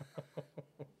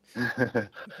 Lessie.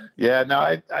 Yeah, no,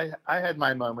 I had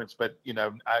my moments, but you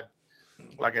know,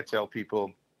 like I tell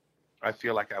people, I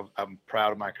feel like I'm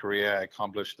proud of my career. I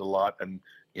accomplished a lot, and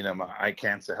you know, my eye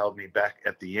cancer held me back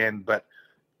at the end. But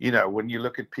you know, when you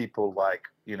look at people like,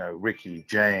 you know, Ricky,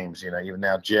 James, you know, even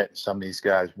now Jet, some of these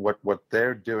guys, what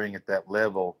they're doing at that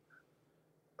level,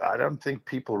 I don't think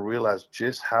people realize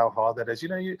just how hard that is. You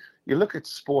know, you look at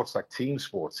sports like team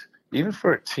sports, even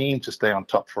for a team to stay on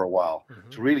top for a while,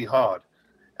 it's really hard.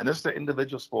 And this is the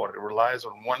individual sport. It relies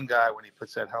on one guy when he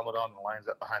puts that helmet on and lines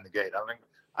up behind the gate.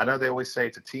 I know they always say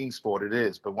it's a team sport. It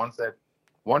is, but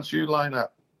once you line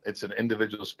up, it's an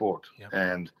individual sport. Yep.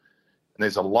 And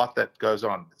there's a lot that goes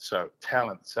on. So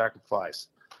talent, sacrifice,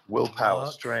 willpower,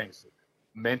 strength,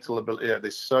 mental ability. Yeah,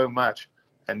 there's so much.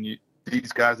 And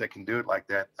these guys that can do it like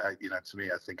that, you know, to me,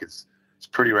 I think it's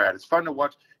pretty rad. It's fun to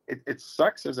watch. It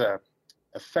sucks as a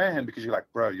fan because you're like,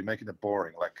 bro, you're making it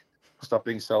boring. Like, stop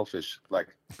being selfish. Like,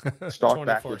 start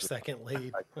backwards. 24-second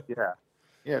lead. Like,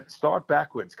 yeah. Start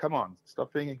backwards. Come on.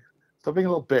 Stop being a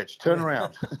little bitch. Turn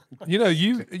around. You know,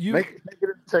 you make it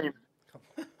entertaining.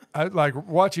 I like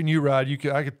watching you ride.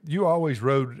 You always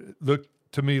looked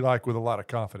to me like with a lot of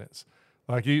confidence.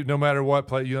 Like you, no matter what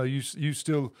play, you know, you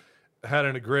still had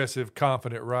an aggressive,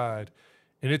 confident ride,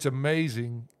 and it's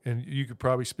amazing. And you could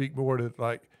probably speak more to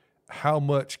like how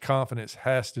much confidence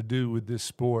has to do with this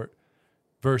sport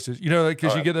versus, you know,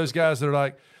 because you get those guys that are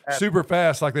like super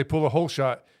fast, like they pull a whole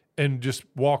shot and just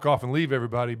walk off and leave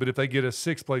everybody. But if they get a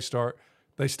sixth place start,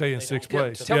 they stay in sixth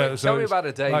place. Tell me about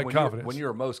a day like when you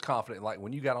were most confident. Like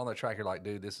when you got on the track, you're like,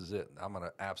 dude, this is it. I'm going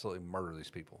to absolutely murder these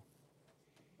people.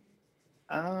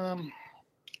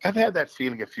 I've had that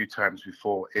feeling a few times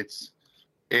before. It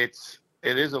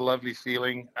is a lovely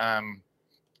feeling.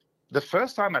 The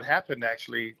first time it happened,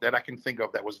 actually, that I can think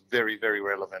of that was very, very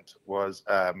relevant was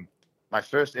my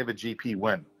first ever GP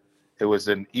win. It was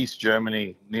in East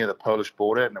Germany near the Polish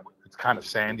border, and it's kind of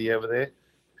sandy over there.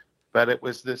 But it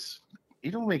was this,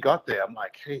 even when we got there, I'm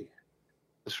like, hey,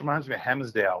 this reminds me of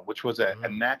Hammersdale, which was a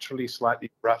naturally slightly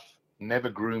rough, never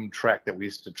groomed track that we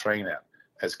used to train at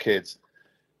as kids.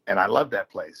 And I loved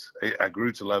that place. I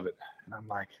grew to love it. And I'm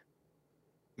like,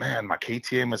 man, my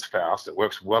KTM is fast. It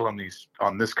works well on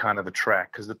this kind of a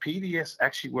track, because the PDS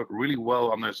actually worked really well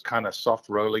on those kind of soft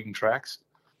rolling tracks.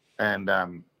 And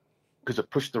because it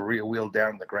pushed the rear wheel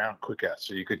down the ground quicker,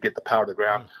 so you could get the power to the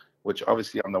ground, which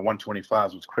obviously on the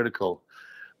 125s was critical.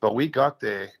 But we got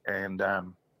there, and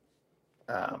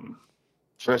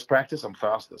first practice, I'm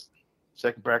fastest.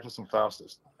 Second practice, I'm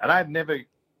fastest. And I'd never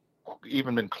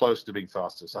even been close to being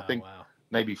fastest. I think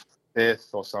maybe fifth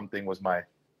or something was my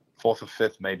fourth or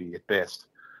fifth, maybe at best.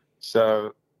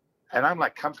 So, and I'm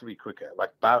like comfortably quicker,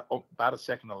 like about a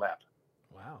second a lap.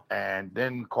 Wow. And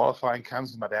then qualifying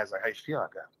comes, and my dad's like, "Hey,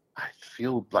 I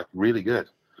feel like really good."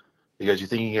 He goes, "You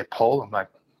think you can get pole?" I'm like,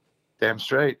 "Damn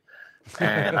straight."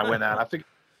 And I went out. I think,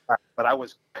 but I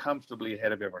was comfortably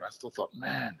ahead of everyone. I still thought,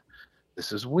 man,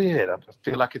 this is weird. I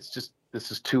feel like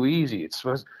this is too easy.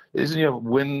 Isn't your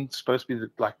win supposed to be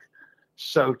like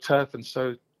so tough and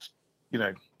so, you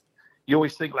know, you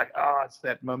always think like, it's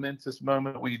that momentous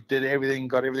moment where you did everything,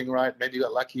 got everything right. Maybe you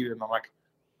got lucky. And I'm like,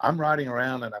 I'm riding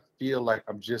around and I feel like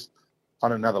I'm just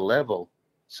on another level.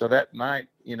 So that night,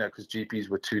 you know, because GPs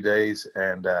were 2 days,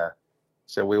 and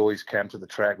so we always camped to the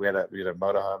track. We had a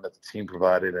motorhome that the team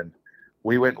provided, and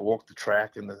we went and walked the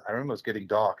track. And I remember it was getting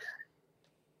dark.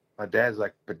 My dad's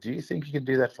like, "But do you think you can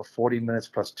do that for 40 minutes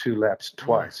plus 2 laps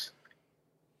twice?"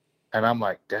 And I'm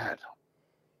like, "Dad,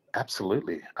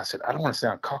 absolutely. I said, I don't want to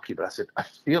sound cocky, but I said, I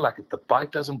feel like if the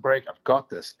bike doesn't break, I've got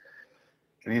this.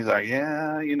 And he's like,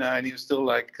 yeah, and he was still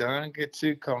like, don't get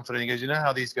too confident. He goes, you know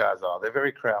how these guys are. They're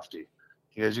very crafty.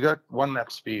 He goes, you got 1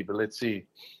 lap speed, but let's see.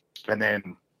 And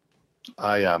then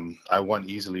I won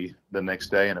easily the next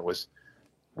day, and it was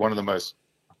one of the most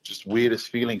just weirdest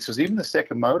feelings. Because even the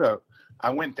second moto, I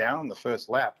went down the first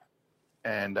lap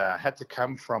and had to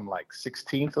come from like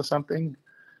 16th or something.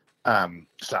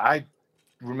 So I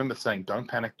remember saying, don't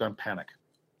panic, don't panic.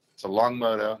 It's a long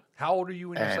moto. How old are you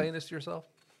when you're saying this to yourself?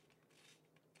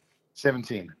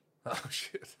 17. Oh,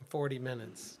 shit. 40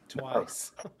 minutes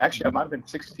twice. Actually, I might have been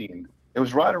 16. It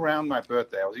was right around my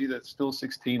birthday. I was either still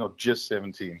 16 or just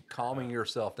 17. Calming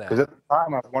yourself down. Because at the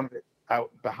time, I wanted it out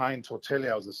behind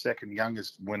Tortelli. I was the second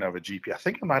youngest winner of a GP. I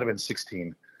think it might have been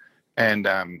 16. And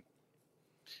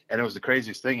it was the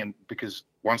craziest thing. And because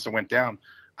once I went down,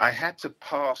 I had to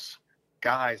pass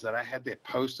guys that I had their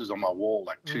posters on my wall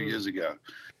like 2 years ago.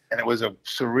 And it was a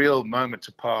surreal moment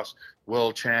to pass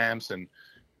world champs and,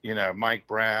 Mike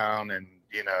Brown and,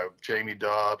 Jamie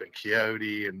Dobb and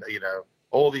Coyote and,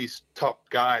 all these top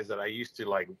guys that I used to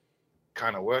like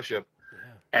kind of worship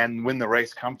and win the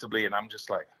race comfortably. And I'm just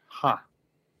like,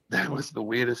 that was the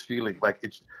weirdest feeling. Like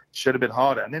it should have been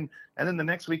harder. And then the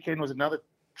next weekend was another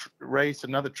race,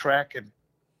 another track, and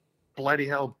bloody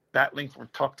hell, battling for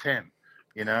top 10,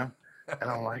 And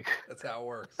I'm like, that's how it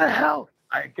works. What the hell?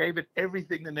 I gave it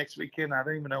everything the next weekend. I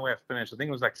don't even know where I finished. I think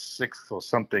it was like 6th or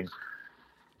something.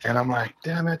 And I'm like,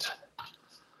 damn it.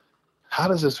 How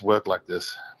does this work like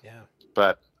this? Yeah.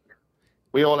 But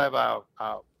we all have our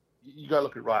you got to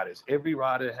look at riders. Every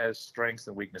rider has strengths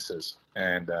and weaknesses.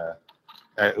 And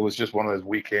it was just one of those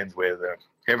weekends where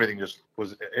everything just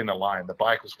was in a line. The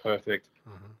bike was perfect.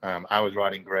 I was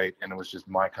riding great, and it was just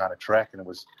my kind of track. And it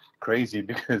was crazy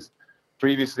because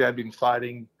previously I'd been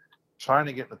trying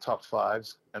to get in the top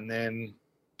 5s, and then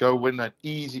go win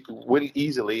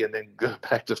easily, and then go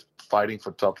back to fighting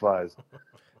for top 5s.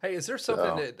 Hey, is there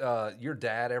something that your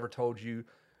dad ever told you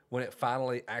when it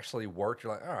finally actually worked?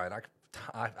 You're like, all right,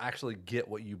 I actually get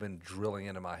what you've been drilling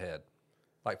into my head.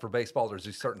 Like for baseball, there's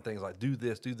these certain things like do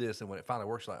this, and when it finally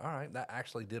works, you're like, all right, that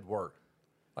actually did work.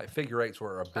 Like figure 8s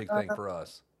were a big thing for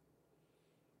us.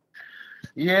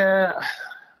 Yeah,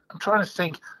 I'm trying to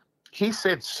think. He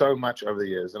said so much over the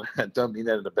years, and I don't mean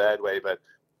that in a bad way, but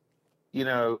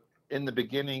in the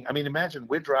beginning, I mean, imagine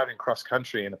we're driving cross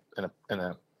country in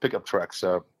a pickup truck,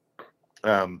 so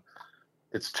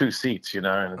it's 2 seats, and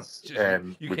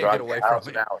you we can't drive get away hours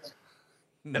from and it.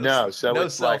 hours. So no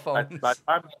it's cell like phones.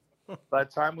 by the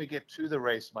time we get to the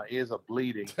race, my ears are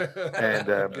bleeding, and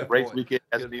the race weekend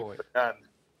hasn't even begun.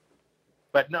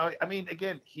 But no, I mean,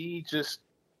 again, he just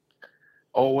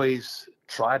always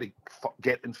try to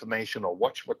get information or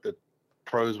watch what the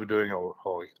pros were doing or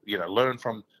learn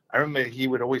from. I remember he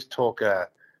would always talk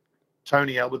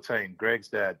Tony Albertine, Greg's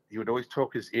dad. He would always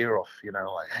talk his ear off,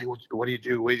 like, hey, what do you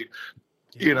do?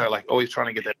 Like always trying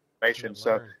to get that information.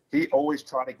 So he always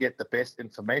trying to get the best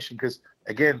information because,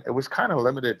 again, it was kind of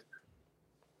limited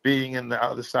being in the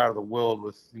other side of the world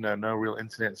with, no real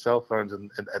internet and cell phones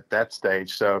and at that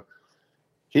stage. So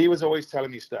he was always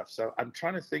telling me stuff. So I'm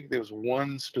trying to think there was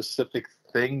one specific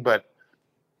thing, but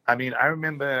I mean, I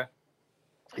remember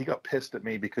he got pissed at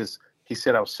me because he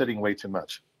said I was sitting way too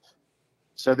much.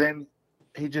 So then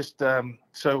he just,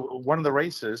 so one of the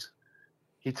races,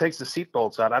 he takes the seat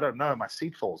bolts out. I don't know, my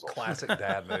seat falls off. Classic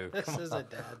dad move. This is a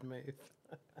dad move.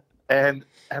 And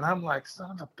I'm like,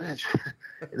 son of a bitch,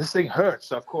 this thing hurts.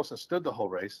 So of course I stood the whole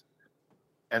race.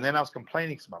 And then I was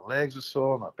complaining because my legs were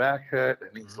sore, my back hurt.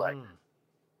 And he's like,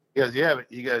 he goes, yeah, but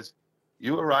he goes,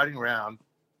 you were riding around,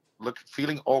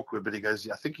 feeling awkward, but he goes,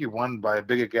 I think you won by a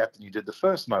bigger gap than you did the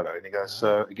first moto. And he goes,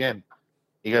 so again,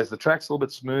 he goes, the track's a little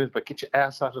bit smooth, but get your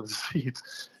ass out of the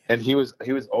seats. And he was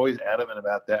always adamant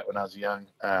about that when I was young.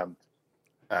 Not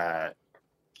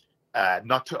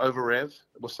to over rev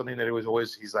was something that it was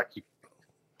always, he's like,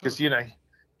 because,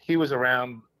 he was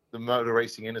around the motor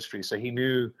racing industry, so he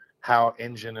knew how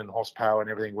engine and horsepower and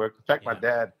everything worked. In fact, my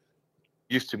dad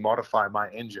used to modify my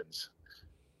engines.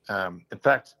 In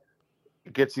fact,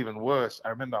 it gets even worse. I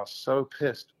remember I was so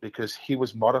pissed because he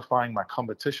was modifying my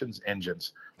competition's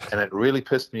engines, and it really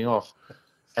pissed me off.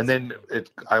 And then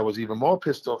I was even more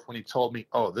pissed off when he told me,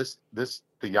 "Oh, the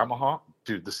Yamaha,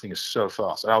 dude, this thing is so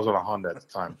fast." And I was on a Honda at the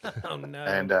time. Oh no!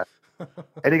 And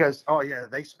he goes, "Oh yeah,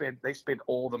 they spent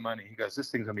all the money." He goes,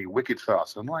 "This thing's gonna be wicked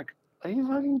fast." I'm like, "Are you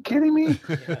fucking kidding me?"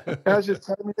 And I was just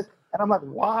telling me this, and I'm like,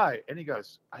 "Why?" And he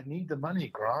goes, "I need the money,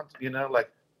 Grant.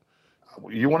 Like,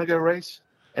 you want to go race?"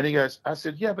 And he goes, I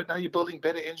said, "Yeah, but now you're building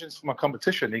better engines for my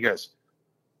competition." He goes,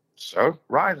 "So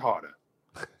ride harder."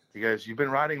 He goes, "You've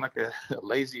been riding like a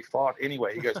lazy fart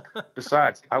anyway." He goes,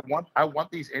 "Besides, I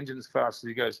want these engines fast." So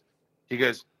he goes,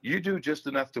 "You do just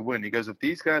enough to win." He goes, "If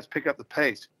these guys pick up the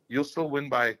pace, you'll still win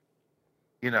by,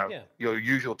 your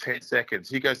usual 10 seconds."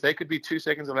 He goes, "They could be 2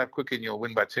 seconds a lap quicker and you'll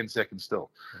win by 10 seconds still."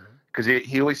 Because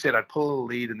he always said, "I'd pull a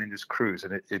lead and then just cruise,"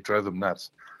 and it drove them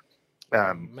nuts.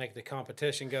 Make the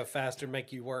competition go faster,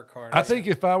 make you work harder. I think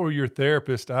if I were your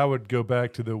therapist, I would go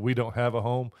back to the "we don't have a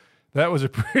home." That was a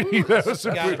pretty. That was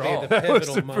some gotta pretty. be the That was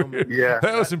pivotal some moment. pretty. Yeah.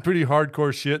 That was some pretty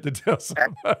hardcore shit to tell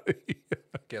somebody.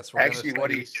 Guess we're Actually, gonna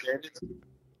what stay- he said,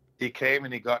 he came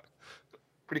and he got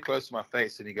pretty close to my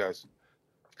face and he goes,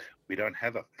 "We don't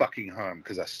have a fucking home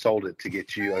because I sold it to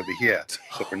get you over here.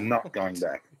 So we're not going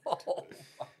back."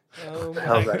 Oh my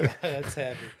hell's that? God, that's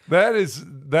heavy. That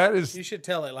is. You should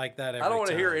tell it like that every I don't want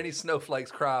to hear time. any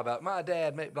snowflakes cry about my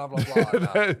dad made blah blah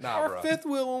blah. Nah, Our bro. fifth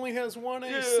wheel only has one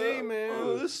AC, man.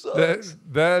 Oh, this sucks.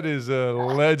 That is a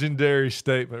legendary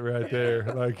statement right there.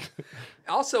 Like,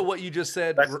 Also, what you just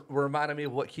said reminded me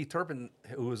of what Keith Turpin,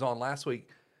 who was on last week,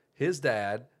 his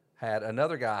dad had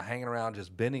another guy hanging around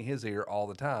just bending his ear all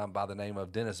the time by the name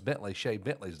of Dennis Bentley, Shea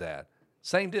Bentley's dad.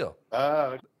 Same deal.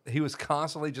 He was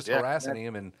constantly just harassing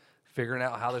him and figuring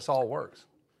out how this all works.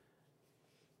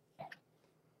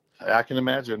 I can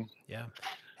imagine. Yeah.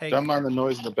 Hey, Don't mind the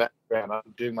noise in the background.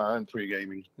 I'm doing my own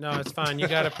pre-gaming. no, it's fine. You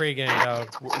got a pregame,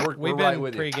 dog. We're We've right been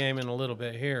with you. pre-gaming a little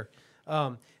bit here.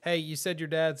 Hey, you said your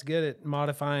dad's good at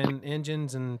modifying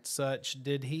engines and such.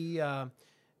 Did he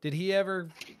ever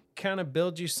kind of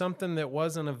build you something that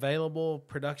wasn't available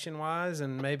production-wise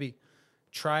and maybe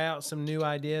try out some new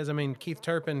ideas? I mean, Keith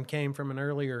Turpin came from an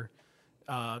earlier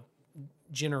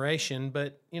generation,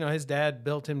 but his dad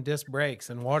built him disc brakes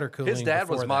and water cooling. His dad was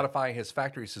before that. modifying his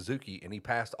factory Suzuki, and he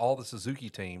passed all the Suzuki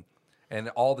team, and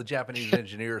all the Japanese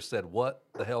engineers said, "What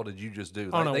the hell did you just do?"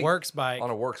 on a works bike. On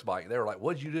a works bike. They were like,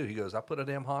 "What'd you do?" He goes, "I put a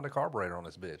damn Honda carburetor on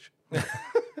this bitch."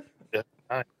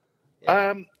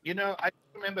 I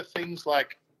remember things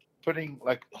like putting,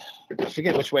 like, I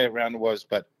forget which way around it was,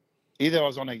 but either I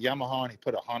was on a Yamaha and he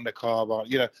put a Honda carb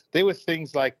on. There were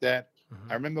things like that.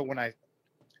 I remember when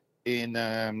in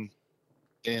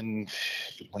when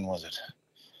was it?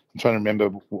 I'm trying to remember.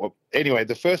 Anyway,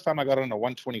 the first time I got on a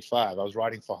 125, I was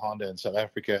riding for Honda in South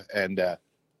Africa, and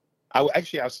I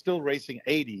was still racing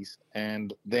 80s,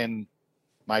 and then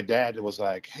my dad was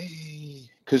like, "Hey,"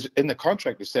 because in the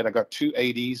contract it said I got 2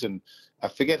 80s, and I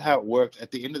forget how it worked.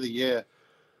 At the end of the year,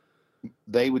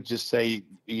 they would just say,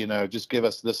 just give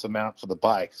us this amount for the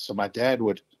bike. So my dad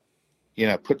would,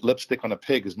 put lipstick on a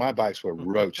pig, because my bikes were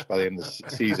roached by the end of the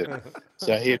season.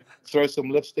 So he'd throw some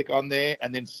lipstick on there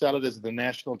and then sell it as the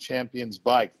national champion's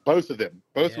bike. Both of them,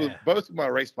 both of my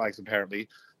race bikes apparently,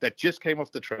 that just came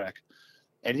off the track,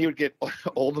 and he would get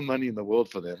all the money in the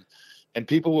world for them. And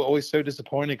people were always so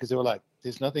disappointed because they were like,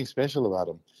 "There's nothing special about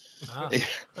them."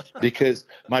 Because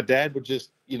my dad would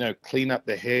just, clean up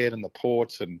the head and the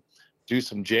ports and do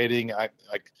some jetting.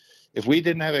 If we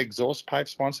didn't have an exhaust pipe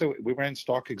sponsor, we ran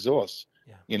stock exhaust,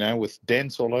 with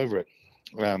dents all over it.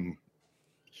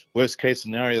 Worst case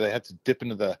scenario, they had to dip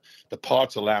into the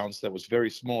parts allowance that was very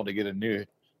small to get a new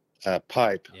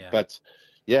pipe. Yeah. But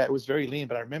yeah, it was very lean.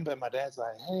 But I remember my dad's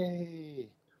like, "Hey,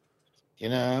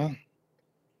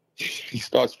 he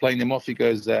starts playing them off. He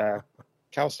goes,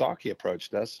 Kawasaki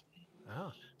approached us."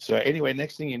 Oh. So anyway,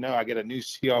 next thing you know, I get a new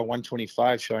CR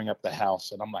 125 showing up the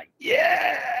house, and I'm like,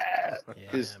 "Yeah!"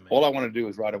 Because all I want to do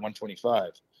is ride a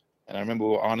 125. And I remember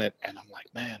we were on it, and I'm like,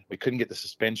 "Man, we couldn't get the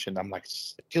suspension." I'm like,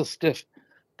 "It feels stiff,"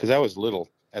 because I was little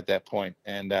at that point.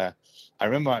 And I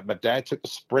remember my dad took the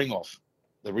spring off,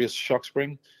 the rear shock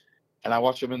spring, and I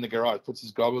watched him in the garage, puts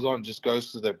his goggles on, just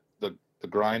goes to the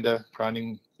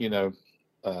grinding,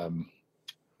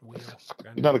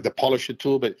 like the polisher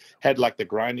tool, but had like the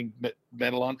grinding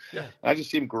metal on. Yeah. And I just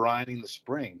see him grinding the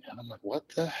spring, and I'm like, "What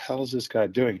the hell is this guy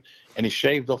doing?" And he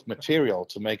shaved off material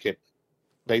to make it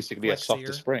basically a softer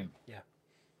Flexier. spring. Yeah.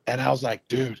 And I was like,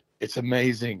 "Dude, it's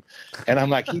amazing." And I'm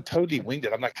like, he totally winged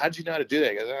it. I'm like, "How'd you know how to do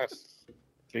that?" He goes,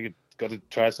 "Figured, got to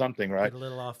try something, right?" Get a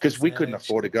little off Because the we couldn't edge.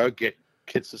 afford to go get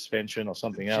kit suspension or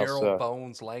something else. Gerald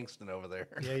Bones Langston over there.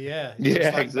 Yeah. Yeah,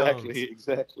 just like exactly, Bones.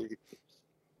 exactly.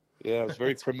 Yeah, it was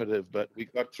very primitive, but we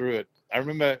got through it. I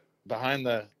remember behind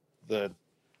the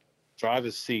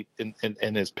driver's seat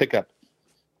in his pickup,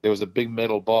 there was a big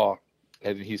metal bar,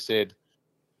 and he said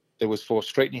it was for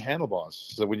straightening handlebars.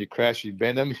 So when you crash, you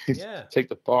bend them, you Yeah. take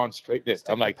the bar and straighten it.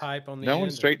 Stick I'm the like, pipe on the no end one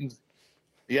and- straightens.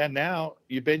 Yeah, now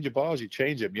you bend your bars, you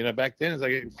change them. Back then it's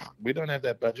like, we don't have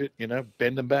that budget.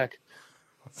 Bend them back.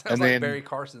 Sounds And like then Barry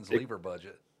Carson's lever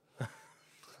budget.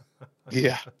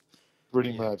 Yeah,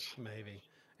 pretty much. Maybe.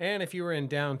 And if you were in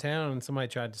downtown and somebody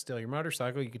tried to steal your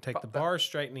motorcycle, you could take the bar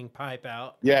straightening pipe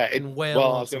out. Yeah, and wail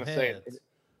well, on I was going some to say, heads.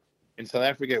 in South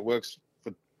Africa, it works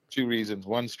for two reasons: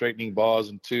 one, straightening bars,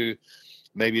 and two,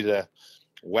 maybe to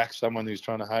whack someone who's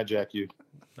trying to hijack you.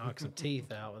 Knock some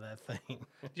teeth out with that thing.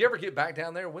 Did you ever get back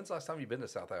down there? When's the last time you've been to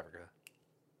South Africa?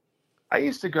 I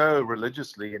used to go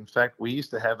religiously. In fact, we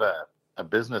used to have a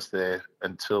business there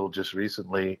until just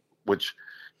recently, which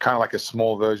kind of like a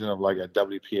small version of like a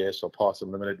WPS or Parts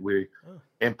Unlimited. We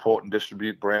import and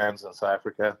distribute brands in South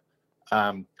Africa.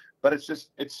 But it's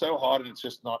so hard, and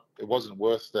it wasn't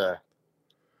worth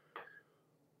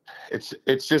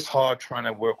it's just hard trying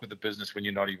to work with the business when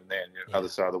you're not even there on the other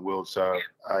side of the world. So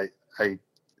I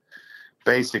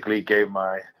basically gave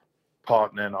my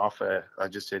partner an offer. I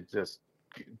just said, just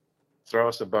throw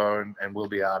us a bone and we'll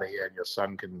be out of here, and your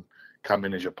son can come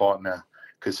in as your partner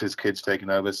because his kid's taking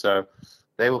over. So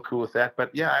they were cool with that. But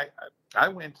yeah, I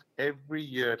went every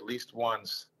year at least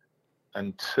once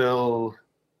until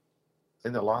I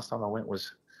think the last time I went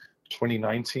was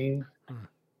 2019.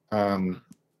 And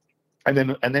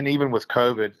then even with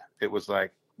COVID, it was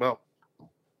like, well,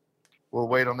 we'll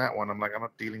wait on that one. I'm like, I'm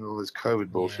not dealing with all this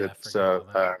COVID bullshit. So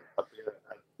I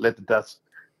let the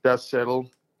dust settle.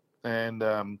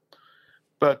 And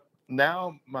but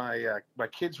now my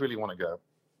kids really want to go.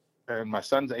 And my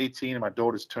son's 18 and my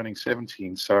daughter's turning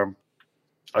 17. So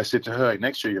I said to her,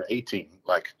 next year you're 18.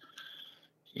 Like,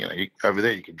 over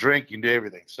there you can drink, you can do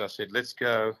everything. So I said, let's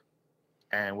go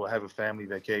and we'll have a family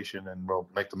vacation and we'll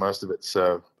make the most of it.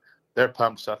 So they're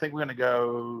pumped. So I think we're going to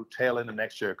go tail end of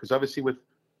next year because obviously with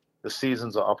the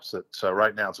seasons are opposite. So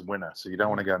right now it's winter, so you don't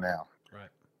want to go now. Right.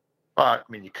 I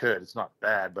mean, you could. It's not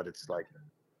bad, but it's like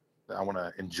I want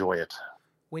to enjoy it.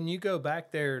 When you go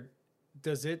back there,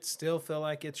 does it still feel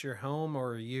like it's your home,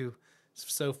 or are you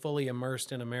so fully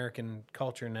immersed in American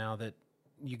culture now that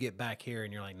you get back here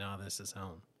and you're like, no, this is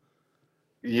home?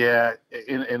 Yeah,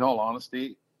 in all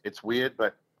honesty, it's weird,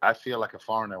 but I feel like a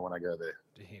foreigner when I go there.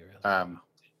 Do you really?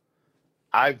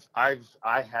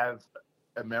 I have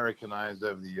Americanized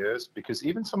over the years because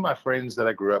even some of my friends that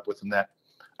I grew up with and that,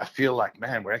 I feel like,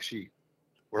 man,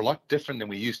 we're a lot different than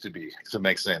we used to be. Does it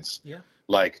make sense? Yeah.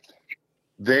 Like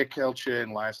their culture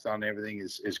and lifestyle and everything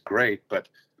is great, but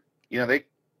they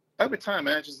over time,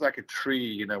 man, it's just like a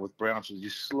tree, with branches. You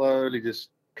slowly just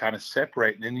kind of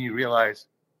separate, and then you realize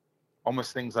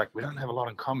almost things like we don't have a lot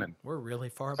in common. We're really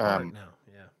far apart now.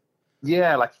 Yeah.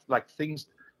 Yeah, like things.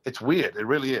 It's weird. It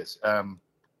really is.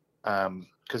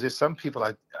 Because there's some people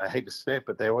I hate to say it,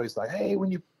 but they're always like, hey,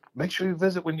 when you make sure you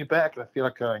visit when you're back. And I feel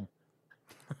like going,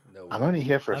 no, I'm only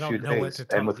here for a few days. I don't know what to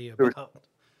talk to you about.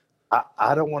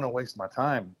 I don't want to waste my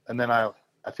time. And then I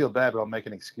feel bad, but I'll make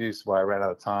an excuse why I ran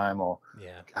out of time or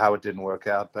how it didn't work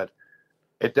out. But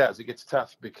it does. It gets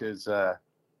tough because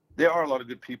there are a lot of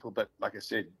good people. But like I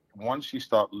said, once you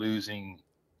start losing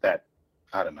that,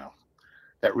 I don't know,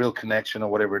 that real connection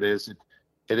or whatever it is,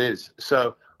 it is.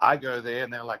 So I go there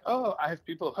and they're like, oh, I have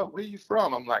people, where are you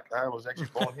from? I'm like, I was actually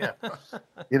born here.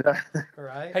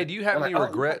 Right. Hey, do you have any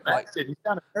regret? You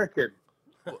sound American.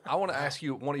 I want to ask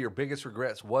you, one of your biggest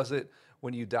regrets, was it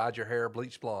when you dyed your hair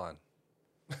bleach blonde?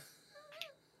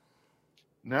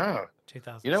 No.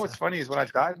 2007. You know what's funny is when I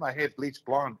dyed my hair bleach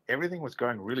blonde, everything was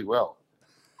going really well.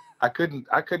 I couldn't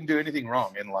do anything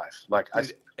wrong in life. Like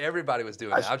dude, everybody was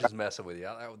doing that. I was just messing with you.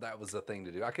 That was the thing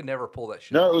to do. I could never pull that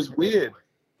shit. No, it was weird.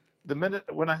 The minute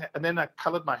then I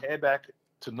colored my hair back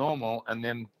to normal, and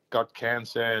then got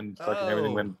cancer and fucking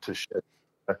everything went to shit.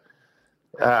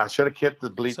 I should have kept the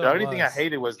bleach. So the only thing I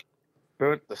hated was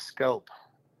burnt the scalp.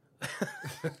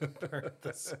 Burnt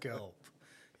the scalp.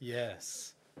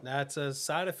 Yes, that's a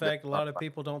side effect a lot of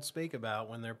people don't speak about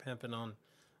when they're pimping on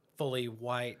fully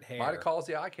white hair. Might have caused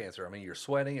the eye cancer. I mean, you're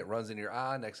sweating, it runs in your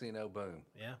eye. Next thing you know, boom.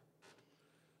 Yeah.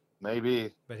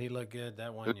 Maybe. But he looked good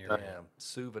that one year. Yeah.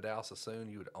 Sue Vidal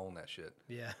Sassoon, you would own that shit.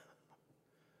 Yeah.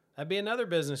 That'd be another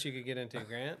business you could get into,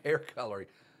 Grant. Hair coloring.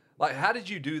 Like, how did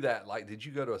you do that? Like, did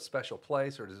you go to a special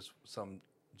place or just some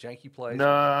janky place?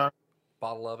 No.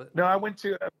 Bottle of it? No, I went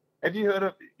to,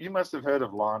 you must have heard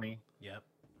of Lonnie. Yep.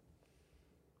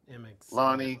 Emmig's.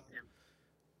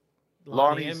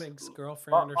 Lonnie Emmig's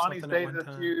girlfriend or Lonnie's something at dated one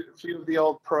time. a few of the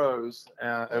old pros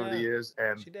over the years.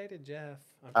 And she dated Jeff,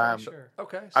 I'm pretty sure.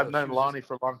 Okay. So I've known Lonnie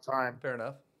for a long time. Fair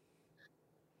enough.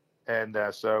 And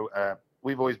so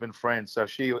we've always been friends. So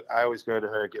I always go to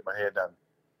her to get my hair done.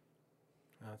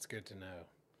 That's good to know.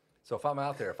 So if I'm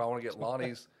out there, if I want to get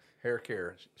Lonnie's hair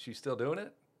care, she's still doing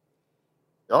it?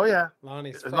 Oh, yeah.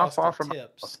 Lonnie's It's not far from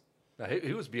tips. No,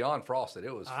 he was beyond frosted.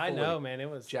 It was. I fully know, man. It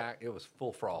was Jack. It was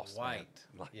full frost. man. white.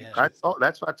 Like, Yeah.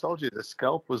 That's what I told you. The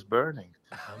scalp was burning.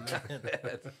 Oh, man.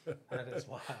 That is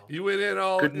wild. You went in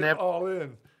all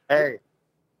in. Hey,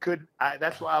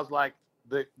 that's why I was like,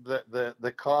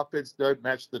 the carpets don't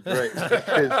match the drapes.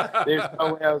 Because there's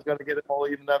no way I was going to get it all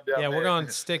evened up down Yeah, there. we're going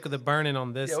to stick with the burning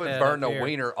on this. Yeah, we head burned up the here.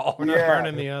 wiener all We're night. not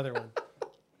burning the other one.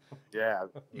 Yeah.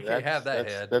 You can't have that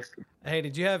head. Hey,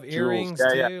 did you have Jules. earrings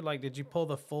Yeah, too? Like, did you pull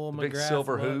the full The big McGrath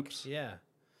silver look? hoops? Yeah.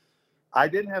 I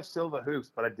didn't have silver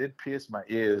hoops, but I did pierce my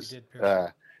ears. You did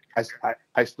pierce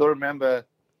I still remember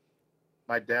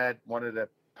my dad wanted to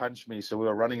punch me, so we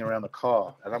were running around the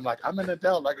car, and I'm like, I'm an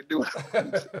adult, I can do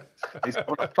it. He's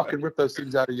going to fucking rip those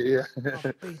things out of your ear.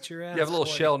 I'll beat your ass. You have a little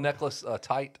for shell necklace,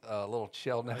 tight little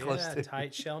shell Oh, necklace. yeah, too.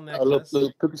 tight shell A necklace.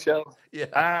 little cookie shell.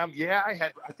 Yeah. Yeah,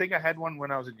 I think I had one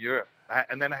when I was in Europe,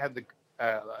 and then I had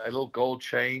a little gold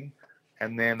chain,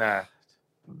 and then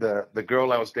the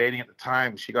girl I was dating at the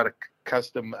time, she got a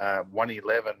custom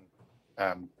 111,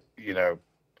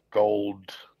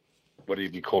 gold. What do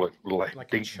you call it? Little Like a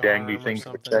ding charm dangly or thing.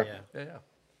 something, yeah. Yeah.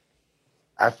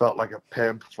 I felt like a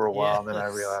pimp for a while, and then I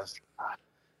Yes. realized.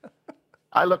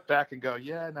 I look back and go,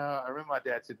 yeah, no. I remember my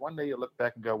dad said, one day you'll look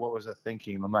back and go, what was I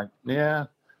thinking? I'm like, yeah,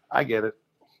 I get it.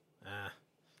 Ah.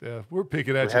 Yeah, we're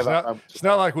picking at We you. It's have not, it's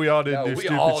not like we all didn't No, do we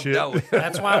stupid all shit. know.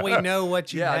 That's why we know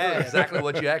what you Yeah, I know had. exactly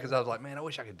what you had because I was like, man, I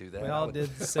wish I could do that. We I all would- did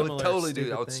I similar would totally do that. I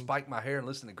stupid would things. spike my hair and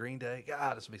listen to Green Day.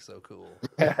 God, this would be so cool.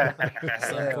 Sum Yeah,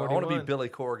 I want to be 41. Billy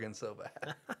Corgan so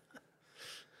bad.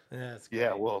 Yeah, it's Yeah,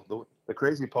 great. well, the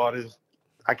crazy part is,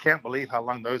 I can't believe how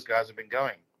long those guys have been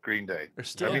going. Green Day. They're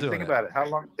still I mean, doing think it. about it. How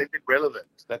long they've been relevant?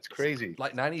 That's crazy.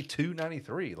 Like 92,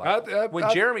 93. Like when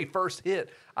I- Jeremy first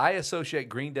hit, I associate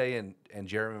Green Day and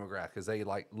Jeremy McGrath because they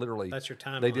like literally That's your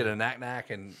time. they did a knack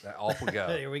and off we go.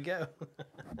 Here we go.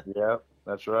 Yeah,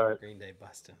 that's right. Green Day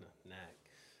busting a knack.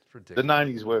 It's The ridiculous.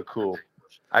 '90s were cool.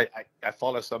 I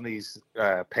follow some of these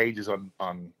pages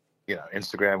on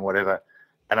Instagram, whatever,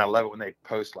 and I love it when they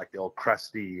post like the old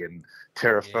Krusty and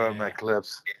Terra Firma Yeah.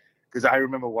 clips, because I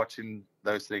remember watching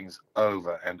those things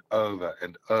over and over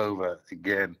and over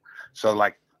again. So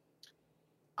like,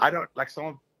 I don't like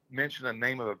someone mentioned the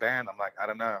name of a band. I'm like, I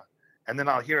don't know, and then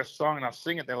I'll hear a song and I'll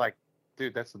sing it. They're like,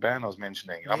 dude, that's the band I was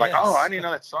mentioning. And I'm like, oh, I didn't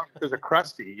know that song because of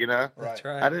Krusty. That's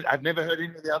right. I've never heard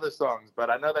any of the other songs,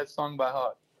 but I know that song by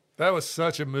heart. That was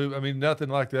such a move. I mean, nothing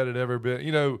like that had ever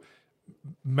been,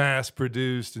 mass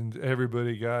produced and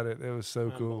everybody got it. It was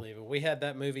so cool. Unbelievable. We had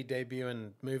that movie debut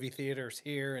in movie theaters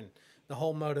here, and the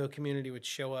whole moto community would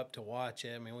show up to watch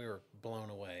it. I mean, we were blown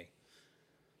away.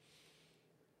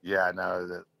 Yeah, I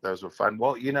know those were fun.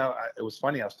 Well, it was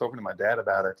funny. I was talking to my dad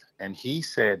about it, and he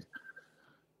said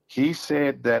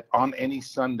that on any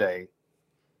Sunday,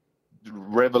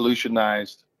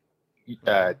 revolutionized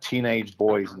teenage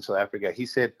boys in South Africa. He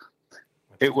said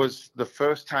it was the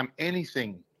first time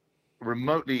anything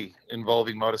remotely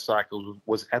involving motorcycles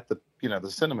was at the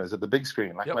cinemas, at the big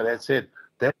screen. Like Yep. my dad said,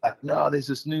 they're like, no, there's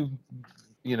this new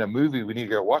movie, we need to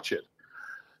go watch it.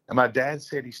 And my dad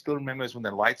said he still remembers when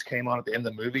the lights came on at the end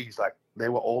of the movie. He's like, they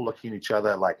were all looking at each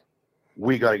other like,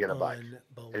 we got to get a bike.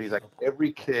 And he's like,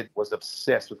 every kid was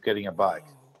obsessed with getting a bike.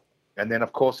 And then,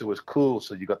 of course, it was cool.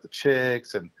 So you got the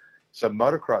chicks. And so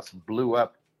motocross blew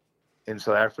up in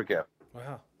South Africa.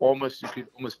 Wow. You could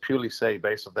almost purely say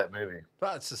based off that movie.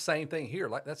 But it's the same thing here.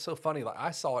 Like that's so funny. Like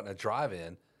I saw it in a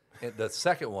drive-in, the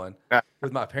second one Yeah.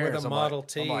 with my parents. Model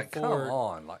T I'm like, come Ford.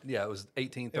 on. Like, yeah, it was It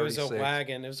was 1836. a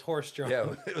wagon. It was horse-drawn.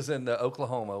 Yeah, it was in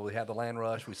Oklahoma. We had the Land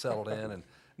Rush. We settled in, and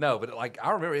no, but like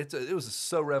I remember, it was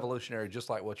so revolutionary, just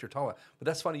like what you're talking about. But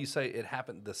that's funny you say it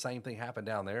happened. The same thing happened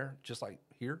down there, just like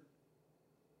here.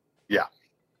 Yeah.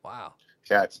 Wow.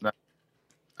 Yeah, it's not.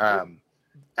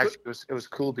 Actually, it was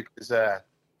cool because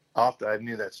after I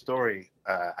knew that story,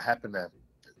 I happened to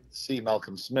see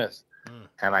Malcolm Smith,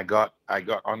 and I got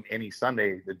on any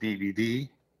Sunday the DVD,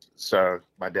 so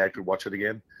my dad could watch it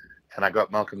again, and I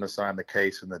got Malcolm to sign the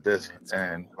case and the disc,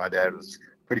 and my dad was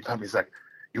pretty pumped. He's like,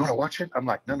 "You want to watch it?" I'm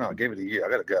like, "No, I gave it to you. I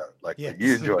gotta go. Like, Yes.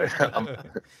 you enjoy it."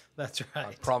 That's I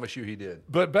right. promise you, he did.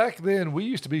 But back then, we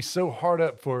used to be so hard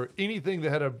up for anything that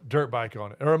had a dirt bike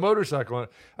on it or a motorcycle on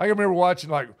it. I can remember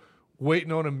watching,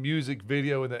 waiting on a music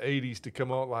video in the 80s to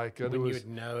come on, there When you was would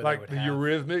know they like would the have-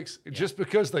 Eurythmics, just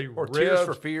because they Or Tears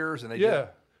for revved, Fears, and they yeah,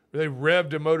 they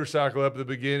revved a motorcycle up at the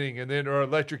beginning, and then or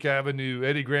Electric Avenue,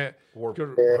 Eddie Grant, Or-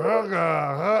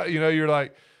 you're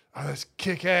like, oh, that's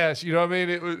kick ass, you know what I mean?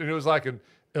 It was like an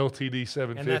LTD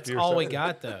 750, And that's or all we something.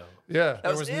 got, though. Yeah,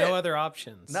 There was was it. no other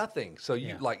options. nothing. So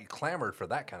you Yeah. clamored for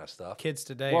that kind of stuff. Kids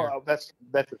today are Well, that's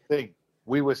the thing.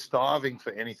 We were starving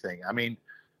for anything. I mean,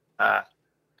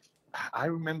 I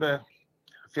remember,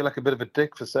 I feel like a bit of a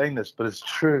dick for saying this, but it's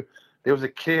true. There was a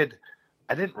kid,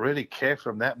 I didn't really care for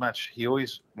him that much. He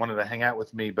always wanted to hang out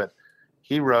with me, but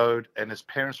he rode, and his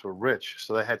parents were rich,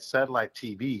 so they had satellite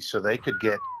TV, so they could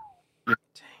get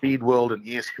Speed World and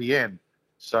ESPN.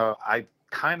 So I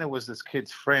kind of was this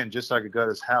kid's friend, just so I could go to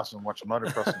his house and watch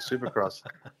motocross and supercross.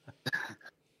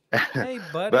 Hey,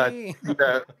 But buddy.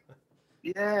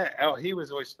 yeah, he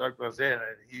was always stoked when I was there.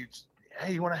 And he just,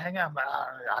 hey, you want to hang out?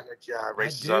 I got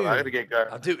races do. up. I got to get going.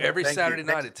 I do every Thank Saturday you.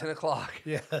 night at 10 o'clock.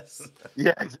 Yes.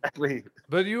 Yeah, exactly.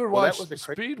 But you would Well, that watch was the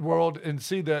Speed World and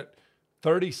see that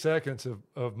 30 seconds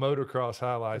of motocross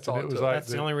highlights, That's all and it it was took. like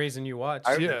That's the only reason you watch.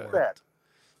 I Speed remember World. that.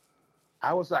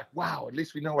 I was like, wow, at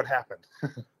least we know what happened.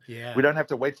 Yeah. We don't have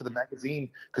to wait for the magazine,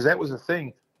 because that was the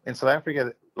thing in South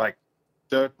Africa. Like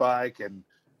dirt bike and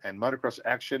motocross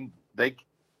action,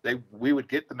 we would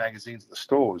get the magazines at the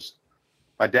stores.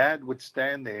 My dad would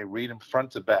stand there, read them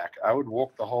front to back. I would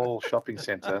walk the whole shopping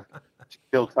center to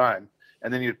kill time,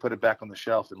 and then you'd put it back on the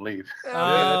shelf and leave.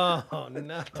 Oh,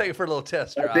 no. Take it for a little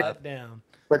test But drive. Down.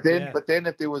 But then, Yeah.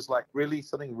 if there was like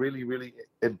something really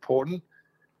important,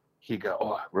 he'd go,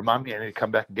 "Oh, remind me, I need to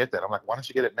come back and get that." I'm like, "Why don't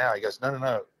you get it now?" He goes,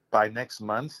 "No. By next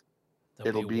month,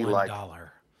 it'll be like $1.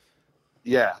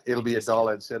 yeah, it'll be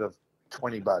 $1 instead of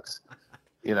 $20."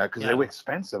 You know, because they were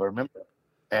expensive. I remember.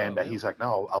 And he's like,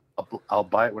 "No, I'll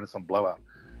buy it when it's on blowout."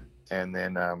 And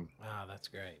then, Wow, that's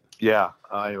great. yeah,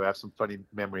 I have some funny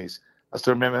memories. I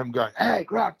still remember him going, "Hey,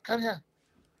 Grant, come here."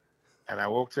 And I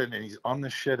walked in, and he's on the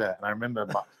shitter. And I remember,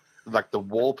 like, the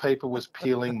wallpaper was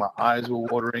peeling, my eyes were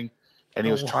watering, and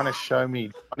he was trying to show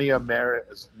me Johnny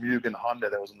O'Mara's Mugen Honda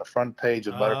that was on the front page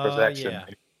of Motocross Action.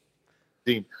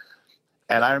 Yeah.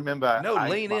 And I remember, No,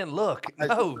 lean in, look.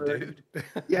 No, dude.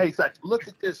 Yeah, he's like, "Look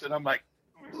at this," and I'm like,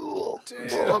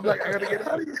 I'm like, I gotta get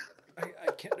out of here.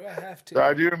 I can't. Do I have to? So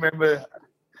I do remember.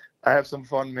 I have some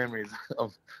fond memories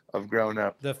of growing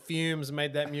up. The fumes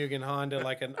made that Mugen Honda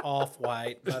like an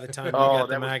off-white by the time you Oh, got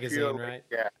the that was magazine, pure right? race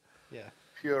gas. Yeah.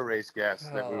 Pure race gas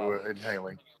that we were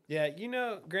inhaling. Yeah, you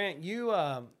know, Grant, you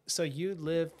so you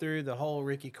lived through the whole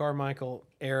Ricky Carmichael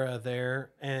era there,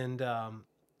 and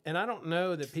I don't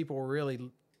know that people were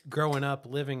really growing up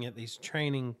living at these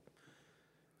training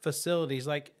facilities.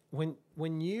 Like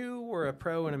when you were a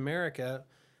pro in America,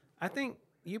 I think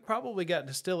you probably got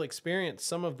to still experience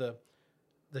some of the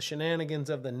shenanigans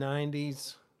of the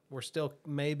 90s were still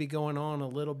maybe going on a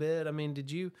little bit. I mean,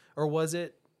 did you, or was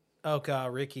it, oh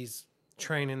God, Ricky's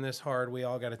training this hard, we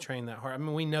all got to train that hard? I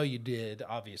mean, we know you did,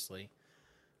 obviously.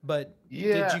 But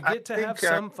Yeah, did you I get to think, have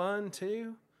some fun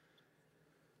too?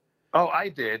 Oh, I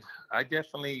did. I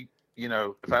definitely, you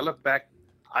know, if I look back,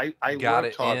 I Got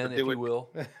worked it hard, in, but if there you will.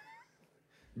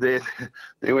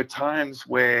 there were times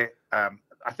where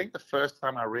I think the first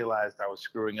time I realized I was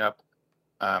screwing up,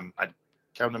 I'd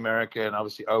come to America and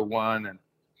obviously 01 and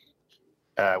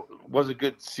was a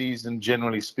good season,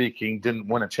 generally speaking. Didn't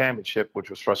win a championship, which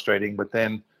was frustrating. But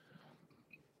then,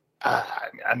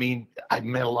 I mean, I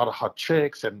met a lot of hot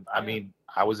chicks, and I mean,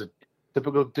 I was a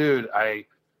typical dude. I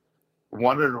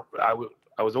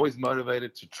was always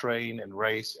motivated to train and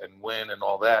race and win and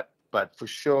all that. But for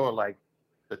sure, like,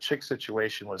 the chick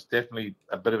situation was definitely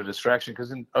a bit of a distraction,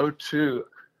 because in 02,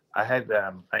 I had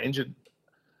I injured.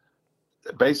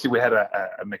 Basically, we had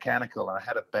a mechanical, and I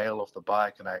had to bail off the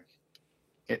bike, and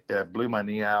it blew my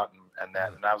knee out, and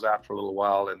I was out for a little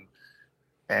while,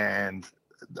 and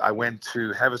I went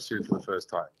to Havasu for the first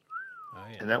time,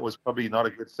 and that was probably not a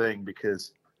good thing,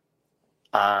 because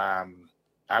I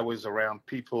was around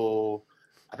people.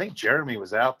 I think Jeremy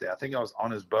was out there. I think I was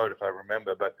on his boat, if I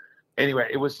remember. But anyway,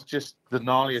 it was just the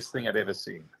gnarliest thing I'd ever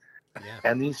seen. Yeah.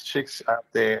 And these chicks out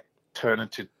there turn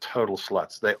into total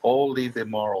sluts. They all leave their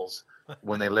morals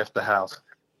when they left the house.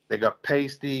 They got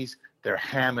pasties. They're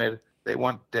hammered. They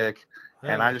want dick.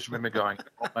 And I just remember going,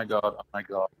 "Oh my God, oh my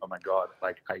God, oh my God!"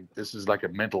 Like, this is like a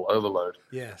mental overload.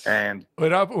 Yes. And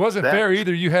But it wasn't fair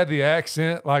either. You had the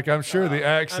accent. Like, I'm sure the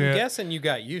I'm accent. guessing you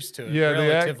got used to it Yeah,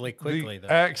 relatively quickly, the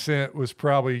though. accent was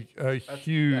probably a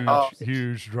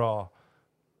huge draw.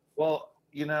 well,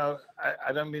 you know,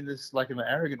 I don't mean this like in an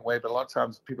arrogant way, but a lot of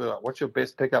times people are like, "What's your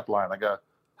best pickup line?" I go,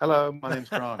 "Hello, my name's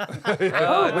Grant."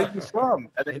 "Oh, where you from?"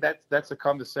 I think that's a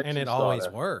conversation. And it starter. always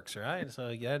works, right?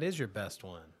 So that is your best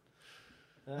one.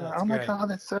 Oh my God,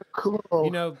 that's so cool.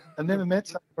 You know, I never met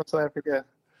someone from South Africa.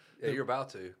 Yeah, you're about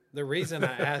to. the reason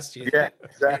I asked you Yeah,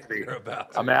 exactly. You're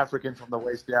about to. I'm African from the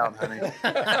waist down, honey.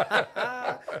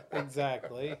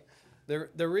 exactly.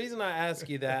 The reason I ask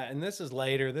you that, and this is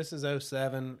later, this is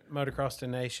 07, Motocross to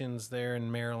Nations there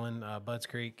in Maryland, Budds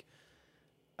Creek.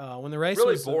 when the race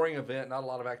Really was boring event, not a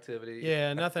lot of activity.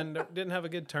 Yeah, nothing. Didn't have a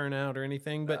good turnout or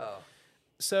anything. But No.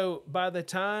 so by the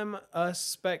time us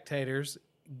spectators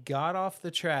got off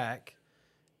the track,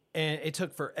 and it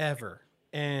took forever,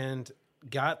 and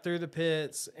got through the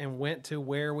pits and went to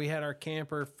where we had our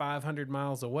camper 500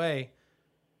 miles away,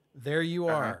 there you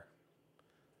are.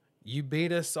 You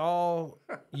beat us all.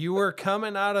 You were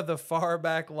coming out of the far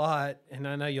back lot, and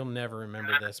I know you'll never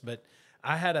remember this, but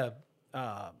I had a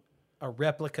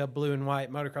replica blue and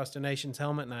white Motocross Donations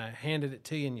helmet, and I handed it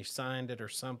to you, and you signed it or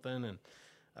something,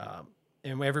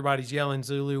 and everybody's yelling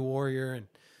Zulu Warrior and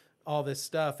all this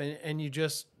stuff, and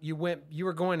you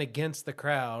were going against the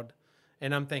crowd,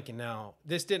 and I'm thinking, now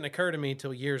this didn't occur to me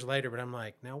until years later, but I'm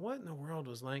like, now what in the world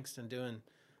was Langston doing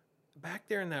back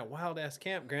there in that wild ass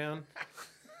campground?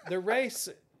 The race,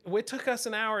 it took us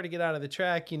an hour to get out of the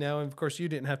track, and of course you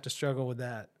didn't have to struggle with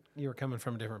that. You were coming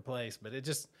from a different place, but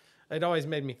it always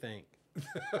made me think.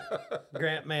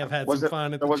 Grant may have had some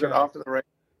fun at the track. Was it after the race?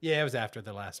 Yeah, it was after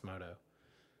the last moto.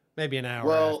 Maybe an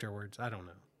hour afterwards. I don't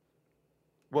know.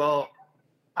 Well,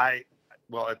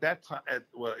 at that time,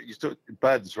 you still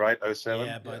Buds, right? 07?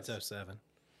 Yeah, Buds 07.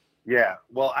 Yeah.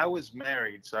 Well, I was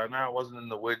married, so now I wasn't in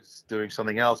the woods doing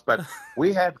something else. But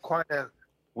we had quite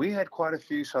a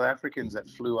few South Africans that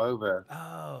flew over.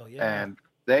 Oh, yeah. And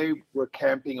they were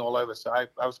camping all over. So I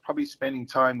was probably spending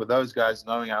time with those guys,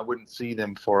 knowing I wouldn't see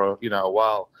them for a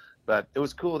while. But it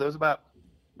was cool. There was about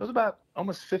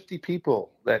almost 50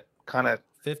 people that kind of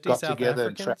 50 got South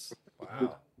together Africans?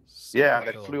 Wow. Yeah,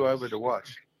 that flew over to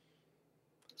watch.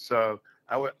 So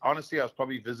I was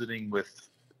probably visiting with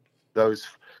those.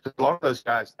 A lot of those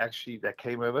guys actually that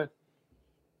came over,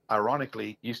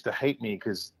 ironically, used to hate me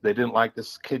because they didn't like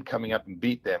this kid coming up and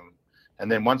beat them.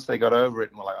 And then once they got over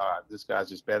it and were like, all right, this guy's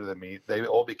just better than me, they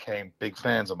all became big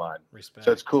fans of mine. Respect.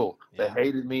 So it's cool. Yeah. They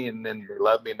hated me and then they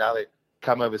love me. And now they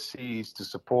come overseas to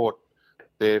support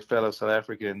their fellow South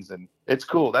Africans. And it's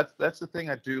cool. That's the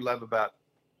thing I do love about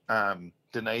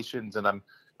donations. And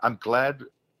I'm glad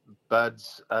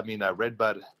Red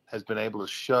Bud has been able to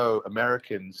show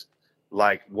Americans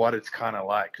like what it's kind of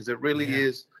like. Because it really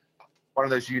is one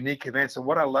of those unique events. And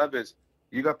what I love is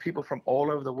you got people from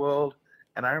all over the world.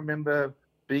 And I remember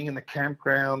being in the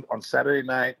campground on Saturday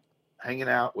night, hanging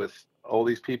out with all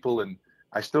these people. And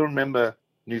I still remember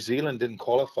New Zealand didn't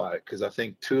qualify because I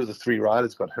think 2 of the 3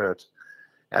 riders got hurt.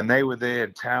 And they were there,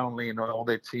 and Townley and all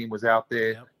their team was out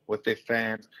there with their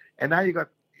fans. And now you got,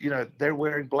 they're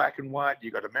wearing black and white.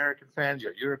 You got American fans, you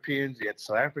got Europeans, you got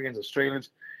South Africans,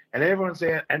 Australians, and everyone's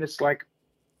there. And it's like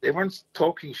everyone's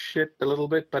talking shit a little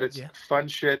bit, but it's fun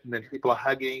shit. And then people are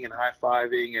hugging and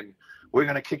high-fiving and we're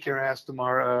going to kick your ass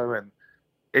tomorrow. And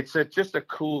it's just a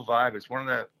cool vibe. It's one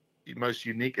of the most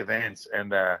unique events.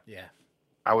 And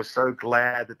I was so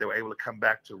glad that they were able to come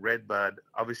back to Red Bud.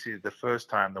 Obviously, the first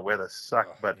time the weather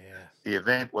sucked, but the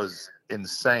event was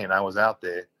insane. I was out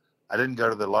there. I didn't go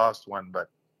to the last one, but,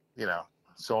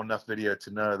 saw enough video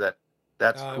to know that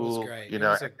that's cool. It was great. It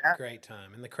was a great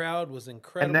time. And the crowd was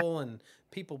incredible, and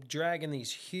people dragging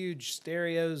these huge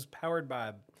stereos powered by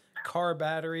a car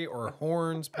battery or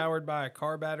horns powered by a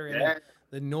car battery. And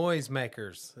the noise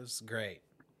makers. It was great.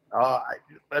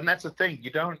 And that's the thing.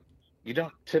 You don't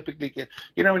typically get,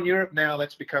 in Europe now,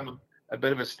 that's become a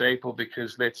bit of a staple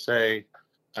because let's say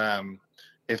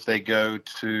if they go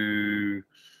to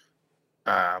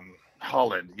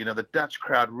Holland, the Dutch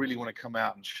crowd really want to come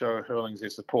out and show Hurlings their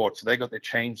support. So they got their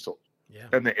chainsaws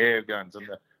and the air guns and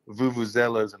the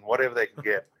vuvuzelas and whatever they can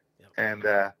get. And,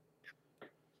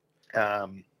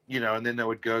 and then they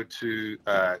would go to,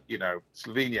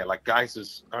 Slovenia, like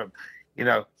Geis's home.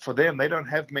 For them, they don't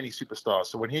have many superstars.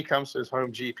 So when he comes to his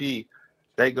home GP,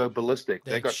 they go ballistic.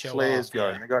 They got flares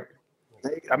going.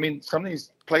 Some of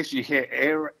these places you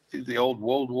hear the old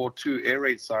World War II air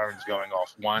raid sirens going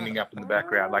off, winding up in the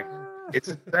background. Like, it's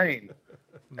insane.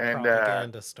 And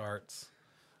propaganda starts.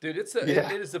 Dude, it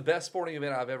is the best sporting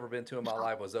event I've ever been to in my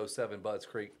life was 07 Budds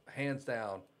Creek. Hands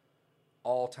down,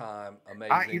 all time,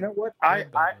 amazing. You know what?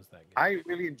 I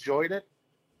really enjoyed it,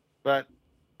 but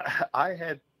I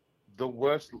had the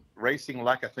worst racing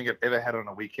luck I think I've ever had on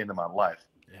a weekend in my life.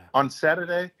 Yeah. On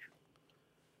Saturday,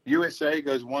 USA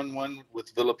goes 1-1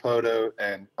 with Villapoto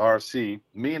and RC.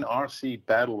 Me and RC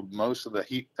battled most of the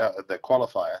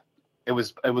qualifier. It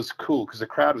was cool because the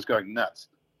crowd was going nuts.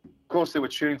 Of course, they were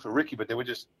cheering for Ricky, but they were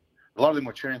just a lot of them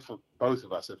were cheering for both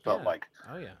of us. It felt like.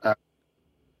 Oh yeah.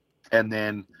 And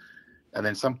then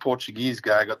some Portuguese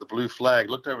guy got the blue flag,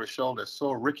 looked over his shoulder,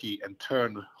 saw Ricky, and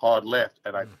turned hard left,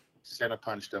 and I center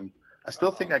punched him. I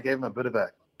still think I gave him a bit of a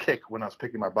kick when I was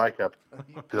picking my bike up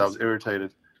because I was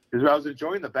irritated. Because I was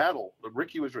enjoying the battle.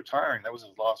 Ricky was retiring. That was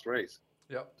his last race.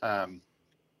 Yep.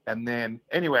 And then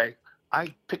anyway,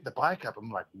 I picked the bike up.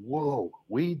 I'm like, whoa,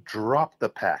 we dropped the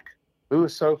pack. We were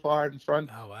so far in front.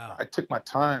 Oh, wow. I took my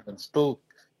time and still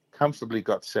comfortably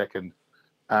got second.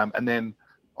 And then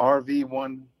RV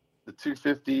won the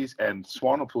 250s and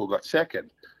Swanepoel got second.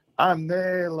 I'm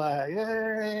there like,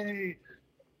 yay.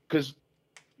 Because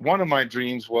one of my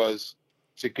dreams was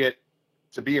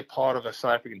to be a part of a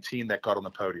South African team that got on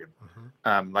the podium.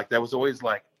 Like that was always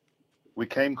like, we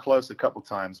came close a couple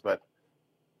times, but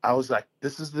I was like,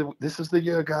 this is the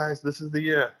year, guys. This is the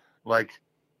year. Like,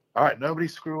 all right, nobody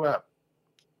screw up.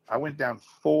 I went down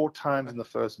 4 times in the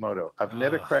first moto. I've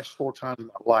never crashed 4 times in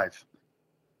my life.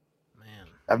 Man.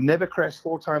 I've never crashed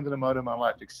 4 times in a moto in my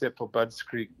life except for Bud's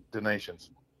Creek donations.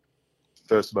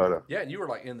 First moto. Yeah, and you were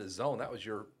like in the zone. That was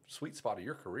your sweet spot of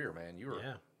your career, man. You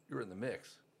were in the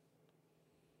mix.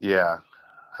 Yeah,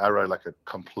 I rode like a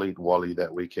complete wally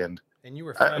that weekend. And you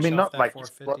were fresh off not that like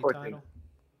 450 title?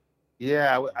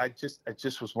 Yeah, it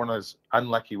just was one of those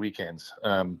unlucky weekends.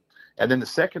 And then the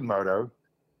second moto,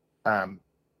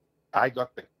 I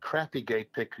got the crappy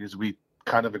gate pick because we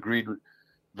kind of agreed.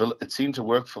 It seemed to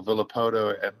work for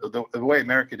Villapoto. And the way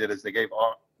America did is they gave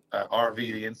RV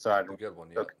the inside. A good one,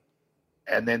 yeah.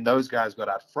 And then those guys got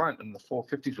out front, and the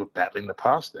 450s were battling to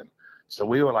pass them. So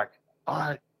we were like, all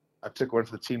right. I took one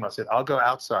for the team. I said, I'll go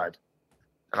outside.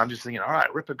 And I'm just thinking, all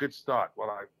right, rip a good start. Well,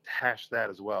 I hashed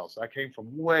that as well. So I came from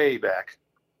way back.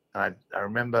 And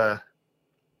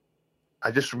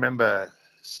I just remember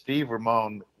Steve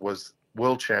Ramon was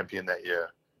world champion that year.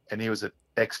 And he was an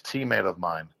ex-teammate of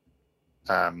mine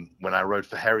when I rode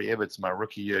for Harry Ebbets my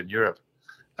rookie year in Europe.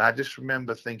 And I just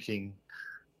remember thinking,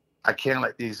 I can't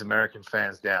let these American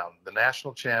fans down. The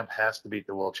national champ has to beat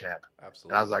the world champ.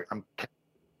 Absolutely. And I was like,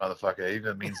 motherfucker, even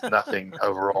if it means nothing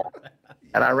overall.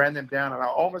 And I ran them down, and I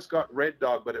almost got Red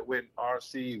Dog, but it went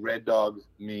RC Red Dog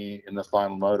me in the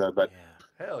final moto. But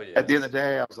hell yeah. At the end of the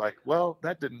day, I was like, well,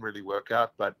 that didn't really work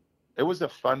out, but it was a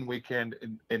fun weekend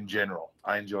in general.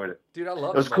 I enjoyed it. Dude, I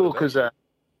love it. It was cool because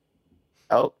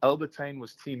Albertine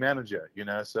was team manager,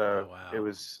 so it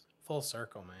was full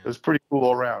circle, man. It was pretty cool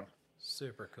all around.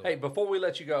 Super cool. Hey, before we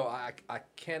let you go, I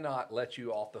cannot let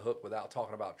you off the hook without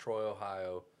talking about Troy,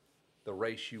 Ohio, the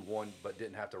race you won but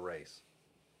didn't have to race.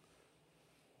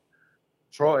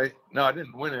 Troy? No, I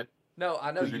didn't win it. No,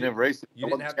 I know you never raced it. You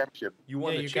won didn't the have championship. You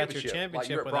won the you championship. got your championship like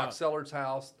you're at without... Brock Seller's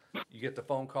house. You get the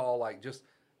phone call. Like just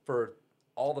for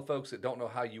all the folks that don't know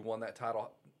how you won that title,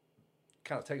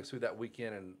 kind of take us through that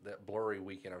weekend and that blurry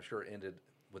weekend. I'm sure it ended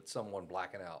with someone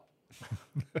blacking out.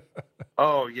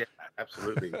 Oh yeah,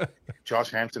 absolutely.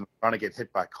 Josh Hampton trying to get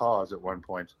hit by cars at one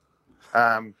point.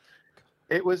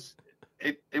 It was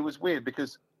weird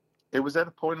because it was at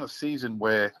a point of the season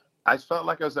where I felt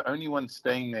like I was the only one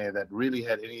staying there that really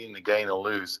had anything to gain or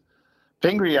lose.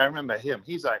 Pingree, I remember him.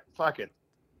 He's like, fuck it.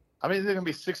 I mean, they're going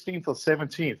to be 16th or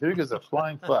 17th. Who gives a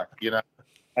flying fuck,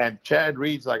 And Chad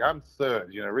Reed's like, I'm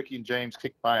third. Ricky and James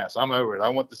kicked my ass. I'm over it. I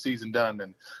want the season done.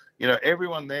 And,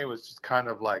 everyone there was just kind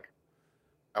of like,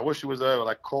 I wish it was over.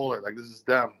 Like, call it. Like, this is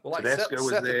done. Well, like, Tedesco was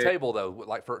set there. the table, though.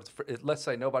 Like, for let's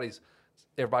say everybody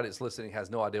that's listening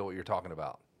has no idea what you're talking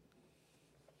about.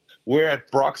 We're at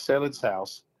Brock Sellard's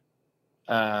house.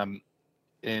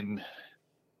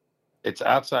 It's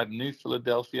outside New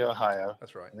Philadelphia, Ohio.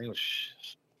 That's right. I think it was,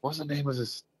 what's the name of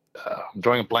this? I'm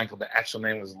drawing a blank on the actual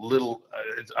name. It was Little,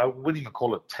 I wouldn't even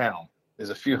call it town. There's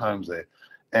a few homes there.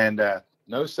 And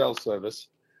no cell service.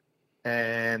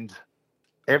 And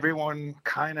everyone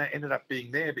kind of ended up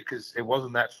being there because it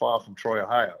wasn't that far from Troy,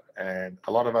 Ohio. And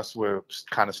a lot of us were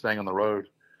kind of staying on the road,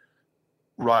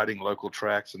 riding local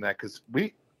tracks and that, because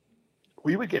we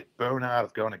would get burned out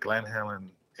of going to Glen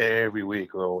Helen every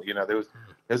week. Or,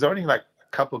 there's only like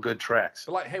a couple good tracks.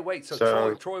 But hey, wait,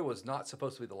 so Troy was not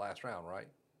supposed to be the last round, right?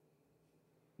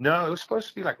 No, it was supposed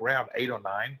to be like round 8 or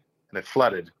 9, and it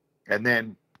flooded. And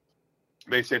then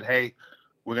they said, hey,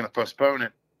 we're going to postpone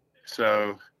it.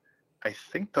 So I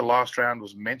think the last round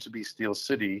was meant to be Steel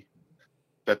City,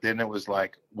 but then it was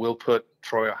like, we'll put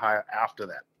Troy, Ohio after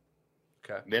that.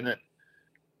 Okay. Then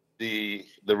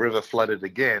the river flooded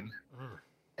again,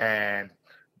 and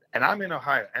I'm in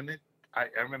Ohio, and I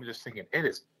remember just thinking, it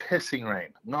is pissing rain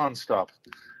nonstop,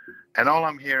 and all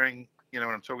I'm hearing, when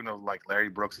I'm talking to like Larry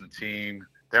Brooks and the team,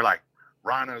 they're like,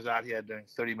 Rhino's out here doing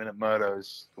 30-minute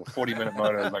motos or 40-minute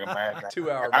motos like a madman.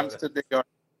 2 hour. I'm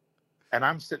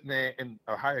sitting there in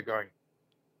Ohio going,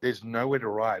 there's nowhere to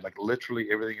ride. Like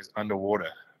literally everything is underwater,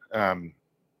 and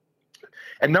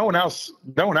no one else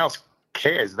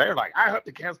cares. They're like, I hope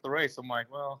to cancel the race. I'm like,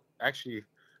 well, actually,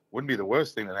 wouldn't be the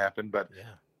worst thing that happened, but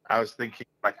I was thinking,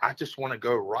 like, I just want to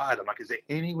go ride. I'm like, is there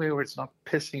anywhere where it's not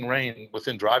pissing rain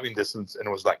within driving distance? And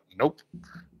it was like, nope.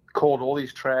 Called all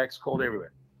these tracks, called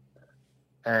everywhere.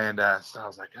 And so I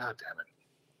was like, oh, damn it.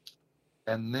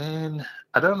 And then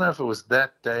I don't know if it was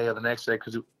that day or the next day,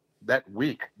 because that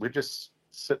week we're just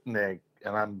sitting there,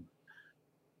 and I'm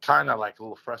kind of like a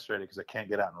little frustrated because I can't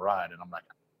get out and ride. And I'm like,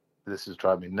 this is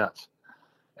driving me nuts.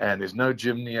 And there's no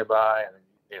gym nearby, and,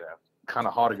 you know, kind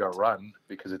of hard to go run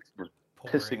because it's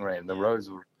pissing rain. The roads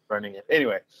were running.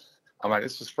 Anyway, I'm like,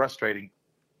 this is frustrating.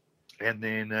 And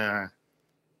then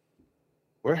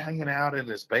we're hanging out in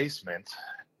this basement,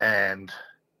 and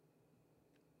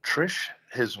Trish,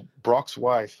 Brock's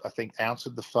wife, I think,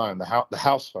 answered the phone, the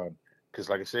house phone, because,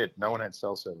 like I said, no one had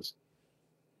cell service.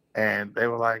 And they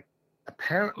were like,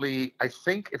 apparently, I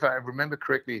think, if I remember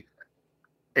correctly,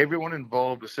 everyone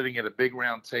involved was sitting at a big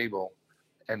round table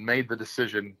and made the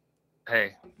decision,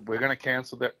 hey, we're going to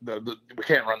cancel we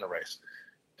can't run the race.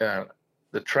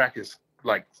 The track is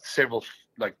like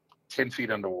 10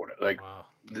 feet underwater. Like, wow.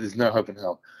 There's no hope in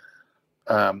hell.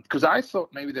 Because I thought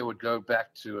maybe they would go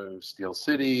back to Steel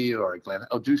City or Atlanta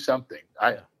or do something.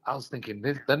 I was thinking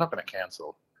they're not going to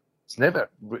cancel. It's never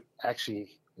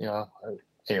actually, you know,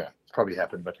 anyway, it's probably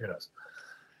happened, but who knows.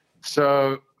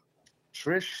 So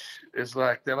Trish is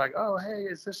like, they're like, oh, hey,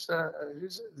 is this,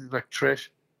 who's like Trish,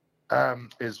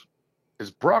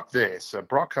 is Brock there? So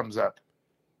Brock comes up.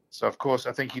 So of course,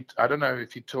 I think I don't know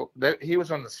if he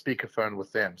was on the speakerphone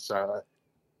with them. So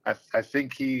I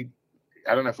think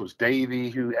I don't know if it was Davey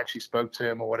who actually spoke to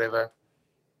him or whatever.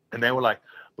 And they were like,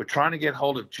 we're trying to get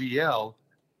hold of GL,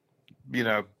 you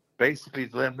know, basically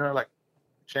to let them know, like,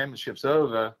 championship's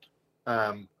over.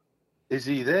 Is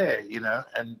he there, you know?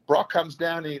 And Brock comes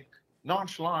down, he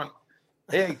nonchalant,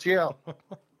 hey, GL,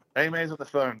 AMA's on the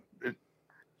phone. They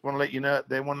want to let you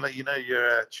know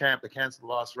you're a champ. They canceled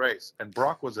the last race. And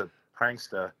Brock was a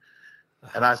prankster.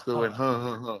 And I still went,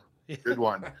 good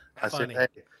one. I said, hey,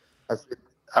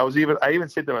 I even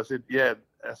said to him, I said, yeah,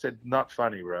 I said, not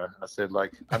funny, bro. I said,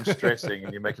 like, I'm stressing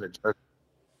and you're making a joke.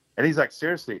 And he's like,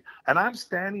 seriously. And I'm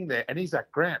standing there and he's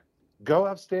like, Grant, go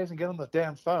upstairs and get on the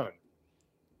damn phone.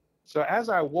 So as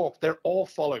I walk, they're all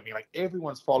following me. Like,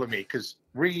 everyone's following me because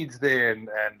Reed's there and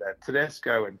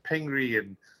Tedesco and Pingree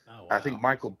and I think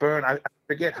Michael Byrne. I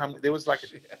forget how many. There was like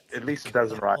at least a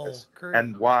dozen riders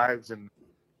and wives and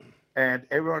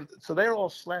everyone. So they're all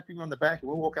slapping me on the back. And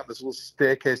we're walking up this little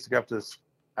staircase to go up to this.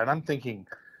 And I'm thinking,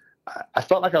 I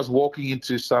felt like I was walking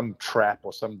into some trap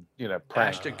or some, you know,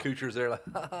 prank. Ashton Kutcher's there like,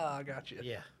 I got you.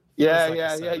 Yeah.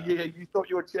 Yeah. You thought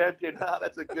you were champion.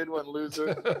 That's a good one,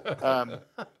 loser.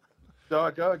 So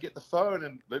I go get the phone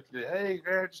and literally, hey,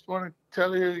 I just want to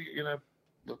tell you, you know,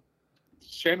 the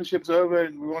championship's over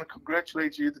and we want to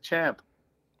congratulate you, the champ.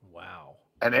 Wow.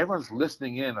 And everyone's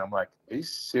listening in. I'm like, are you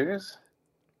serious?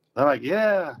 They're like,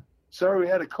 yeah, sorry we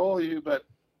had to call you, but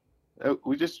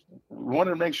we just wanted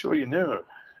to make sure you knew.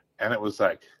 And it was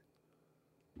like,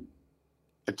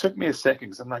 it took me a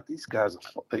second because I'm like, these guys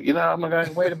are, you know, I'm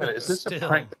going, wait a minute, is this a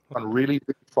prank that's gone really,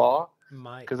 really far?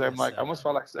 Because I'm like, I almost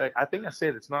felt like saying, I think I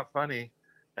said it's not funny.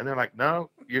 And they're like, no,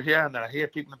 you're here. And I hear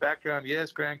people in the background,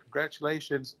 yes, Grant,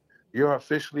 congratulations. You're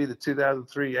officially the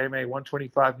 2003 AMA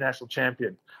 125 national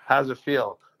champion. How's it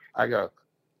feel? I go,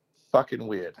 fucking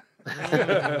weird.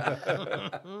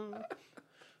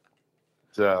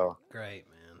 So great,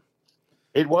 man.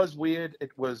 It was weird.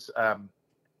 It was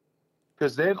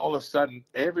because then all of a sudden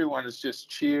everyone is just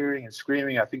cheering and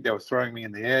screaming. I think they were throwing me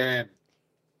in the air.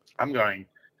 I'm going,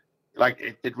 like,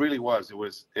 it really was.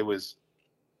 It was.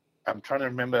 I'm trying to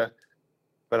remember,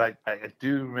 but I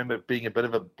do remember being a bit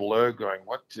of a blur. Going,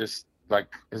 what? Just like,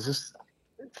 is this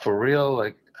for real?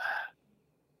 Like,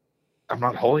 I'm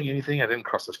not holding anything. I didn't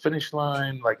cross the finish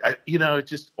line. Like,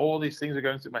 just all these things are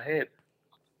going through my head.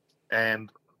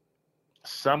 And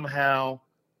somehow,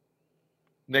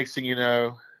 next thing you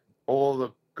know, all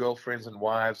the girlfriends and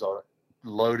wives are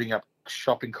loading up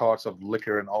shopping carts of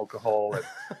liquor and alcohol.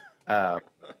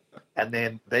 And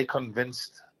then they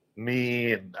convinced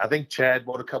me, and I think Chad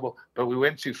bought a couple, but we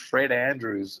went to Fred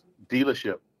Andrews'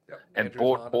 dealership and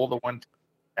bought all the one.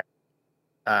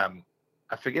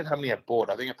 I forget how many I bought.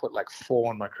 I think I put like 4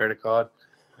 on my credit card.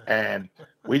 And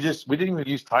we didn't even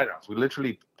use tie-downs. We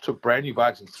literally took brand new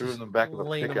bikes and threw them in the back of a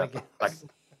pickup.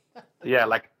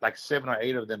 Like 7 or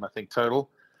 8 of them, I think,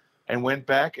 total. And went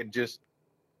back and just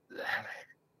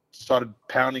started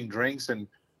pounding drinks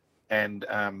and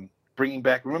bringing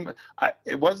back. Remember,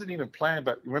 it wasn't even planned,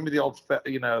 but remember the old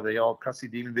Crusty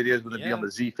Demon videos when they'd be on the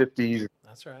Z50s.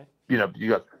 That's right. You know, you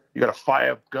got a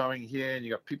fire going here, and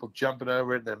you got people jumping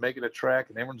over it, and they're making a track,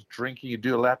 and everyone's drinking. You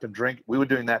do a lap and drink. We were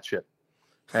doing that shit.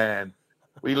 And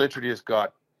we literally just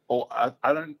got. Oh,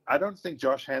 I don't think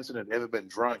Josh Hansen had ever been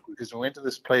drunk because we went to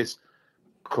this place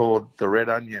called the Red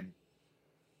Onion,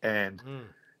 and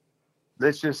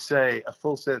let's just say a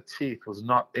full set of teeth was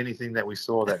not anything that we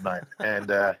saw that night.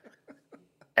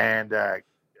 And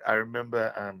I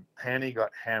remember Hanny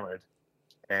got hammered,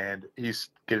 and he's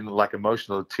getting like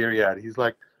emotional, teary-eyed. He's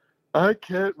like, I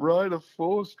can't ride a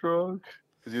 4-stroke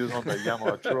because he was on the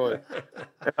Yamaha Troy.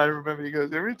 And I remember he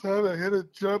goes, every time I hit a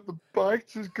jump, the bike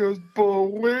just goes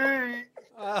boing.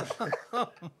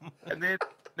 And then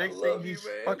next thing he's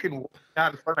fucking walking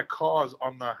out in front of cars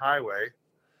on the highway.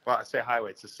 Well, I say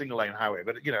highway, it's a single lane highway,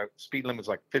 but speed limit's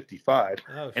like 55.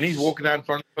 Oh, and he's walking out in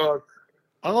front of cars.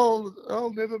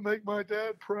 I'll never make my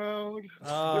dad proud.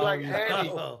 Oh, We're like, hey,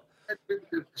 no.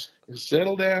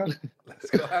 settle down.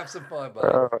 Let's go have some fun,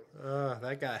 buddy.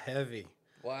 That got heavy.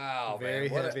 Wow, Very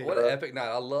man. heavy. What an epic night.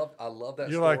 I love that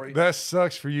You're story. like, that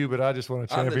sucks for you, but I just won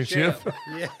a I'm the championship. champ.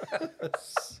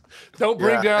 Yes. Don't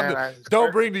bring Yeah, down man,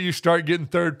 don't bring you start getting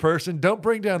third person. Don't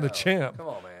bring down the champ. Come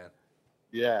on, man.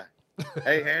 Yeah.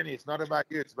 Hey, Hanny, it's not about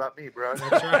you. It's about me, bro.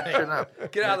 That's right. Shut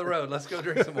up. Get out of the road. Let's go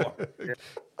drink some more. The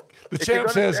If champ you're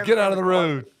gonna says, stand get out around of the the car-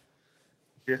 road.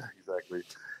 Yeah, exactly.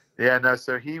 Yeah, no.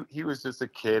 So he was just a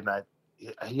kid, and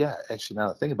actually, now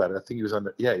that I think about it, I think he was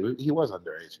under. Yeah, he was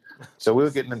underage. So we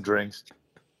were getting him drinks.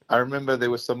 I remember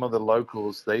there were some of the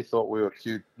locals. They thought we were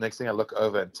cute. Next thing I look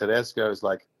over, and Tedesco is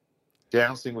like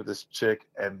dancing with this chick,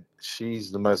 and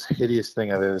she's the most hideous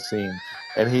thing I've ever seen.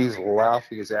 And he's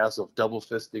laughing his ass off, double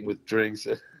fisting with drinks.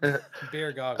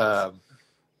 Beer goggles.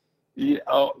 Yeah.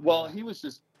 Oh, well, he was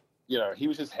just, he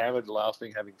was just hammered,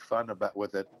 laughing, having fun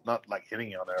with it, not like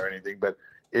hitting on her or anything, but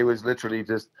it was literally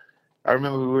just. I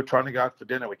remember we were trying to go out for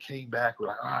dinner. We came back. We're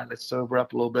like, all right, let's sober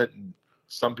up a little bit. And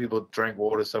some people drank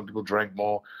water, some people drank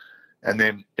more, and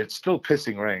then it's still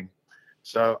pissing rain.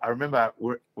 So I remember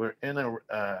we're in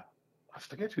I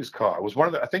forget whose car. It was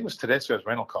I think it was Tedesco's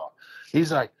rental car.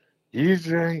 He's like, you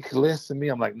drink less than me.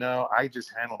 I'm like, no, I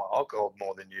just handle my alcohol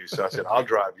more than you. So I said, I'll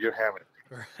drive. You're hammered.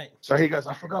 Right. So he goes,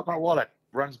 I forgot my wallet.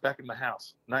 Runs back in the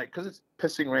house. Now, because it's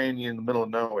pissing rain in the middle of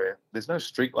nowhere, there's no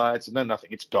street lights, no nothing.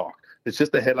 It's dark. It's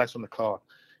just the headlights from the car.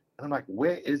 And I'm like,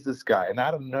 where is this guy? And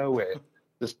out of nowhere,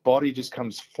 this body just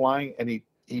comes flying, and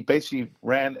he basically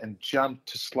ran and jumped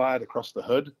to slide across the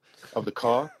hood of the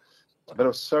car. But it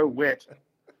was so wet.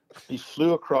 He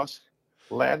flew across,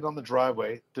 landed on the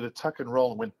driveway, did a tuck and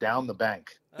roll, and went down the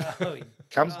bank. Oh,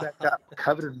 Comes back up,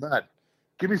 covered in mud.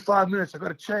 Give me 5 minutes. I got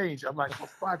to change. I'm like, for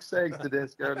fuck's sake,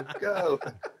 Tedesco, let's go.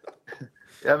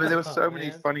 Yeah, I mean, there were so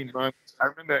many funny moments. I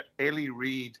remember Ellie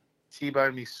Reed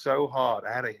T-boned me so hard.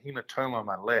 I had a hematoma on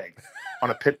my leg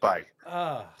on a pit bike.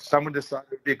 Someone decided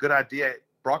it'd be a good idea.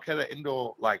 Brock had an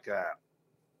indoor,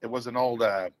 it was an old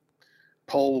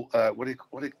pole. What do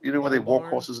you where they walk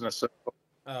horses in a circle?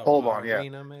 Pole barn, yeah.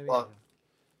 Arena, maybe? Well,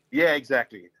 yeah,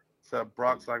 exactly. So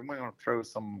Brock's like, we're going to throw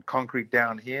some concrete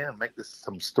down here and make this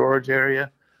some storage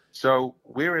area. So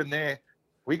we're in there.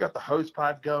 We got the hose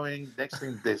pipe going. Next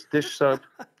thing, there's dish soap.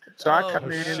 So I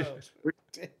come in.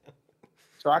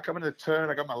 So I come in the turn.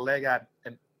 I got my leg out,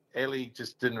 and Ellie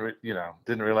just didn't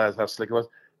realize how slick it was.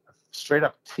 Straight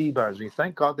up T-bones me.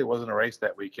 Thank God there wasn't a race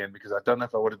that weekend, because I don't know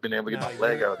if I would have been able to get my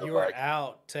leg out of the You bike.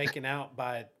 were taken out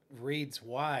by Reed's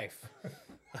wife.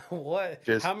 What?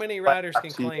 Just How many riders can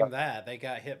claim that they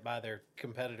got hit by their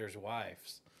competitors'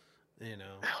 wives?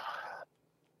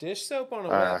 Dish soap on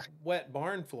a wet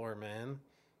barn floor, man.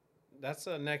 That's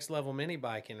a next level mini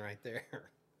biking right there.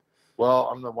 Well,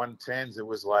 on the 110s, it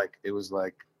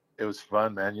was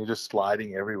fun, man. You're just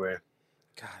sliding everywhere.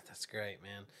 God, that's great,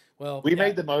 man. Well, We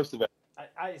made the most of it.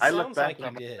 I look sounds back like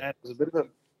and you I'm did. man,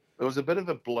 it was a bit of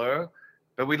a blur,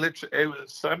 but it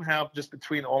was somehow just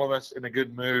between all of us in a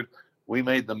good mood. We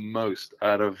made the most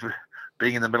out of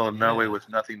being in the middle of nowhere with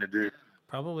nothing to do.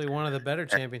 Probably one of the better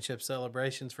championship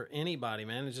celebrations for anybody,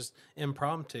 man. It's just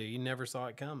impromptu. You never saw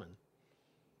it coming.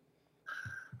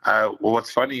 Well,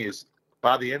 what's funny is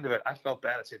by the end of it, I felt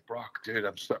bad. I said, Brock, dude,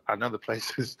 I know the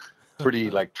place is pretty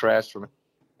trash for me.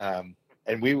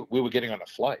 And we were getting on a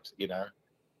flight,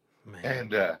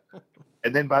 Man.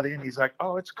 And then by the end, he's like,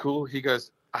 oh, it's cool. He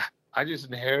goes, I just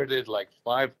inherited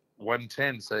 5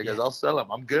 110s. So he goes, I'll sell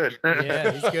them. I'm good.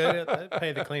 Yeah, he's good at that.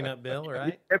 Pay the cleanup bill,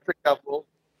 right? That's a couple.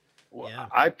 Yeah.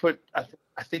 I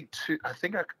think two. I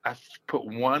think I put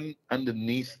one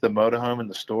underneath the motorhome in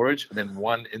the storage, and then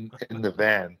one in the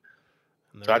van.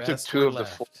 And the So I took rest 2 were of the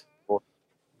left. 4.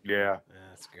 Yeah,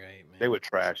 That's great, man. they were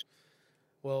trash.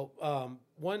 Well,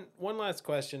 one last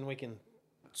question. We can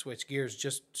switch gears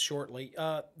just shortly.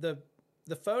 The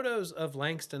photos of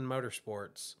Langston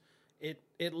Motorsports.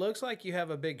 It looks like you have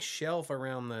a big shelf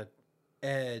around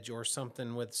Edge or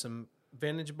something with some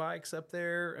vintage bikes up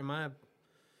there. Am I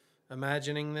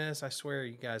imagining this? I swear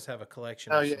you guys have a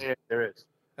collection. Oh of yeah, some- yeah, there is.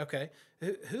 Okay.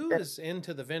 Who Yeah. is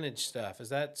into the vintage stuff? Is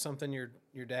that something your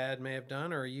dad may have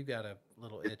done, or you got a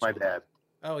little It's itch? my on that? dad.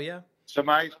 Oh yeah. So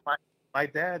my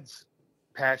dad's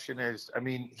passion is, I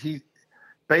mean, he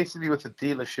basically with the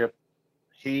dealership,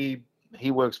 he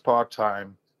works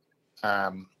part-time.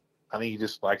 I think he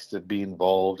just likes to be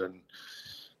involved and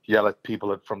yell at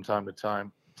people from time to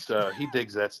time. So he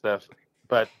digs that stuff.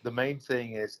 But the main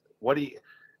thing is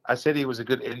I said he was a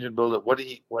good engine builder. What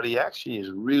he actually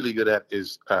is really good at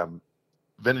is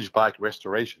vintage bike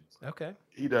restorations. Okay.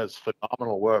 He does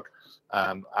phenomenal work.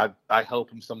 I help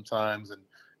him sometimes, and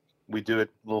we do it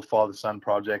little father-son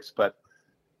projects. But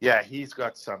yeah, he's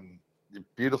got some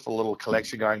beautiful little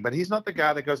collection going. But he's not the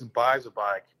guy that goes and buys a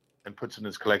bike and puts in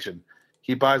his collection.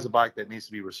 He buys a bike that needs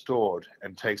to be restored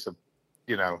and takes a,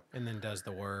 And then does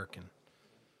the work and.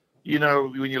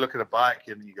 when you look at a bike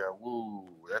and you go, "Woo,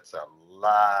 that's a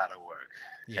lot of work."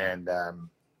 Yeah.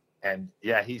 And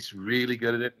yeah, he's really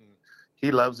good at it, and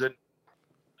he loves it.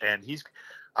 And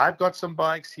I've got some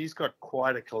bikes. He's got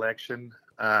quite a collection.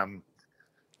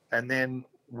 And then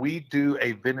we do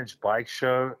a vintage bike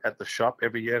show at the shop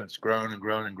every year, and it's grown and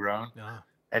grown and grown. Ah.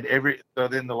 And so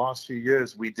then the last few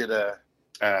years we did a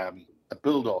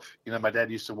build off. My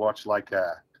dad used to watch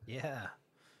Yeah.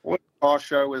 what car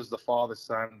show is the father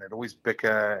son. They'd always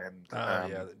bicker and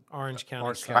Yeah. Orange County,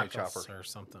 Orange County Chocolates Chopper. or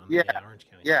something. Yeah, Orange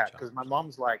County. yeah, Chocolates. because my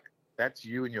mom's like, that's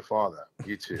you and your father,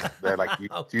 you two. They're like,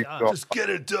 Oh, you God. go. Just get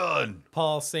it done.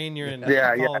 Paul Senior and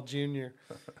Yeah, yeah. Paul Junior.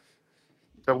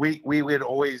 So we would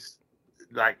always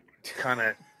kind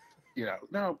of,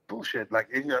 no bullshit. Like,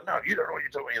 no, you don't know what you're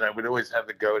talking. We'd always have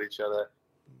to go at each other.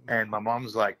 And my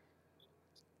mom's like,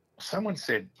 someone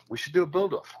said we should do a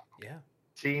build off. Yeah.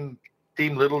 Team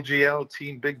little GL,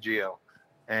 team big GL.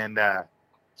 And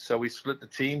so we split the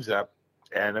teams up,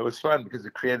 and it was fun because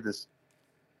it created this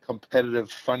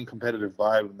fun competitive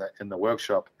vibe in the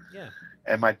workshop. Yeah.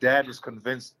 And my dad was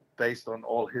convinced, based on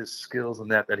all his skills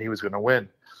and that he was going to win.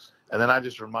 And then I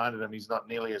just reminded him he's not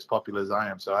nearly as popular as I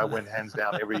am. So I win hands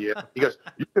down every year. He goes,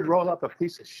 you could roll up a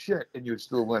piece of shit and you'd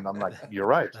still win. I'm like, you're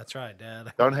right. That's right,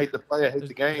 Dad. Don't hate the player, hate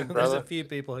the game, There's brother. a few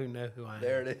people who know who I am.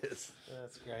 There it is.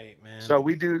 That's great, man. So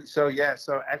we do. So yeah.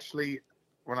 So actually,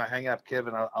 when I hang up,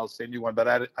 Kevin, I'll send you one. But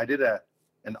I did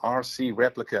an RC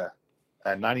replica,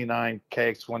 a 99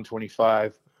 KX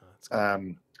 125.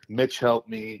 Mitch helped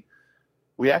me.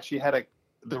 We actually had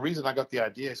the reason I got the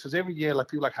idea is because every year,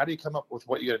 people are like, how do you come up with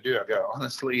what you're going to do? I go,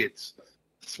 honestly, it's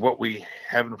what we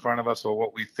have in front of us or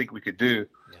what we think we could do.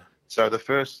 Yeah. So the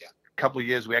first couple of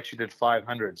years, we actually did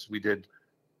 500s.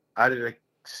 I did a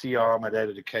CR, my dad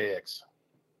did a KX.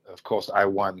 Of course, I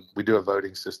won. We do a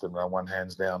voting system. I won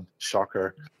hands down.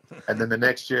 Shocker. And then the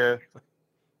next year,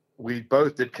 we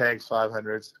both did KX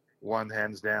 500s, won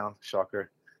hands down. Shocker.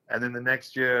 And then the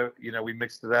next year, we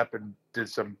mixed it up and did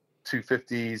some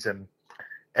 250s.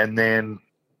 And then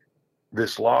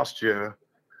this last year,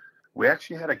 we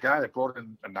actually had a guy that brought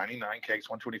in a 99 KX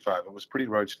 125. It was pretty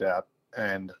roached out.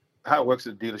 And how it works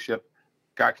at a dealership,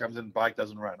 guy comes in, bike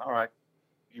doesn't run. All right,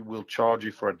 we'll charge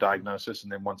you for a diagnosis.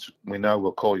 And then once we know,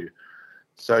 we'll call you.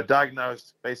 So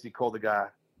diagnosed, basically called the guy.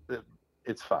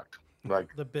 It's fucked. Like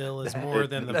the bill is more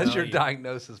than the That's value. your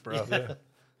diagnosis, bro.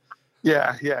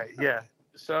 Yeah.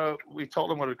 So we told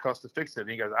him what it would cost to fix it. And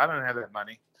he goes, I don't have that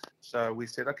money. So we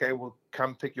said, okay, well,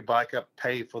 come pick your bike up,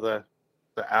 pay for the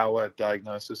hour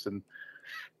diagnosis. And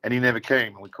he never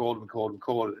came. And we called him.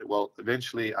 Well,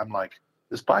 eventually I'm like,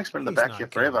 this bike's been in the He's back not here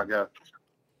forever. coming.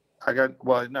 I go,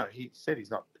 well, no, he said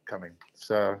he's not coming.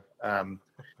 So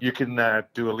you can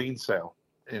do a lien sale.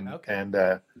 Okay. And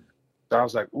so I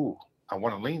was like, ooh, I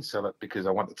want to lien sell it because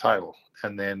I want the title.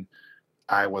 And then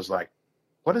I was like,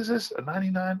 what is this, a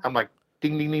 99? I'm like,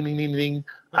 ding, ding, ding, ding, ding, ding.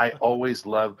 I always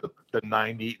loved the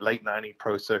late 90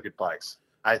 Pro Circuit bikes.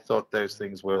 I thought those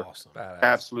things were Awesome. Badass.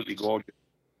 absolutely gorgeous.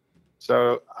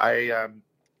 So and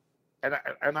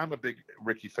I'm a big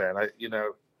Ricky fan.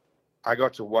 I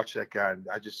got to watch that guy and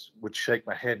I just would shake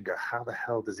my head and go, how the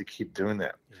hell does he keep doing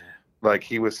that? Yeah. Like,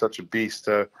 he was such a beast.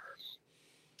 So,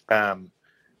 I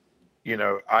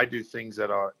do things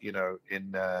that are,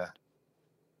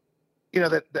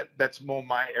 that's more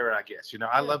my era, I guess.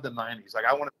 I love the 90s. Like,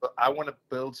 I want to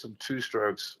build some two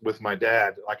strokes with my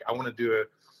dad. Like, I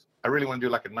really want to do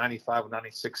like a 95 or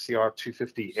 96 CR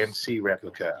 250 MC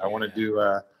replica. Yeah. I want to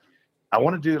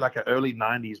do like an early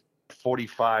 90s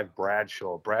 45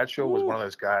 Bradshaw. Bradshaw was one of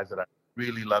those guys that I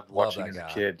really loved watching as a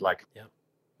kid. Like,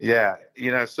 yeah,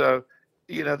 so,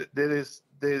 there's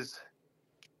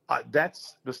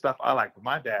that's the stuff I like.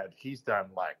 My dad, he's done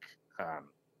like,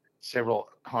 several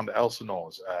Honda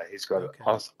Elsinores. He's got Okay.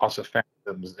 Ossa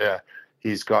Phantoms.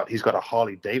 He's got a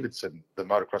Harley Davidson, the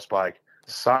motocross bike,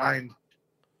 signed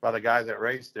by the guys that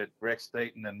raced it, Rex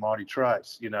Staten and Marty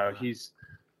Trice. You know, he's.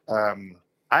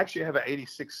 I actually have an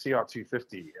 '86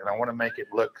 CR250, and I want to make it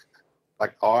look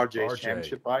like RJ's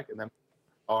championship bike, and then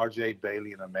RJ,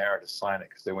 Bailey, and Amara to sign it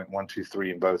because they went 1, 2,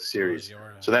 3 in both series.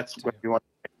 So that's what we want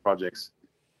to make projects.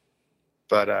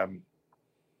 But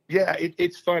yeah,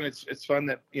 it's fun. It's fun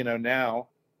that, you know, now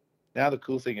the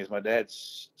cool thing is my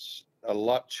dad's a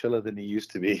lot chiller than he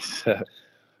used to be. So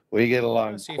we get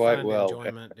along So you quite find well.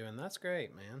 enjoyment doing that's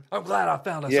great, man. I'm glad I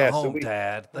found us Yeah, a so home, we-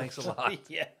 Dad. Thanks a lot.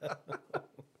 Yeah.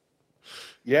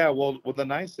 Yeah, well, the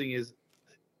nice thing is,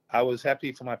 I was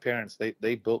happy for my parents.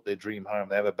 They built their dream home.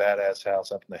 They have a badass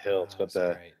house up in the hill. It's got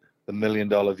the $1 million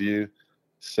view.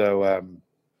 So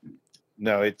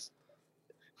no, it's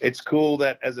cool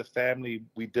that as a family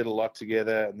we did a lot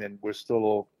together, and then we're still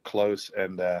all close,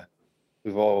 and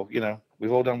we've all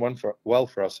done well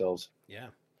for ourselves. Yeah.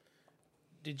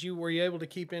 Were you able to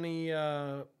keep any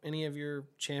of your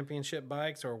championship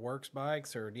bikes or works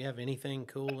bikes, or do you have anything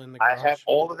cool in the garage? I have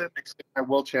all of them except my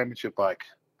world championship bike.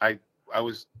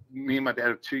 Me and my dad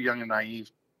are too young and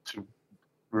naive to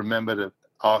remember to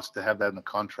ask to have that in the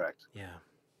contract. Yeah.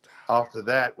 After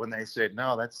that, when they said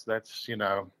no, that's We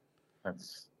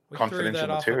confidential threw that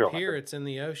material. off up here. It's in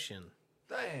the ocean.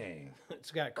 Dang.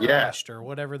 It's got crushed or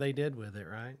whatever they did with it,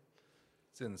 right?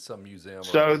 It's in some museum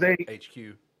So or they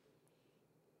HQ.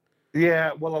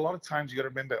 Yeah, well, a lot of times you got to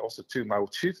remember also too. My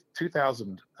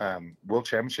 2000 World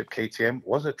Championship KTM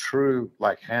was a true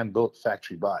like hand built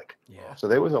factory bike. Yeah. So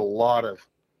there was a lot of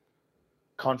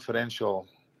confidential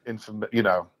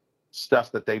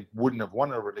stuff that they wouldn't have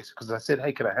wanted to release because I said,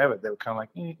 "Hey, can I have it?" They were kind of like,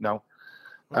 "No."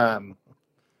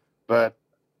 But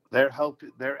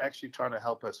they're actually trying to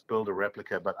help us build a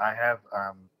replica. But I have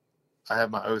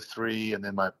my 03 and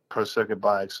then my Pro Circuit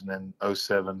bikes and then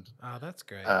 07. Oh, that's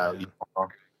great.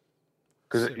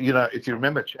 Because, if you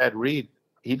remember Chad Reed,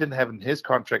 he didn't have in his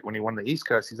contract when he won the East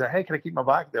Coast. He's like, "Hey, can I keep my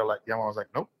bike?" They're like, Yamaha was like,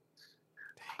 "Nope."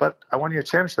 But I won you a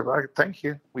championship. I'm like, "Thank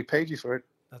you. We paid you for it."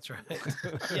 That's right.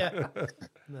 Yeah.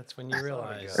 That's when you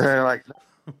realize. And they're like,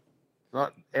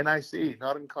 "Not NIC,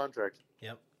 not in contract."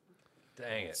 Yep.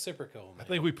 Dang it. Super cool, man. I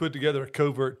think we put together a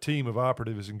covert team of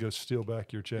operatives and go steal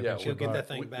back your Yeah, championship. We'll get bike. that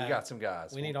thing we back. got some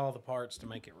guys. We need all the parts to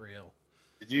make it real.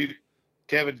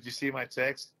 Kevin, did you see my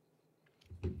text?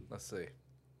 Let's see.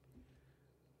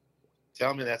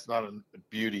 Tell me that's not a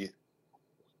beauty,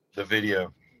 the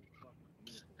video.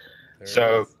 There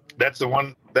So it is. that's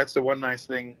the one nice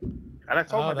thing. And I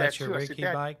told Oh, my dad that's your too. I said, Ricky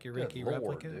 "Dad, bike, your Good Ricky Lord,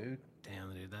 replica? dude.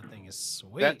 Damn, dude, that thing is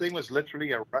sweet. that thing was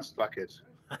literally a rust bucket."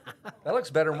 That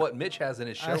looks better than what Mitch has in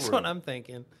his showroom. That's what I'm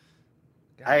thinking.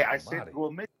 God Hey, I almighty. said,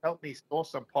 "Well, Mitch helped me store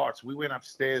some parts." We went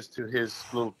upstairs to his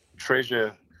little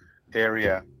treasure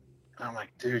area. And I'm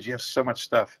like, "Dude, you have so much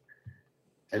stuff."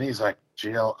 And he's like,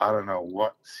 "Jill, I don't know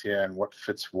what's here and what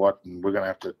fits what, and we're gonna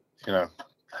have to,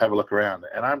 have a look around."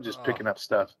 And I'm just picking up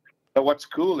stuff. But what's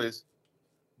cool is,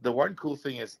 the one cool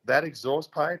thing is that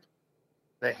exhaust pipe.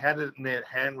 They had it in their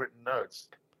handwritten notes.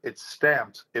 It's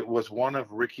stamped. It was one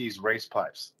of Ricky's race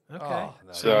pipes. Okay. Oh,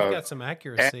 no. So you've got some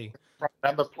accuracy. Front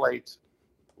number plate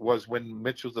was when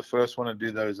Mitch was the first one to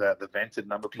do those the vented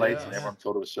number plates, and Yeah. everyone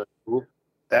thought it was so cool.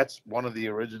 That's one of the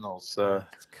originals. So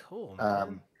That's cool,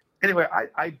 man. anyway,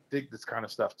 I dig this kind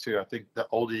of stuff too. I think the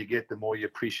older you get, the more you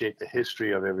appreciate the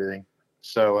history of everything.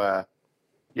 So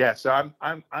so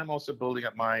I'm also building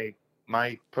up my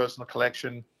personal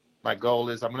collection. My goal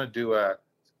is I'm going to do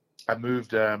I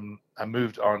moved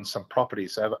on some property,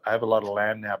 so I have a lot of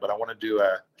land now, but I want to do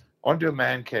a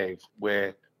man cave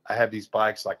where I have these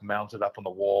bikes like mounted up on the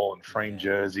wall and framed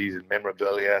jerseys and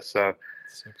memorabilia. So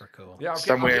Super cool. Yeah,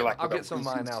 I'll get some of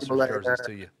my announcers jerseys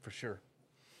to you for sure.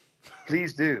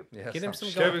 Please do. Yeah, Get him some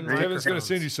Kevin's golden going to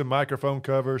send you microphones. some microphone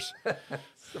covers.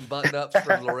 some button ups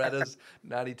from Loretta's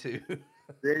 '92.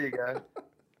 There you go.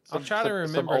 I'll try to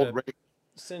Some remember old to race.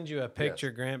 send you a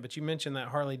picture, Grant, but you mentioned that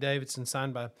Harley Davidson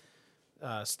signed by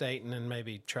Staten and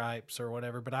maybe Tripes or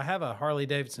whatever. But I have a Harley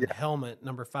Davidson helmet,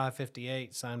 number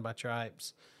 558, signed by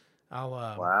Tripes.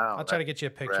 I'll try to get you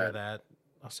a picture of that.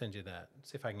 I'll send you that.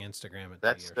 See if I can Instagram it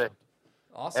That's to you or sick. something.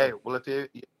 Awesome. Hey, well,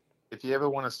 if you ever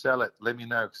want to sell it, let me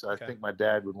know, because I think my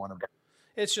dad would want to.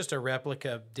 It's just a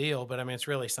replica deal, but I mean, it's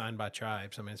really signed by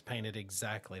Tribes. I mean, it's painted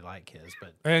exactly like his,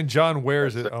 but And John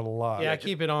wears it a lot. yeah, I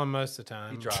keep it on most of the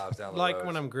time. He drives down the like road.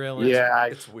 when I'm grilling. Yeah,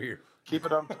 It's weird keep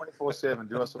it on 24/7.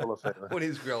 Do us all a favor. when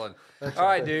he's grilling. All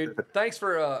right, dude. Thanks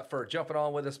for jumping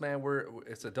on with us, man.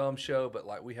 It's a dumb show, but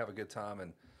like we have a good time,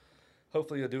 and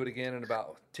hopefully you'll do it again in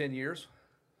about 10 years.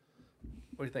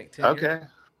 What do you think? 10 years?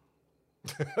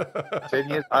 Okay. 10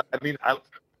 years. I mean,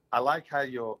 I like how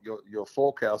your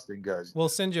forecasting goes. We'll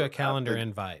send you a calendar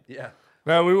invite. Yeah.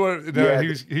 No, we want. No,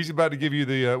 Yeah. he's about to give you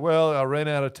the. Well, I ran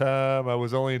out of time. I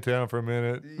was only in town for a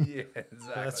minute. Yeah,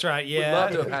 exactly. That's right. We'd Yeah.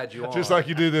 love to have had you on. Just like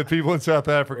you do the people in South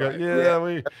Africa. Right.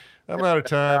 Yeah, I'm out of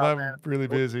time. Oh, I'm man. really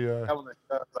busy. Come on the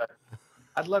show, but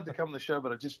I'd love to come on the show,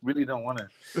 but I just really don't want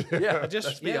to. Yeah, Just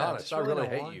let's be honest. I really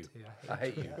hate you. I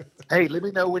hate you. Hey, let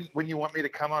me know when you want me to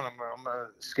come on. I'm gonna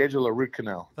schedule a root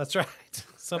canal. That's right.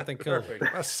 Something cool.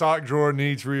 Perfect. My sock drawer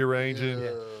needs rearranging.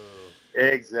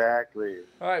 Exactly.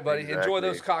 All right, buddy. Enjoy Exactly.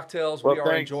 those cocktails. Well, we are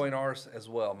thanks. enjoying ours as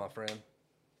well, my friend.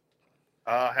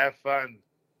 Have fun,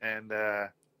 and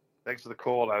thanks for the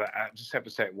call. I just have to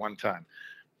say it one time.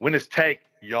 Winners take,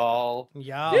 y'all.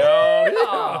 Yeah.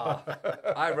 All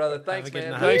right, brother. Thanks, a good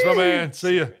man. night. Thanks, my man.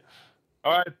 See ya.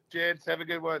 All right, gents. Have a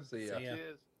good one. See ya. See ya.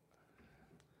 Cheers.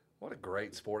 What a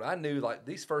great sport. I knew like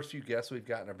these first few guests we've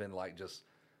gotten have been like just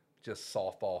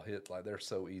softball hits. Like they're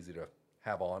so easy to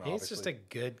have on. He's obviously. just a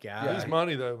good guy. Yeah, He's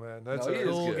money though, man. That's No, he is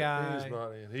cool good. guy. He is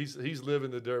money, and he's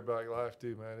living the dirt bike life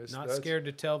too, man. Not scared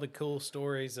to tell the cool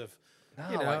stories of. No,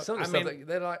 You know, like some of the I stuff mean-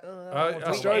 they're like. I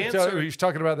We started telling answered- him, he's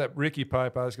talking about that Ricky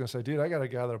pipe. I was going to say, dude, I got a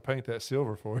guy that'll paint that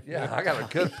silver for you. Yeah, I got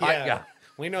a good pipe guy.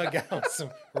 We know a guy with some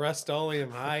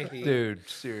Rust-Oleum high heat. Dude,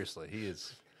 seriously,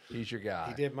 he's your guy.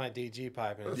 He did my DG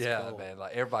pipe, and it's Yeah, cool. man.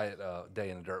 Like everybody at Day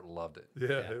in the Dirt loved it. Yeah.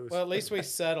 Yeah. It was, Well, at least we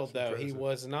settled though. He impressive.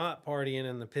 was not partying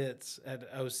in the pits at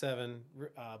 07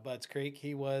 Budds Creek.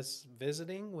 He was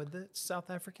visiting with the South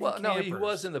African. Well, no, he campers.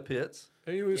 was in the pits.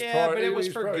 he was Yeah, part- but it he was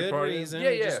for probably good partying. reason. Yeah,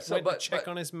 He yeah. just So, went to but check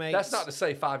on his mates. That's not to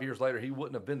say 5 years later he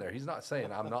wouldn't have been there. He's not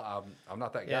saying I'm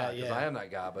not that Yeah, guy because yeah. I am that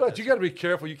guy. But you got to be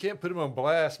careful. You can't put him on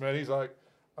blast, man. He's like,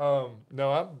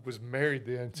 no, I was married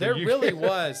then. So There you really can't-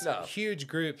 was No. huge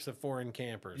groups of foreign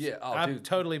campers. Yeah, oh, I dude.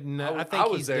 totally. I I think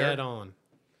was he's there. dead on.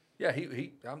 Yeah,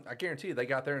 I guarantee you they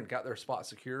got there and got their spot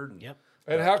secured. And Yep.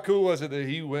 And how cool was it that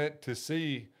he went to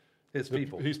see his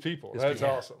people. His people. His That's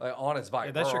people. awesome. Like, on his bike.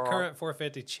 Yeah, that's your current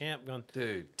 450 champ going to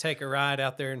dude. take a ride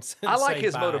out there and I like say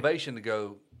his bye. motivation to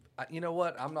go. You know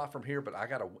what? I'm not from here, but I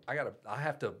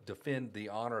have to defend the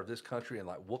honor of this country and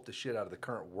like whoop the shit out of the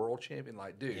current world champion.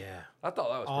 Like, dude, Yeah. I thought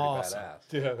that was Awesome.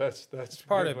 pretty badass. Yeah, that's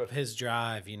Part good, of but- his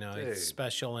drive, you know, Dude. it's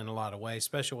special in a lot of ways,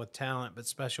 special with talent, but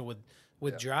special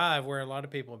with drive, where a lot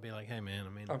of people would be like, "Hey, man, I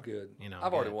mean, I'm good. You know,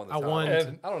 I've already good. won the I title. won.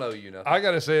 And- I don't know you nothing. I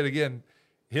got to say it again.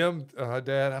 Him,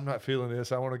 Dad, I'm not feeling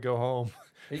this. I want to go home.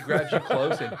 He grabs you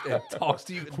close and talks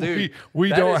to you, dude. we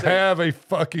that don't is have a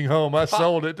fucking home. I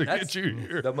sold it to that's get you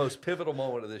here. The most pivotal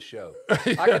moment of this show.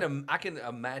 I can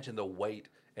imagine the weight,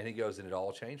 and he goes, and it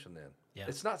all changed from then. Yeah.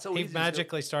 It's not so He easy. to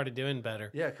magically started doing better.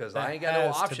 Yeah, because That I ain't got no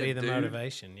has option, to be the dude.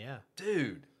 motivation. Yeah.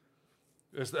 Dude,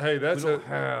 Hey, that's We don't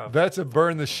have- that's a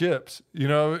burn the ships. You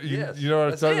know, Yes, you know what I'm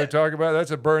that's talking, it. talking about?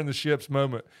 That's a burn the ships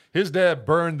moment. His dad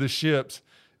burned the ships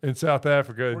in South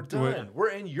Africa. we're done. We're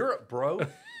in Europe, bro.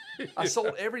 I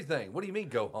sold everything. What do you mean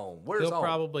go home? Where's He'll home?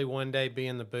 probably one day be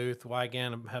in the booth.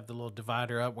 Wygan have the little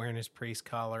divider up, wearing his priest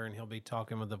collar, and he'll be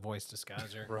talking with the voice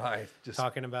disguiser, Right. Just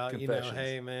talking about, confessions.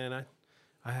 hey man,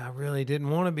 I really didn't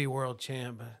want to be world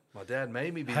champ, but My dad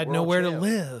made me be I had world nowhere to champ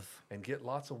live. and get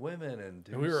lots of women and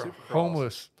do And we were Supercross.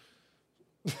 homeless.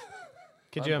 Could you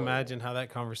Unbelievable. imagine how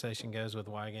that conversation goes with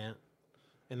Wygant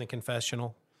in the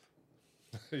confessional?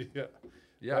 Yeah.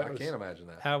 Yeah, That I was- can't imagine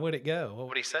that. How would it go? What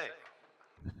would he say?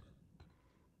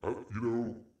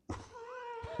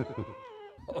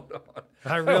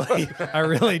 I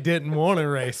really didn't want to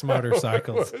race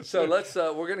motorcycles. So let's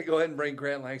we're gonna go ahead and bring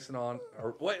Grant Langston on.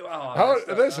 Or wait, oh, I How- messed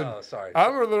up. listen, Oh, sorry.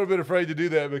 I'm a little bit afraid to do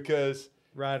that because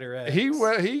Rider X.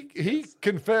 he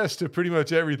confessed to pretty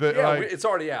much everything. yeah, like, it's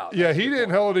already out. yeah, he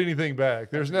didn't hold anything back.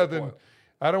 There's That's a good nothing. point.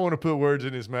 I don't want to put words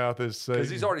in his mouth as say.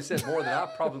 because he's already said more than I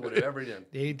probably would have ever done.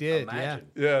 He did, Imagine.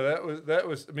 Yeah, that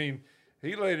was. I mean,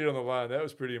 he laid it on the line. That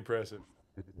was pretty impressive.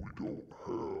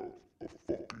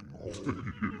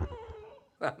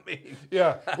 I mean,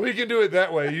 Yeah, we can do it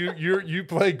that way. You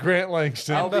play Grant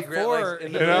Langston, I'll be Grant Before- Langston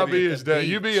in the and I'll movie. be his dad.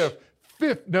 You be a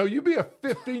you be a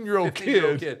 15-year-old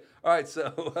 15-year-old kid. All right,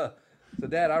 so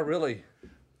Dad,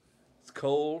 it's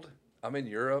cold. I'm in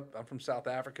Europe. I'm from South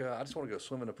Africa. I just want to go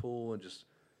swim in a pool and just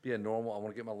be a normal. I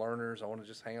want to get my learners. I want to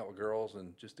just hang out with girls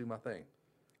and just do my thing.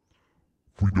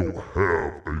 We don't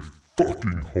have a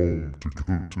fucking home to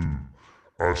go to.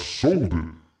 I sold it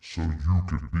so you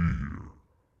could be here.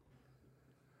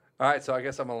 All right, so I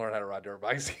guess I'm gonna learn how to ride dirt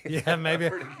bikes. Yeah,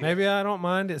 maybe I don't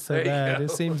mind it so There you bad. go. It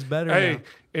seems better. Hey, now.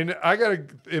 and I gotta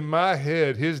in my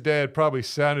head, his dad probably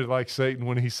sounded like Satan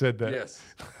when he said that. Yes.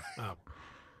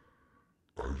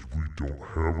 As we don't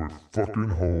have a fucking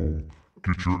home,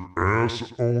 get your ass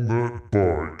on that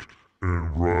bike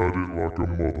and ride it like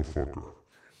a motherfucker.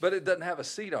 But it doesn't have a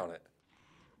seat on it.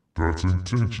 That's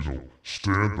intentional.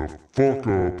 Stand the fuck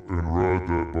up and ride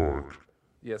that bike.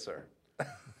 Yes, sir.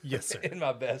 Yes, sir. In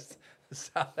my best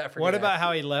South African. What about accent.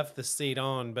 how he left the seat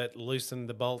on but loosened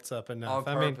the bolts up enough?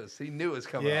 on purpose? He knew it was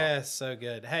coming. Yes, so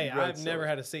good. Hey, He rode I've so never well.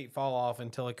 had a seat fall off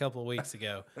until a couple of weeks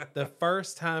ago. The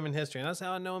first time in history. And that's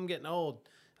how I know I'm getting old.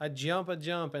 I jump a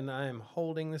jump and I am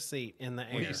holding the seat in the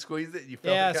air. When you squeezed it, you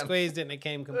felt Yeah, I it kinda- squeezed it and it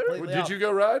came completely Did off. you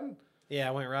go riding? Yeah,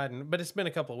 I went riding, but it's been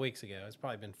a couple of weeks ago. It's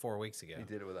probably been 4 weeks ago. He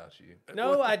did it without you.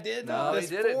 No, I did. No, this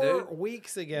he did it, 4 dude.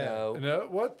 weeks ago. No, No,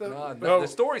 what the? no, No, the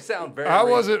story sounds very. I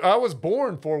real. wasn't. I was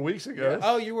born 4 weeks ago.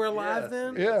 Oh, you were alive Yes.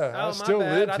 then? Yeah, Oh, I my still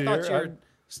bad. lived I here. thought you were I'm-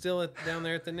 still down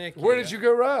there at the NICU. Where did you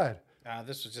go ride?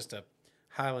 This was just a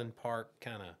Highland Park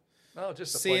kind of No,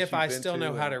 just a see place if you've I been still to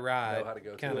know how and to ride. Know how to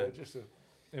go kinda. to it. Just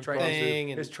a Training,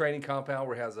 thing and- his training compound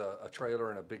where he has a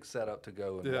trailer and a big setup to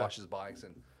go and Yeah. wash his bikes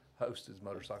and host his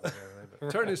motorcycle and everything.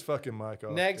 But, Turn his fucking mic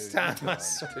off. Next dude, time you're I done.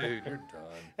 swear. Dude, you're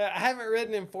done. I haven't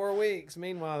ridden in 4 weeks.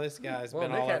 Meanwhile, this guy's Well,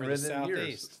 been Nick all hadn't over the ridden in years.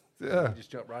 southeast. Yeah. You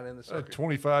just jump right in the A circuit.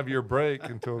 25-year break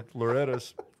until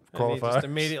Loretta's And he qualified. just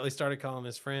immediately started calling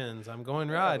his friends. I'm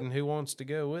going riding. Who wants to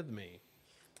go with me?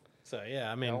 So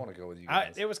yeah, I mean, I want to go with you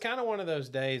guys. it was kind of one of those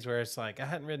days where it's like I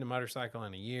hadn't ridden a motorcycle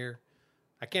in a year.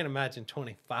 I can't imagine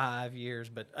 25 years,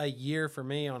 but a year for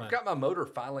me on Got my motor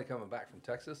finally coming back from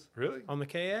Texas. Really? on the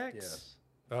KX. Yes.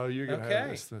 Oh, you're gonna Okay. have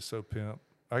this. This is so pimp.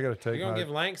 I gotta take You're gonna my. give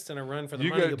Langston a run for the you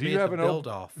money. got? You'll Do be you at have the an build old?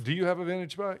 off. Do you have a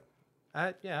vintage bike?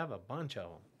 Yeah, I have a bunch of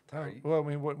them. Are you- Well, I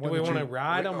mean, what? Do we that want to you-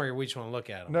 ride them, or we just want to look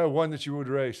at them? No, one that you would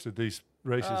race at these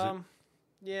races.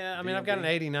 Yeah, I mean, I've got an DMV?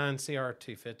 '89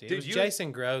 CR250. It Dude, was you-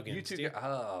 Jason Grogan. You two. Do you,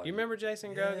 Oh, you remember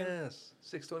Jason Grogan? Yes.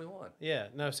 621. Yeah,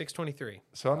 no, 623.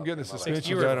 So I'm getting the Okay, my bad. suspension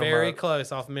You were done very on my.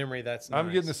 close off memory. That's nice. I'm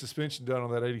getting the suspension done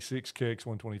on that '86 KX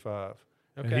 125,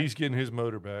 and Okay. he's getting his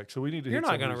motor back. So we need to. You're hit not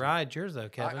some going to of these- ride yours though,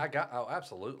 Kevin. I got. Oh,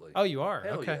 absolutely. Oh, you are.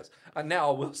 Hell okay. yes.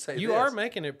 Now I will say You this. are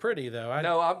making it pretty though.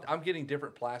 No, I'm getting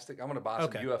different plastic. I'm going to buy some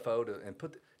Okay. UFO and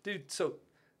put. Dude, so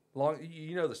long.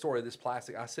 You know the story of this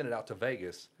plastic. I sent it out to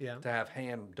Vegas. Yeah. To have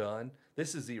hand done.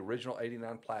 This is the original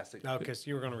 '89 plastic. No, because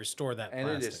you were going to restore that And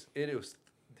plastic. it was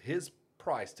his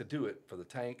price to do it for the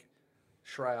tank,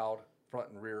 shroud, front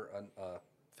and rear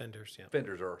Fenders. Yeah.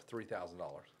 fenders are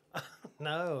 $3,000.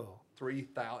 No.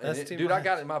 3,000. That's too Dude, I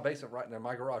got much. it in my basement right now, in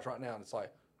my garage right now, and it's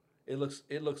like, it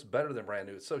looks better than brand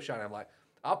new. It's so shiny. I'm like,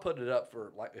 I'll put it up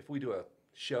for like if we do a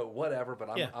show, whatever.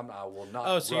 But Yeah. I will not.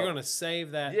 Oh, so you're rub- going to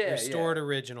save that Yeah, restored yeah.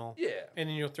 original. Yeah. And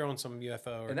then you'll throw in some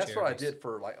UFO or And that's what I Cherokees. did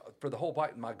for the whole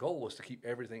bike. My goal was to keep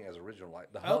everything as original.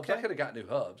 Like the hubs, I Okay. could have got new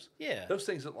hubs. Yeah. Those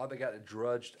things look like they got it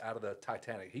drudged out of the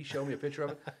Titanic. He showed me a picture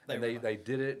of it, and they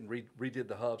did it and redid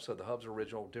the hubs. So the hubs are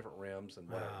original, different rims and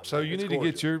whatever. So you It's need to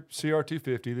gorgeous. get your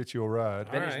CR250 that you'll ride.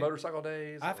 All vintage right. motorcycle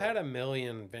days. I've had a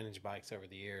million vintage bikes over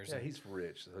the years. Yeah, and he's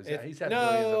rich. So it- he's had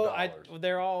millions of dollars.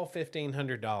 they're all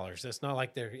 $1,500. It's not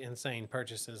like they're insane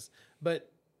purchases,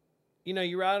 but you know,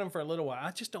 you ride them for a little while. I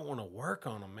just don't want to work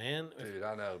on them, man. Dude,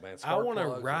 I know, man. I Spark want to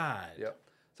plugs and- ride. Yep.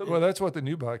 So Well, that's what the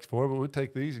new bike's for. But we'll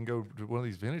take these and go to one of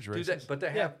these vintage do races. that, but they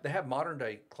have modern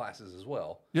day classes as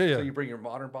well. Yeah, yeah. So you bring your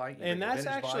modern bike, you And bring your that's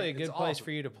vintage actually bike. a good It's place awesome.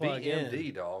 for you to plug BMD,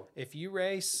 in. dog. If you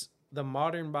race the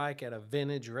modern bike at a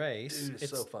vintage race, Dude,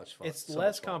 it's so much fun. It's So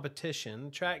less much fun.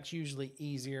 competition. Track's usually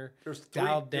easier. There's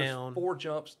dialed down. 4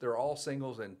 jumps. They're all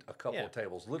singles and a couple Yeah. of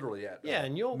tables, literally at Yeah,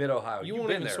 and you'll Mid Ohio. You You've won't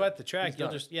been even there. sweat the track. He's You'll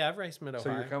done it. just I've raced Mid So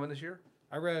Ohio. you're coming this year?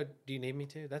 I rode. Do you need me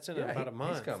to? That's in Yeah, about a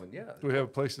month. He's coming. Yeah, Do we have a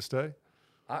place to stay?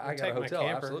 I got take a my hotel.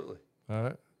 camper. Absolutely. All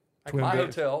right. I Twin My bed.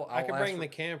 hotel. I can I'll bring ask the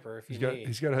for- camper if you He's got need.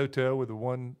 he's got a hotel with the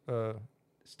one.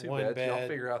 It's 2 one beds. Y'all bed.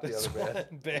 figure out the That's other bed.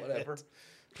 one bed. Whatever.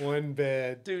 One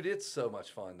bed. Dude, it's so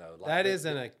much fun though. Like, That is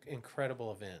an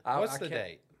incredible event. What's the can't-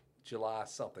 date? July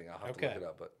something. I'll have to Okay. look it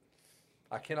up, but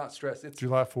I cannot stress it's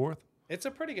July 4th. It's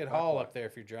a pretty good haul up there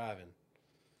if you're driving.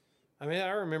 I mean, I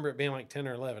remember it being like 10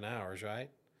 or 11 hours, right?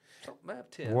 I have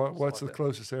 10. What's the something like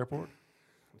closest airport?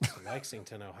 It's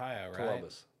Lexington, Ohio, right? that.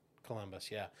 Columbus?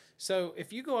 Columbus, yeah. So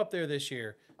if you go up there this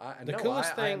year, the No,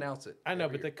 coolest I thing announce it. I know,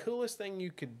 every but the year. coolest thing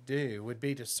you could do would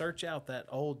be to search out that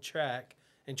old track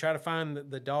and try to find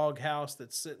the dog house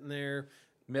that's sitting there.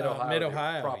 Mid Ohio. Mid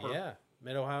Ohio, proper. yeah,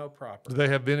 Mid Ohio proper. Do they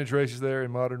have vintage races there in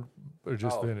modern or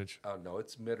just Oh, vintage? Oh no,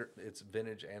 it's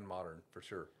vintage and modern for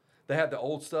sure. They have the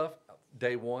old stuff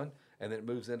day one, and then it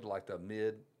moves into like the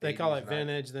mid. They call 80s, it 90s,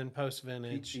 vintage, then post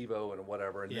vintage. Evo and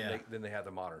whatever, and Yeah. then they have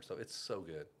the modern. So it's so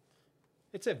good,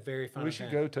 It's a very fun We event.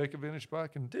 should go take a vintage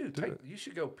bike and dude. do it. You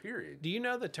should go. Period. Do you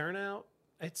know the turnout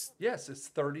Yes, it's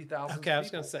 30,000. Okay, I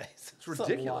was going to say. It's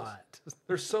ridiculous.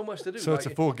 There's so much to do. So it's a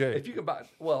full gate. If you can buy,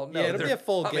 well, no, Yeah, it'll be a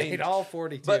full I gate, mean, all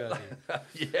 42 but, of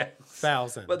you. yes,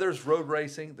 1,000. But there's road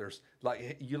racing. There's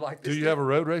like you like. This Do you have a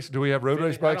road race? Do we have road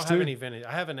race I bikes don't have too? any vintage.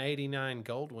 I have an 89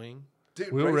 Goldwing.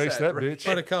 Dude, We'll race that bitch.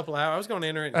 Put a couple hours. I was going to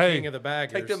enter it in Hey, King of the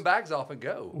Baggers. Take them bags off and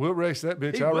go. We'll race that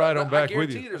bitch. He I'll will, ride on but back I with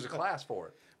guarantee you. there's a class for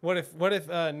it. What if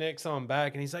Nick's on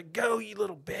back and he's like, "Go, you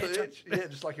little bitch!" Bitch. Yeah,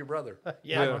 just like your brother.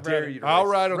 Yeah, I my dare brother. you to I'll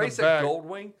race. ride on the race back. a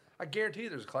Goldwing. I guarantee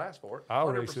there's a class for it. I'll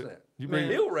 100%. race it. You Man.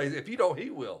 bring He'll race it. If you don't,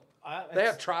 he will. They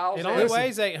have trials. It and only everything.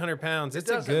 weighs 800 pounds. It's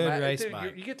a Doesn't good matter. race Dude,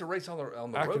 bike. you get to race on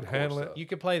the I road can handle course, it. though. You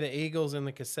could play the Eagles in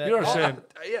the cassette. You know what I'm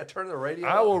saying? Yeah, turn the radio.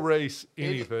 I will up. race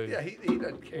anything. Yeah, he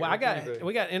doesn't care. Well,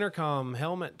 we got intercom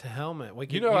helmet to helmet. We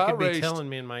could, You know, I could be raced- telling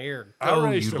me in my ear, I "Go,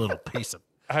 raced you a- little piece of."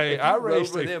 Hey, If I you rode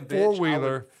raced with a him, bitch, I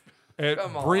 4-wheeler at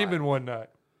Come on. Bremen one night.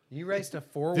 You raced a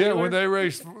 4-wheeler. Yeah, when they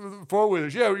raced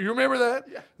 4-wheelers. Yeah, you remember that?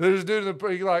 Yeah. There's a dude in the,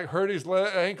 he like hurt his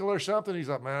ankle or something. He's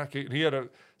like, man, I can't. And he had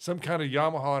some kind of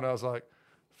Yamaha, and I was like,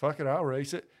 fuck it, I'll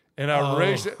race it. And I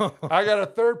raced it. I got a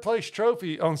 3rd place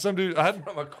trophy on some dude.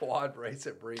 From a quad race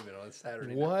at Bremen on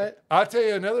Saturday night. What? I'll tell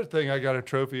you another thing I got a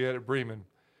trophy at Bremen.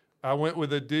 I went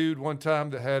with a dude one time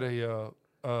that had a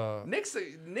Nick's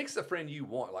the friend you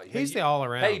want. Like He's hey, the all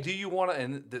around. Hey, do you want to?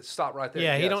 And stop right there.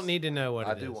 Yeah, he Yes. don't need to know what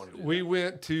I it do is. want to. Do we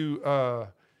went to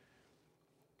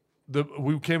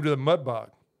we came to the mud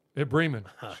bog at Bremen.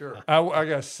 that. Sure. I got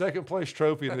a 2nd place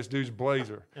trophy in this dude's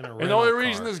Blazer. In a And the only rental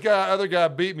reason car. this other guy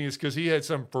beat me is because he had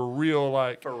some for real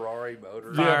like Ferrari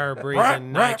motor. Fire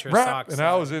breathing nitrous oxide. and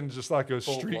I was in just like a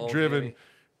Full-blown street driven Jenny.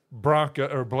 Bronco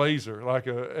or Blazer, like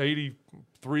a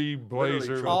 '83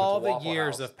 Blazer. drove All with the the Waffle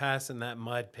years House. of passing that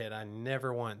mud pit, I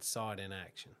never once saw it in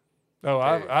action. Oh,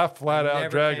 I flat Never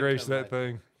out drag came to raced my- that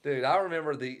thing. Dude, I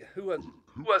remember who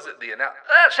was it? The announcer.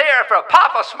 Let's hear for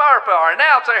Papa Smurf, our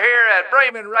announcer here at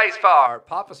Bremen Race Park.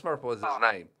 Papa Smurf was his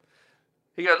name.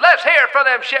 He goes, "Let's hear for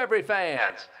them Chevy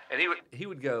fans," and he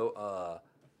would go.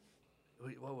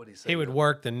 What would he say? He would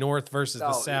work the north versus the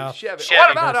Oh, south. Chevy. Chevy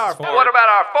What about versus Ford. what about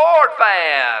our Ford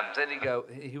fans? And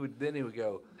he would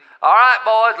go, "All right,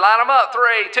 boys, line them up,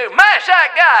 3, 2, mash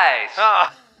that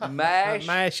guys." Mash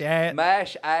 8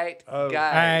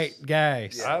 guys. 8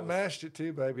 guys. I mashed it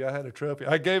too, baby. I had a trophy.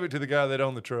 I gave it to the guy that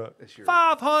owned the truck. That's your-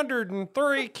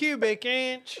 503 cubic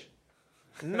inch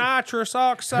nitrous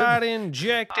oxide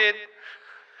injected.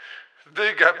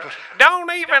 Dude got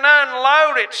Don't even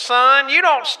unload it, son. You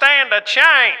don't stand a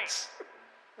chance.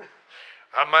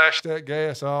 I mashed that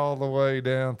gas all the way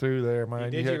down through there,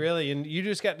 man. Did you really? And you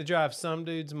just got to drive some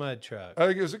dude's mud truck. I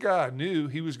think it was a guy I knew.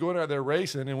 He was going out there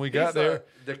racing, and we got He's there.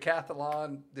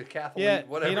 Decathlon, Yeah,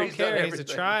 whatever. he don't He's done care. He's a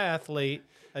everything. triathlete,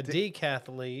 a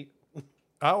decathlete,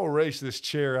 I will race this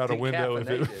chair out a window if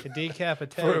it, a Decaffeinated.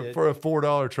 decapitated. for a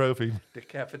 $4 trophy.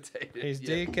 Decapitated. He's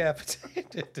yeah.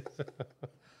 decapitated.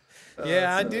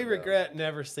 Yeah, I so do dumb. regret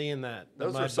never seeing that. the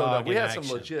Those are mud so bog dumb. We in had some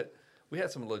action. legit. We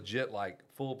had some legit like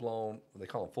full blown. They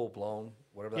call them full blown,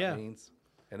 whatever that Yeah. means.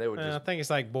 And they would I just think it's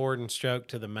like board and stroke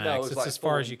to the max. it's It's like as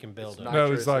far full- as you can build it's them. not- No,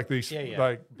 it's Nitrous. like these, Yeah, yeah.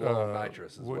 like Blown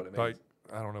nitrous is what it means. Like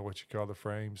I don't know what you call the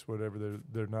frames, whatever.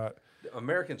 They're not.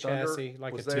 American Thunder Chassis,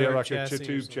 like was a there. Yeah, Turret like chassis a or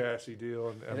tube something. chassis deal.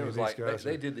 And I And mean, it was these like guys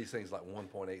they are- did these things like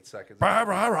 1.8 seconds.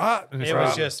 Right. And it's It was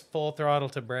right. just full throttle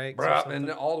to brakes. Or Bruh, something. and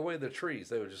then all the way to the trees.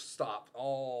 They would just stop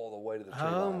all the way to the tree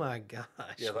Oh line. my gosh!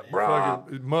 Yeah, like, man. bruh,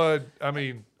 fucking mud. I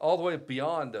mean, all the way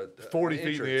beyond the 40 feet in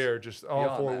the entrance. air, just all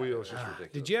Beyond 4 that, wheels. it was just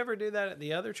ridiculous. Did you ever do that at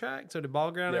the other track? So did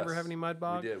Ball Ground ever Yes, have any mud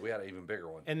bog? We did. We had an even bigger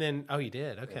one. And then you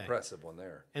did. Okay. Impressive one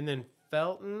there. And then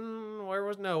Felton, what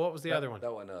was the other one?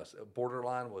 That wasn't us.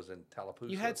 Borderline was in Tallapoosa.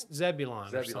 You had Zebulon. Or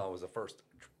something. Zebulon was the first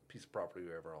piece of property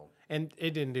we ever owned. And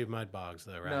it didn't do mud bogs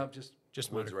though, right? No,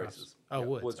 just woods motocross. races. Oh, Yeah,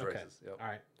 woods. woods okay. races. Yep. All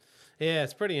right. Yeah,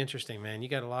 it's pretty interesting, man. You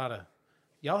got a lot of,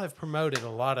 y'all have promoted a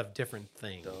lot of different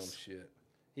things. Dumb shit.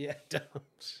 Yeah, dumb.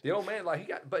 The old man,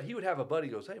 but he would have a buddy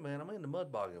goes, "Hey man, I'm in the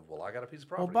mud bog." Well, I got a piece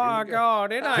of Well, property. by Here you go.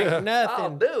 God, it ain't I'll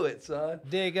nothing. do it, son.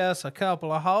 Dig us a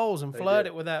couple of holes and They flood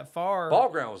did. it with that far. Ball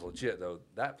ground was legit though.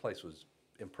 That place was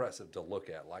impressive to look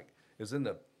at. Like it was in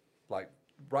the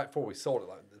right before we sold it,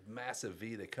 like the massive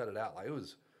V. They cut it out. Like it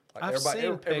was like I've seen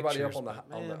everybody up pictures, on the but,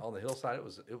 man. on the hillside. It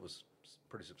was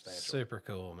pretty substantial. Super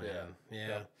cool, man. Yeah.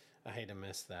 Yeah. I hate to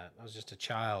miss that. I was just a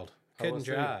child. I Couldn't was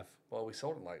too. drive. Well, we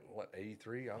sold it in like what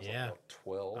 83. I was Yeah. like what,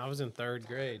 12. I was in 3rd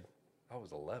grade. I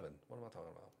was 11. What am I talking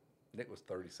about? Nick was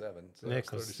 37. So Nick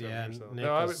was, 37 yeah. or so. Nick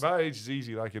No, was, my age is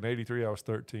easy. Like in '83, I was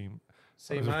 13.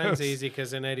 see, mine's easy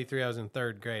because in 83 I was in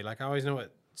 3rd grade. Like I always know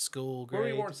what school Where were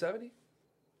grade. you born? 70?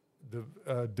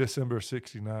 The December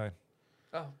 '69.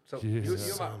 Oh, so Yeah.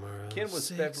 Ken was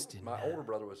 69. my older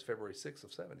brother was February 6th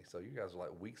of 70. So you guys are like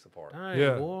weeks apart. Dang,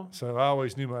 Yeah. boy. So I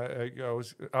always knew I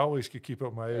always could keep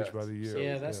up my age Yeah, by the year.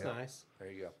 Yeah, that's nice. There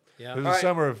you go. Yeah. It was All the right.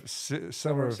 summer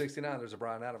Summer of of 69. There's a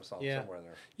Brian Adams song Yeah. somewhere in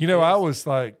there. You know, I was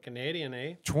like Canadian,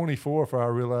 eh? 24 before I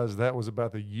realized that was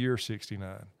about the year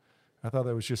 69. I thought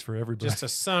that was just for everybody. Just a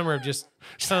summer of just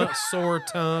sore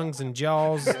tongues and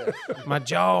jaws. My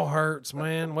jaw hurts,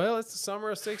 man. Well, it's the summer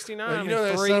of 69. You know,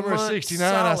 that 3 summer of months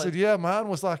 69, I solid. said, yeah, mine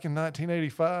was like in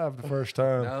 1985 the first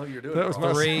time. No, you're doing That it was wrong.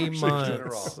 my 3 summer of 69.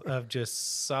 months of just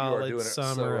doing solid it so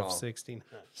summer of wrong. 69.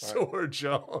 Sore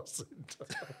jaws.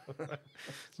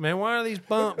 Man, why are these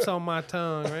bumps on my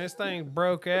tongue? Man, this thing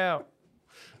broke out.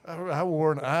 I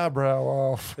wore an eyebrow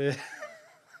off.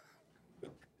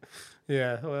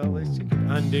 Yeah, well, at least you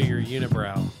can undo your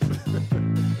unibrow.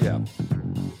 Yeah.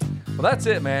 Well, that's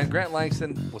it, man. Grant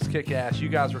Langston was kick ass. You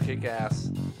guys were kick ass.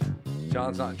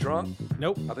 John's not drunk.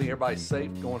 Nope. I think everybody's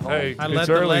safe going home. Hey, I it's let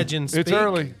the early. legend It's speak.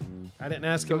 early. I didn't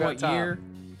ask Still him got what time. year.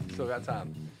 Still got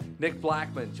time. Nick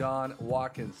Blackman, John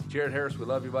Watkins, Jared Harris, we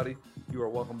love you, buddy. You are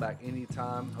welcome back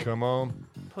anytime. Come on.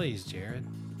 Please, Jared.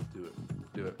 Do it.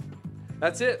 Do it.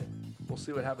 That's it. We'll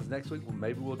see what happens next week. Well,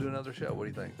 maybe we'll do another show. What do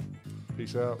you think?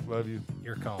 Peace out. Love you.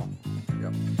 Your call.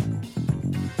 Yep.